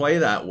don't play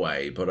that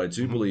way, but I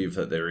do believe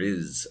that there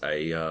is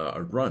a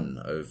run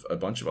of a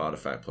bunch of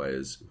artifact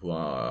players who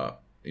are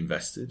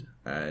invested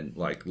and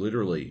like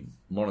literally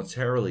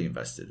monetarily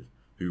invested,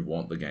 who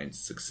want the game to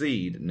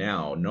succeed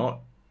now, not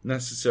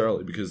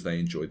necessarily because they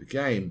enjoy the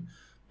game,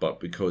 but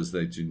because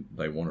they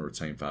want to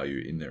retain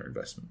value in their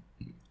investment.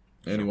 Sure.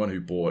 Anyone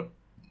who bought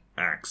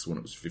Axe when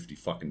it was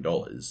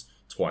 $50,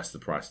 twice the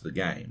price of the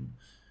game,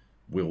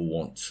 will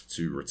want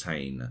to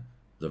retain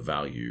the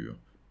value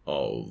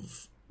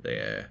of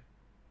their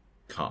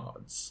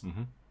cards.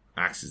 Mm-hmm.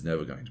 Axe is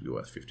never going to be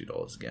worth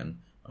 $50 again.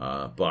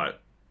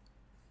 But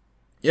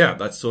yeah,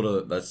 that's sort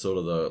of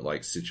the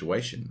like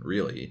situation.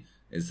 Really,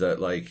 is that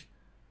like.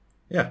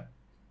 Yeah,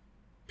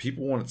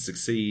 people want it to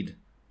succeed.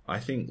 I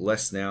think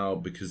less now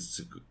because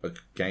it's a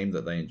game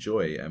that they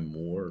enjoy, and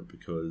more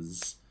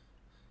because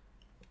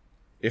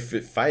if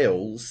it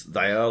fails,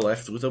 they are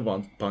left with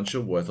a bunch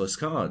of worthless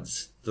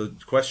cards. The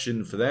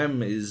question for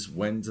them is,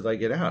 when do they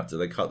get out? Do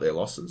they cut their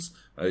losses?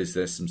 Is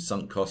there some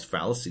sunk cost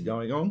fallacy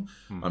going on?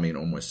 I mean,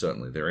 almost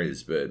certainly there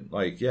is, but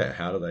like, yeah,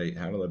 how do they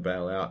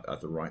bail out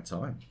at the right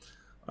time?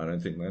 I don't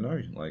think they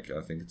know. Like,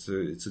 I think it's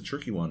a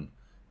tricky one.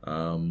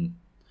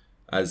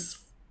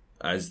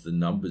 as the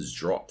numbers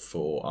drop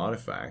for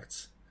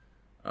artifacts,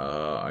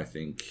 I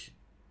think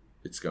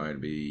it's going to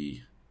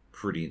be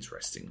pretty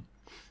interesting.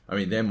 I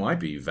mean, there might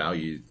be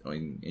value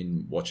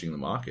in watching the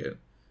market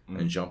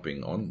and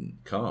jumping on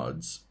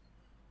cards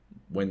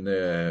when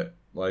they're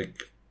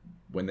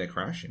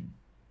crashing.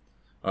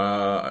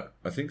 I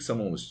think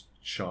someone was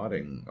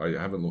charting. I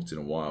haven't looked in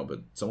a while,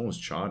 but someone was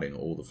charting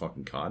all the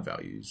fucking card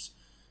values,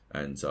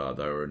 and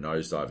they were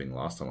nosediving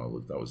last time I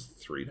looked. That was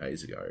 3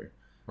 days ago.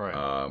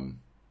 Right.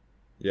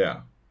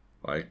 Yeah.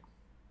 Like,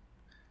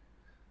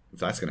 if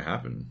that's going to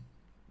happen,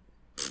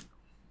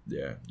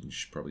 yeah, you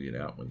should probably get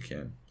out when you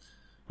can.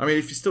 I mean,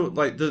 if you still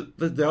like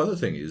the other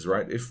thing is,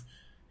 right,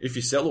 if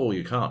you sell all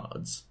your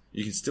cards,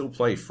 you can still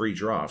play free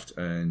draft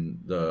and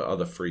the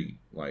other free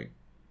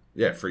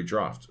free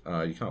draft.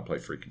 You can't play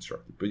free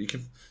constructed, but you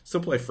can still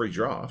play free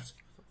draft,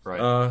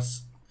 right?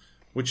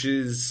 Which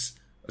is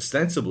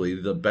ostensibly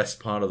the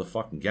best part of the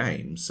fucking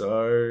game.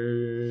 So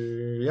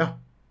yeah,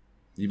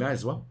 you may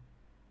as well.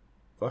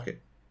 Fuck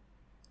it.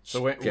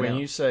 So when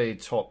you say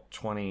top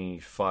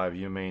 25,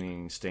 you're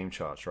meaning Steam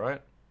charts,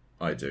 right?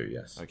 I do,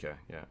 yes. Okay,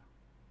 yeah.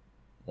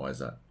 Why is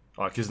that?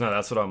 Oh, because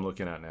that's what I'm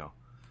looking at now.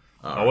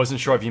 I wasn't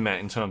sure if you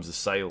meant in terms of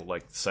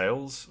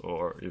sales,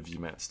 or if you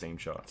meant Steam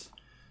charts.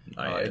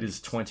 It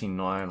is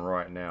 29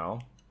 right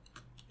now.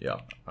 Yeah.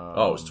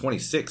 It was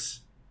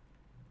 26.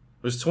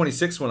 It was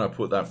 26 when I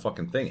put that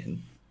fucking thing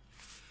in.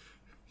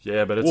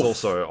 Yeah, but it's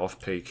also off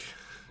peak.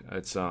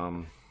 It's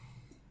at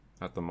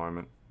the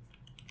moment.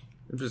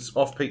 It's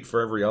off peak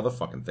for every other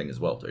fucking thing as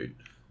well, dude.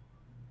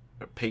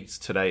 It peaks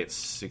today at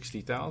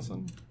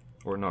 60,000,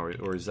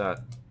 or is that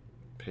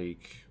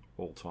peak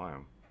all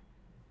time?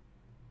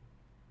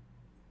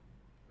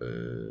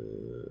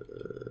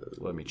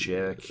 Let me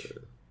check.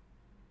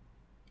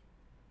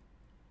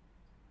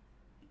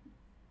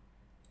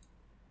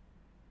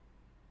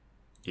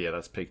 Yeah,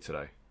 that's peak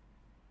today.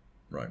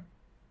 Right.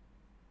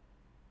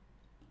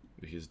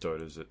 His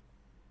Dota's at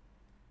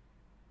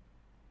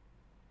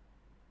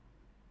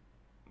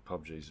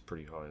PUBG's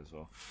pretty high as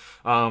well.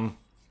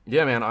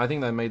 Yeah, man, I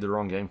think they made the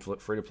wrong game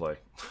free to play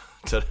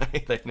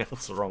today. They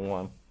announced the wrong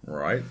one.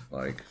 Right?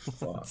 Like,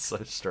 fuck. It's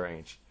so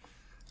strange.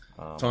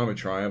 Time of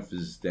Triumph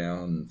is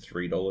down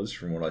 $3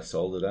 from what I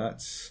sold it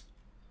at.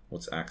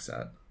 What's Axe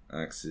at?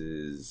 Axe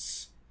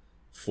is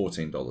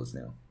 $14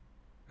 now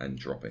and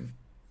dropping.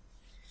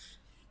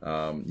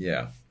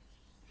 Yeah.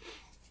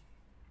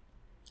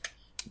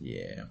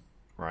 Yeah.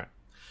 Right.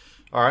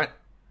 All right.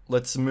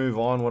 Let's move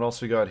on. What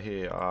else we got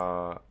here?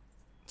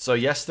 So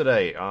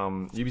yesterday,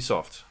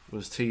 Ubisoft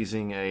was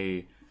teasing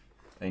a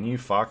new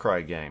Far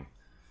Cry game.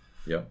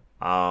 Yep.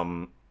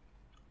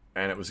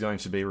 And it was going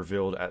to be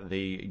revealed at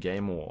the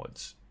Game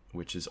Awards,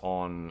 which is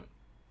on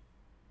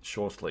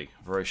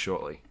very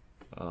shortly.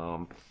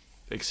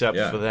 Except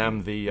for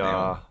them, the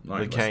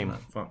game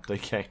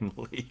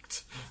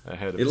leaked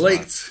ahead of time. It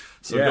leaked.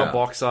 So we got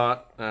box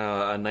art,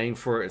 a name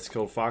for it. It's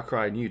called Far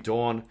Cry New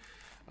Dawn.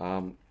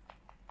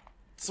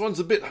 This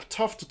one's a bit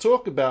tough to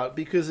talk about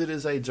because it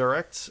is a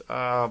direct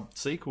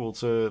sequel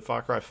to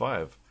Far Cry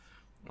 5.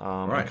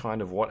 And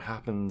kind of what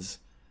happens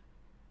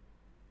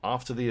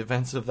after the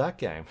events of that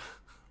game.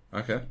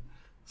 Okay.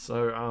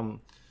 So,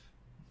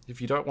 if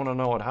you don't want to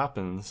know what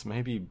happens,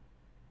 maybe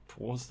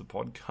pause the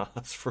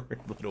podcast for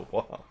a little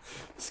while.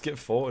 Skip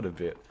forward a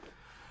bit.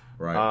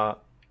 Right.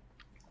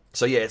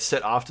 So yeah, it's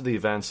set after the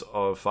events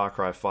of Far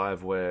Cry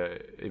 5,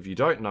 where, if you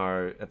don't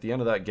know, at the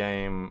end of that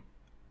game,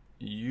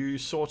 you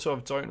sort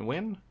of don't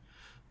win.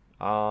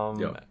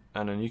 And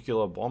a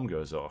nuclear bomb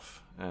goes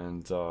off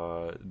and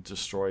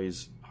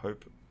destroys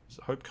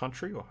Hope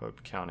Country or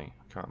Hope County?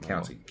 I can't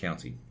remember.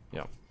 County.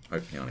 Yeah.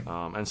 Hope County.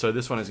 And so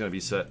this one is going to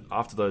be set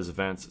after those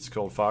events. It's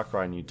called Far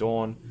Cry New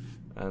Dawn,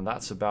 and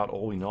that's about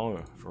all we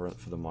know for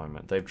the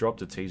moment. They've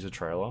dropped a teaser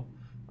trailer,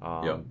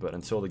 but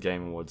until the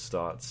Game Awards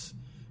starts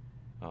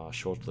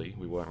shortly,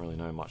 we won't really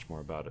know much more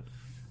about it.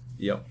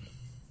 Yep.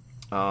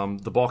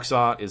 The box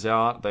art is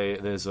out.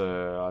 There's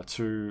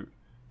two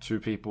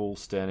people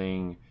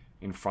standing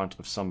in front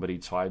of somebody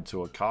tied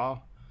to a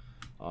car.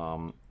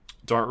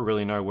 Don't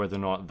really know whether or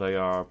not they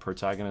are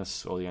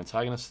protagonists or the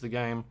antagonists of the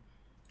game,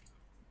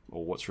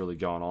 or what's really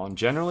going on.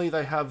 Generally,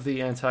 they have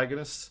the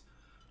antagonists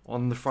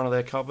on the front of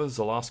their covers,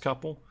 the last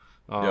couple,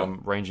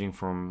 ranging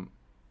from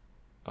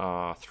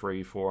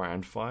 3, 4,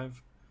 and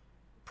 5.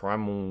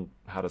 Primal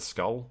had a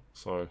skull,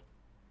 so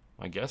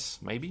I guess,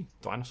 maybe,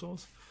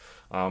 dinosaurs.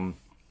 But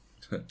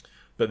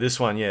this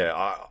one,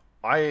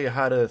 I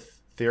had a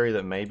theory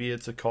that maybe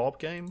it's a co-op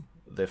game.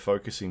 They're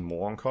focusing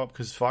more on co-op,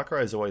 because Far Cry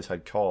has always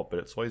had co-op, but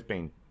it's always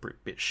been a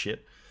bit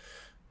shit.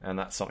 And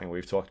that's something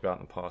we've talked about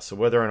in the past. So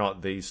whether or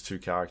not these two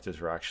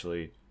characters are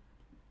actually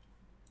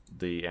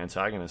the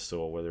antagonists,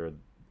 or whether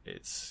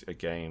it's a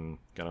game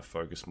going to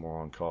focus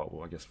more on co-op,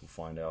 well, I guess we'll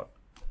find out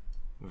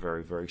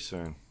very, very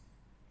soon.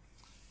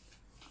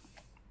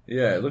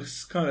 Yeah, it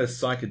looks kind of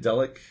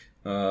psychedelic.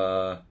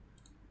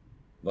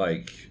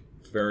 Like,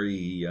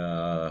 very,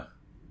 I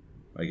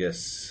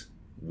guess,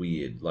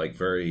 weird. Like,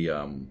 very,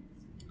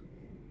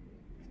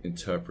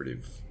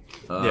 interpretive.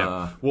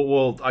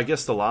 Well, I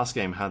guess the last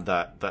game had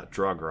that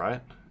drug,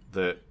 right?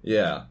 The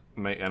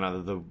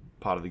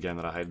part of the game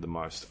that I hated the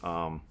most.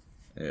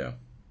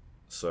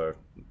 So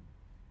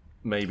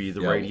maybe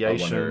the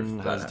radiation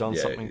has done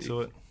something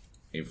to it.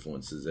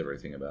 Influences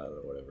everything about it,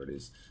 or whatever it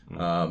is.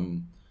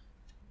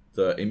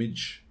 The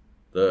image,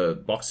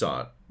 the box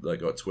art that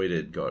got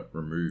tweeted got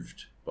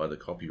removed by the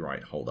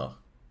copyright holder.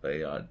 They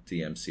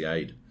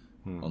DMCA'd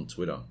on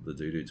Twitter. The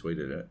dude who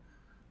tweeted it.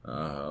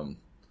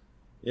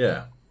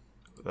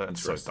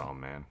 That's so dumb,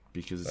 man.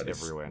 Because it's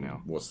everywhere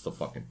now. What's the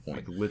fucking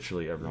point? Like,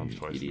 literally everyone's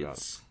posting about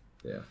it.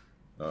 Yeah.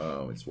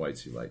 Oh, it's way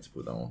too late to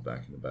put that one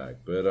back in the bag.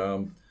 But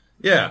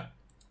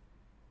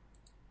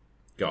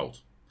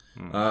gold.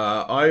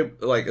 I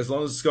like, as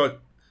long as it's got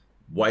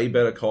way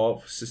better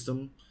co-op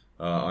system,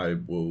 I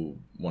will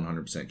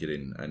 100% get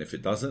in. And if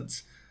it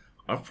doesn't,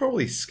 I'll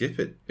probably skip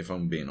it, if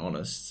I'm being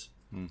honest.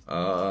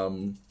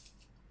 Because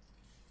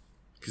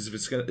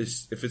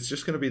if it's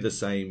just gonna be the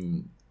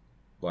same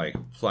like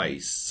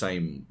place,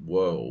 same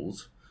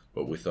world,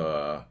 but with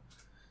I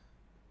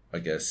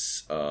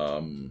guess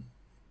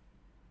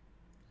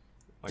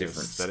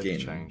different skin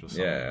change or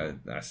something. Yeah,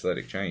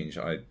 aesthetic change.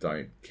 I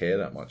don't care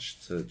that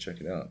much to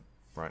check it out.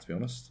 Right. To be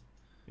honest.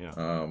 Yeah.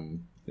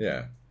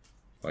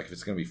 Like if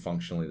it's gonna be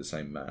functionally the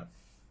same map,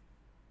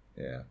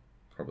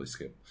 probably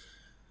skip.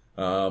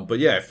 But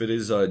yeah, if it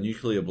is a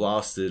nuclear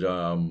blasted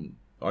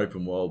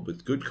open world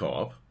with good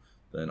co-op,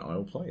 then I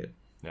will play it.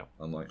 Yeah.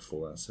 Unlike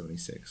Fallout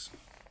 76.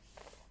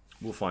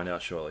 We'll find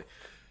out shortly.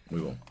 We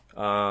will.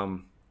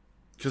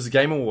 Because the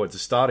Game Awards are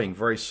starting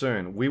very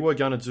soon. We were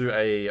going to do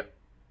a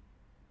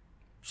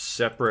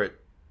separate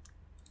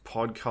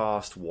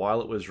podcast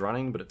while it was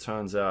running, but it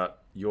turns out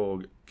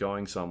you're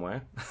going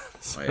somewhere.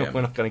 So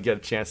we're not going to get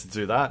a chance to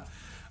do that.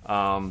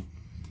 I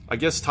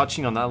guess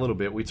touching on that a little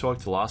bit, we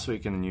talked last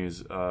week in the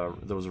news, there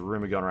was a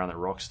rumor going around that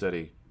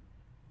Rocksteady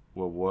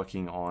were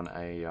working on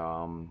a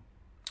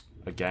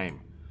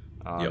game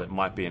that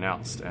might be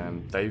announced,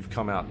 and they've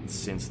come out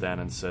since then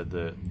and said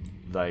that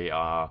they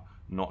are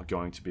not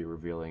going to be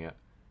revealing it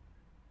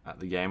at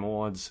the Game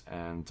Awards,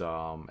 and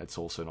it's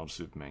also not a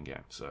Superman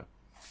game, so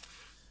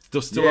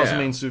still doesn't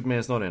mean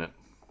Superman's not in it,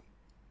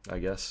 I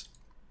guess.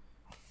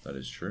 That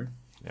is true.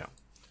 Yeah.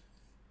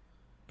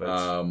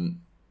 But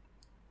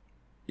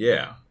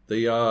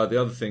the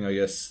other thing, I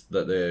guess,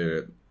 that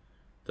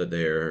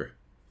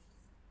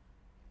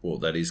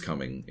is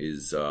coming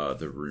is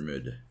the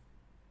rumored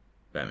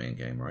Batman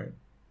game, right?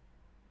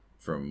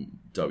 From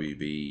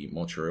WB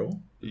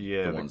Montreal.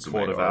 Yeah, the ones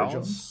Court of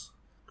Owls.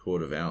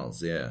 Court of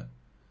Owls, yeah.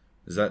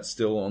 Is that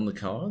still on the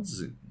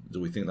cards?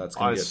 Do we think that's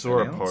going to get announced? I saw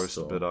a post,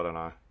 but I don't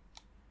know.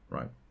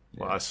 Right.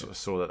 Well, I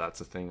saw that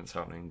that's a thing that's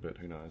happening, but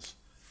who knows?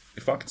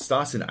 It fucking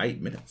starts in 8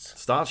 minutes.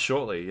 Starts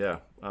shortly, yeah.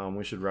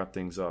 We should wrap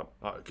things up.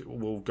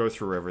 We'll go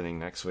through everything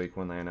next week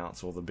when they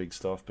announce all the big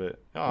stuff,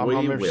 but I'm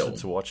interested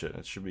to watch it.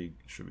 It should be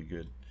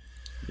good.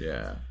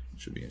 Yeah, it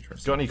should be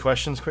interesting. Got any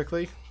questions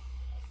quickly?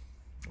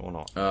 Or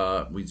not?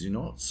 We do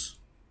not.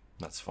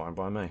 That's fine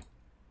by me.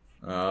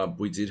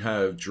 We did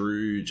have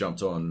Drew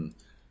jumped on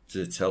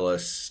to tell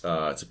us,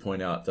 to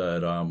point out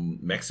that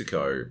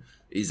Mexico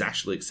is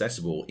actually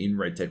accessible in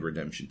Red Dead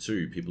Redemption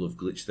 2. People have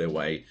glitched their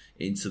way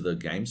into the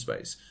game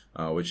space,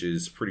 which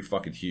is pretty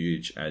fucking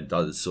huge and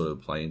does sort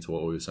of play into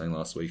what we were saying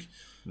last week.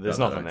 There's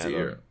nothing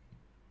there,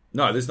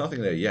 No, there's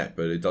nothing there yet,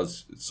 but it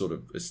does sort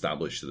of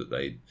establish that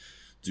they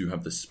do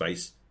have the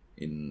space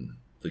in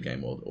the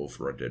game world or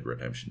for Red Dead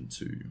Redemption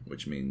 2,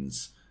 which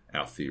means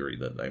our theory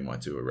that they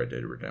might do a Red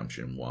Dead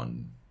Redemption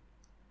 1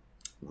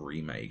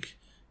 remake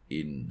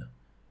in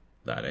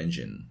that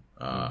engine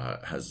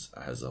has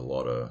a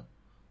lot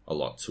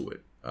to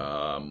it.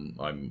 I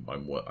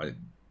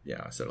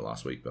said it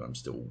last week, but I'm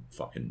still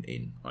fucking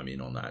in. I'm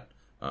in on that.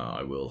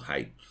 I will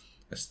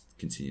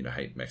continue to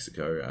hate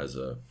Mexico as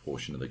a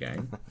portion of the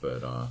game,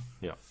 but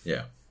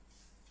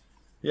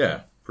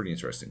pretty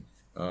interesting.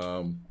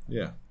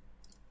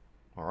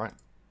 All right,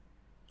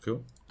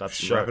 cool.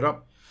 That's wrap it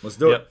up. Let's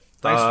do it.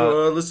 Thanks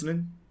for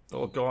listening.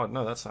 Oh god,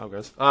 no, that's how it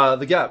goes.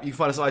 The Gap. You can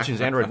find us on iTunes,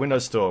 Android,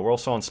 Windows Store. We're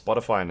also on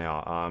Spotify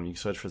now. You can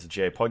search for the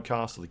GA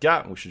Podcast or the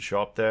Gap, and we should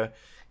show up there.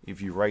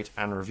 If you rate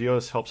and review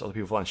us, helps other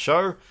people find the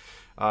show.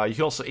 You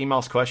can also email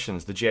us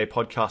questions,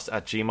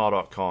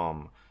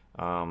 thegapodcast@gmail.com,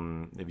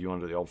 if you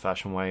want to do it the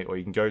old-fashioned way, or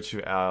you can go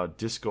to our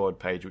Discord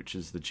page, which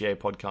is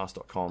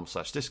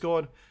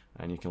thegapodcast.com/Discord,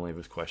 and you can leave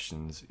us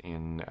questions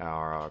in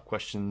our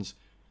questions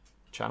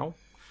channel,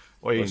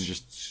 or you can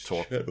just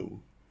talk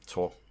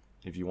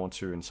if you want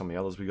to in some of the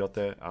others we got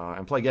there,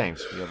 and play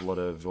games. We have a lot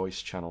of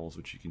voice channels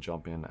which you can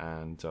jump in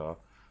and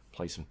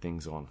play some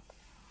things on.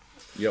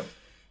 Yep.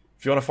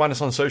 If you want to find us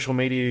on social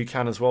media, you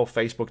can as well.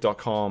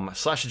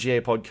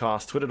 Facebook.com/GA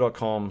Podcast,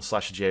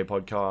 Twitter.com/GA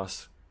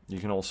Podcast. You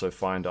can also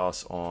find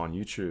us on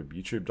YouTube,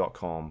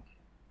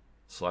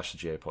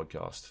 YouTube.com/GA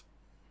Podcast.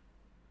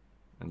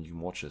 And you can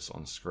watch us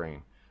on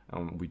screen.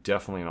 And we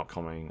definitely are not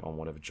commenting on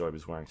whatever Joab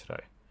is wearing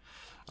today.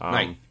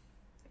 Mate.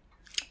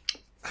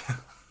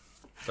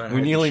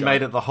 We nearly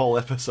made it the whole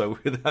episode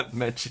without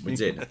mentioning We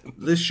did. it.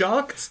 The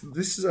shark,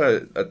 this is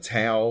a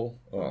towel.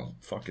 Oh,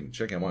 fucking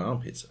check out my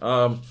armpits.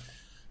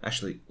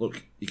 Actually,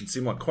 look, you can see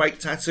my Quake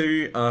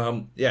tattoo.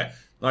 Yeah.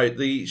 No,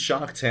 the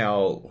shark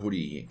towel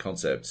hoodie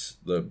concept.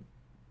 The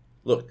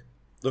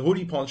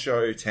hoodie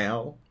poncho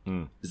towel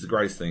is the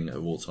greatest thing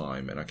of all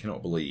time, and I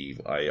cannot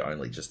believe I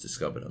only just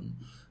discovered them.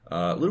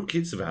 Little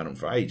kids have had them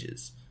for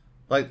ages.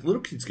 Like,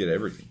 little kids get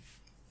everything.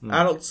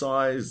 Adult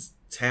size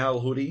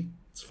towel hoodie.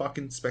 It's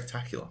fucking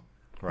spectacular.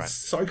 Right. It's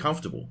so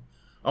comfortable.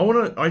 I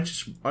want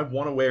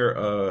to wear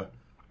a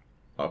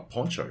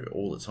poncho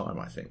all the time,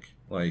 I think.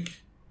 Like,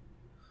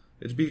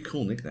 it'd be a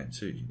cool nickname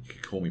too. You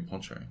could call me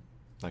Poncho.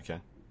 Okay.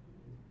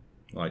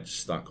 Like,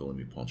 just start calling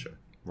me Poncho.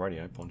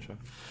 Radio Poncho.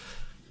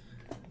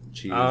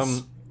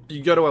 Cheers. You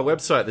can go to our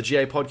website,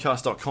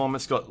 thegapodcast.com.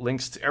 It's got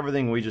links to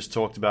everything we just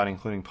talked about,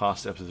 including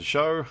past episodes of the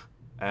show.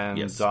 And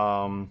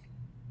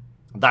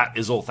that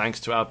is all thanks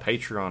to our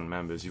Patreon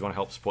members. If you want to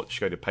help support the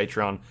show, go to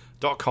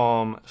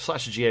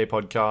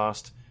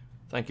patreon.com/GAPodcast.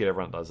 Thank you to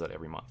everyone that does that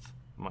every month.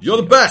 You're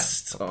the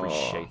best!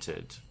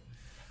 Appreciated.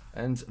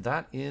 And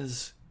that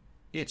is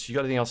it. You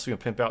got anything else you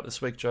can pimp out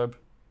this week, Job?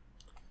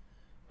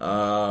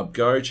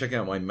 Go check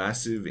out my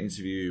massive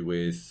interview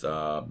with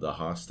the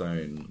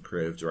Hearthstone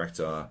creative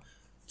director,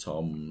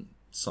 Tom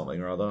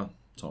something or other.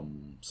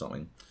 Tom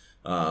something.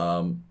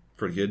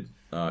 Pretty good.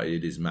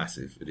 It is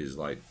massive. It is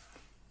like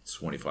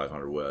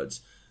 2,500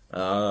 words.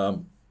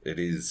 It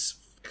is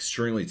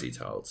extremely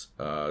detailed.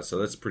 So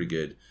that's pretty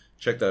good.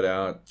 Check that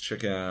out.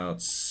 Check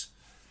out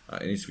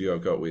an interview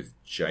I've got with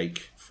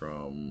Jake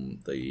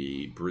from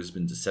the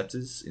Brisbane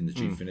Deceptors in the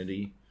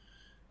Gfinity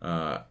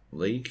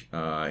League.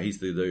 He's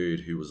the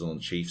dude who was on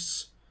the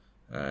Chiefs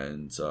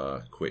and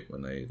quit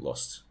when they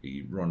lost.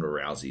 Ronda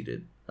Rousey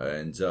did.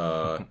 And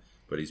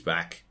but he's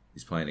back.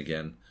 He's playing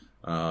again.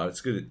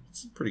 It's good.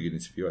 It's a pretty good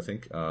interview, I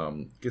think.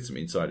 Get some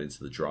insight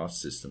into the draft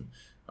system.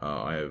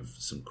 I have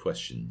some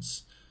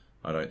questions.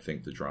 I don't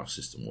think the draft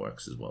system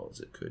works as well as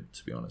it could,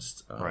 to be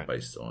honest,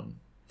 based on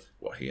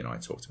what he and I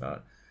talked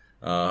about.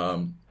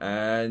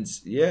 And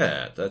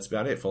yeah, that's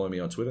about it. Follow me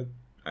on Twitter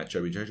at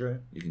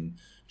JobyJojo. You can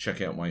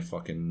check out my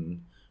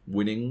fucking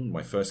winning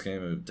my first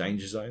game of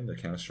Danger Zone, the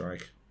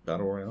Counter-Strike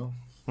Battle Royale.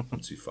 I'm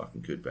too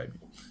fucking good, baby.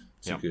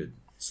 Too good.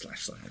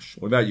 //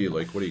 What about you,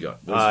 Luke? What do you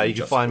got? You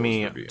can find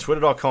me at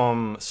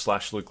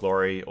twitter.com/Luke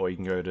Lawrie, or you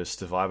can go to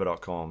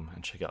Survivor.com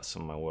and check out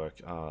some of my work.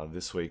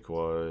 This week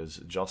was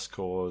Just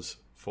Cause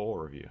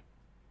 4 review.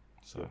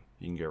 So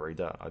you can go read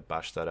that. I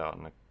bashed that out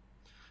in a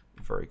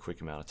very quick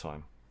amount of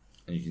time.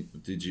 And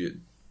did you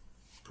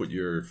put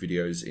your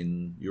videos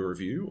in your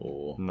review,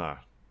 or no?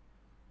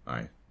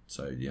 Alright,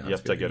 so you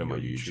have to go to my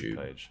YouTube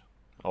page.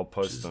 I'll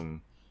post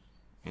them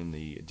in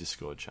the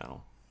Discord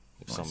channel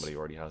if somebody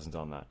already hasn't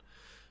done that.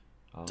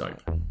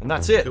 Dope. And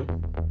that's it. Cool.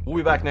 We'll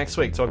be back next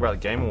week, talk about the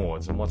Game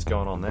Awards and what's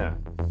going on there.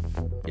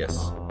 Yes.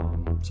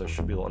 So it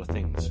should be a lot of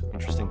things.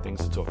 Interesting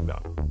things to talk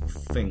about.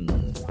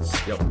 Things.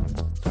 Yep.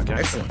 Okay.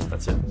 Excellent.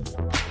 That's it.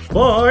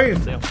 Bye.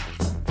 See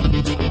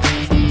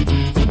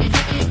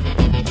ya.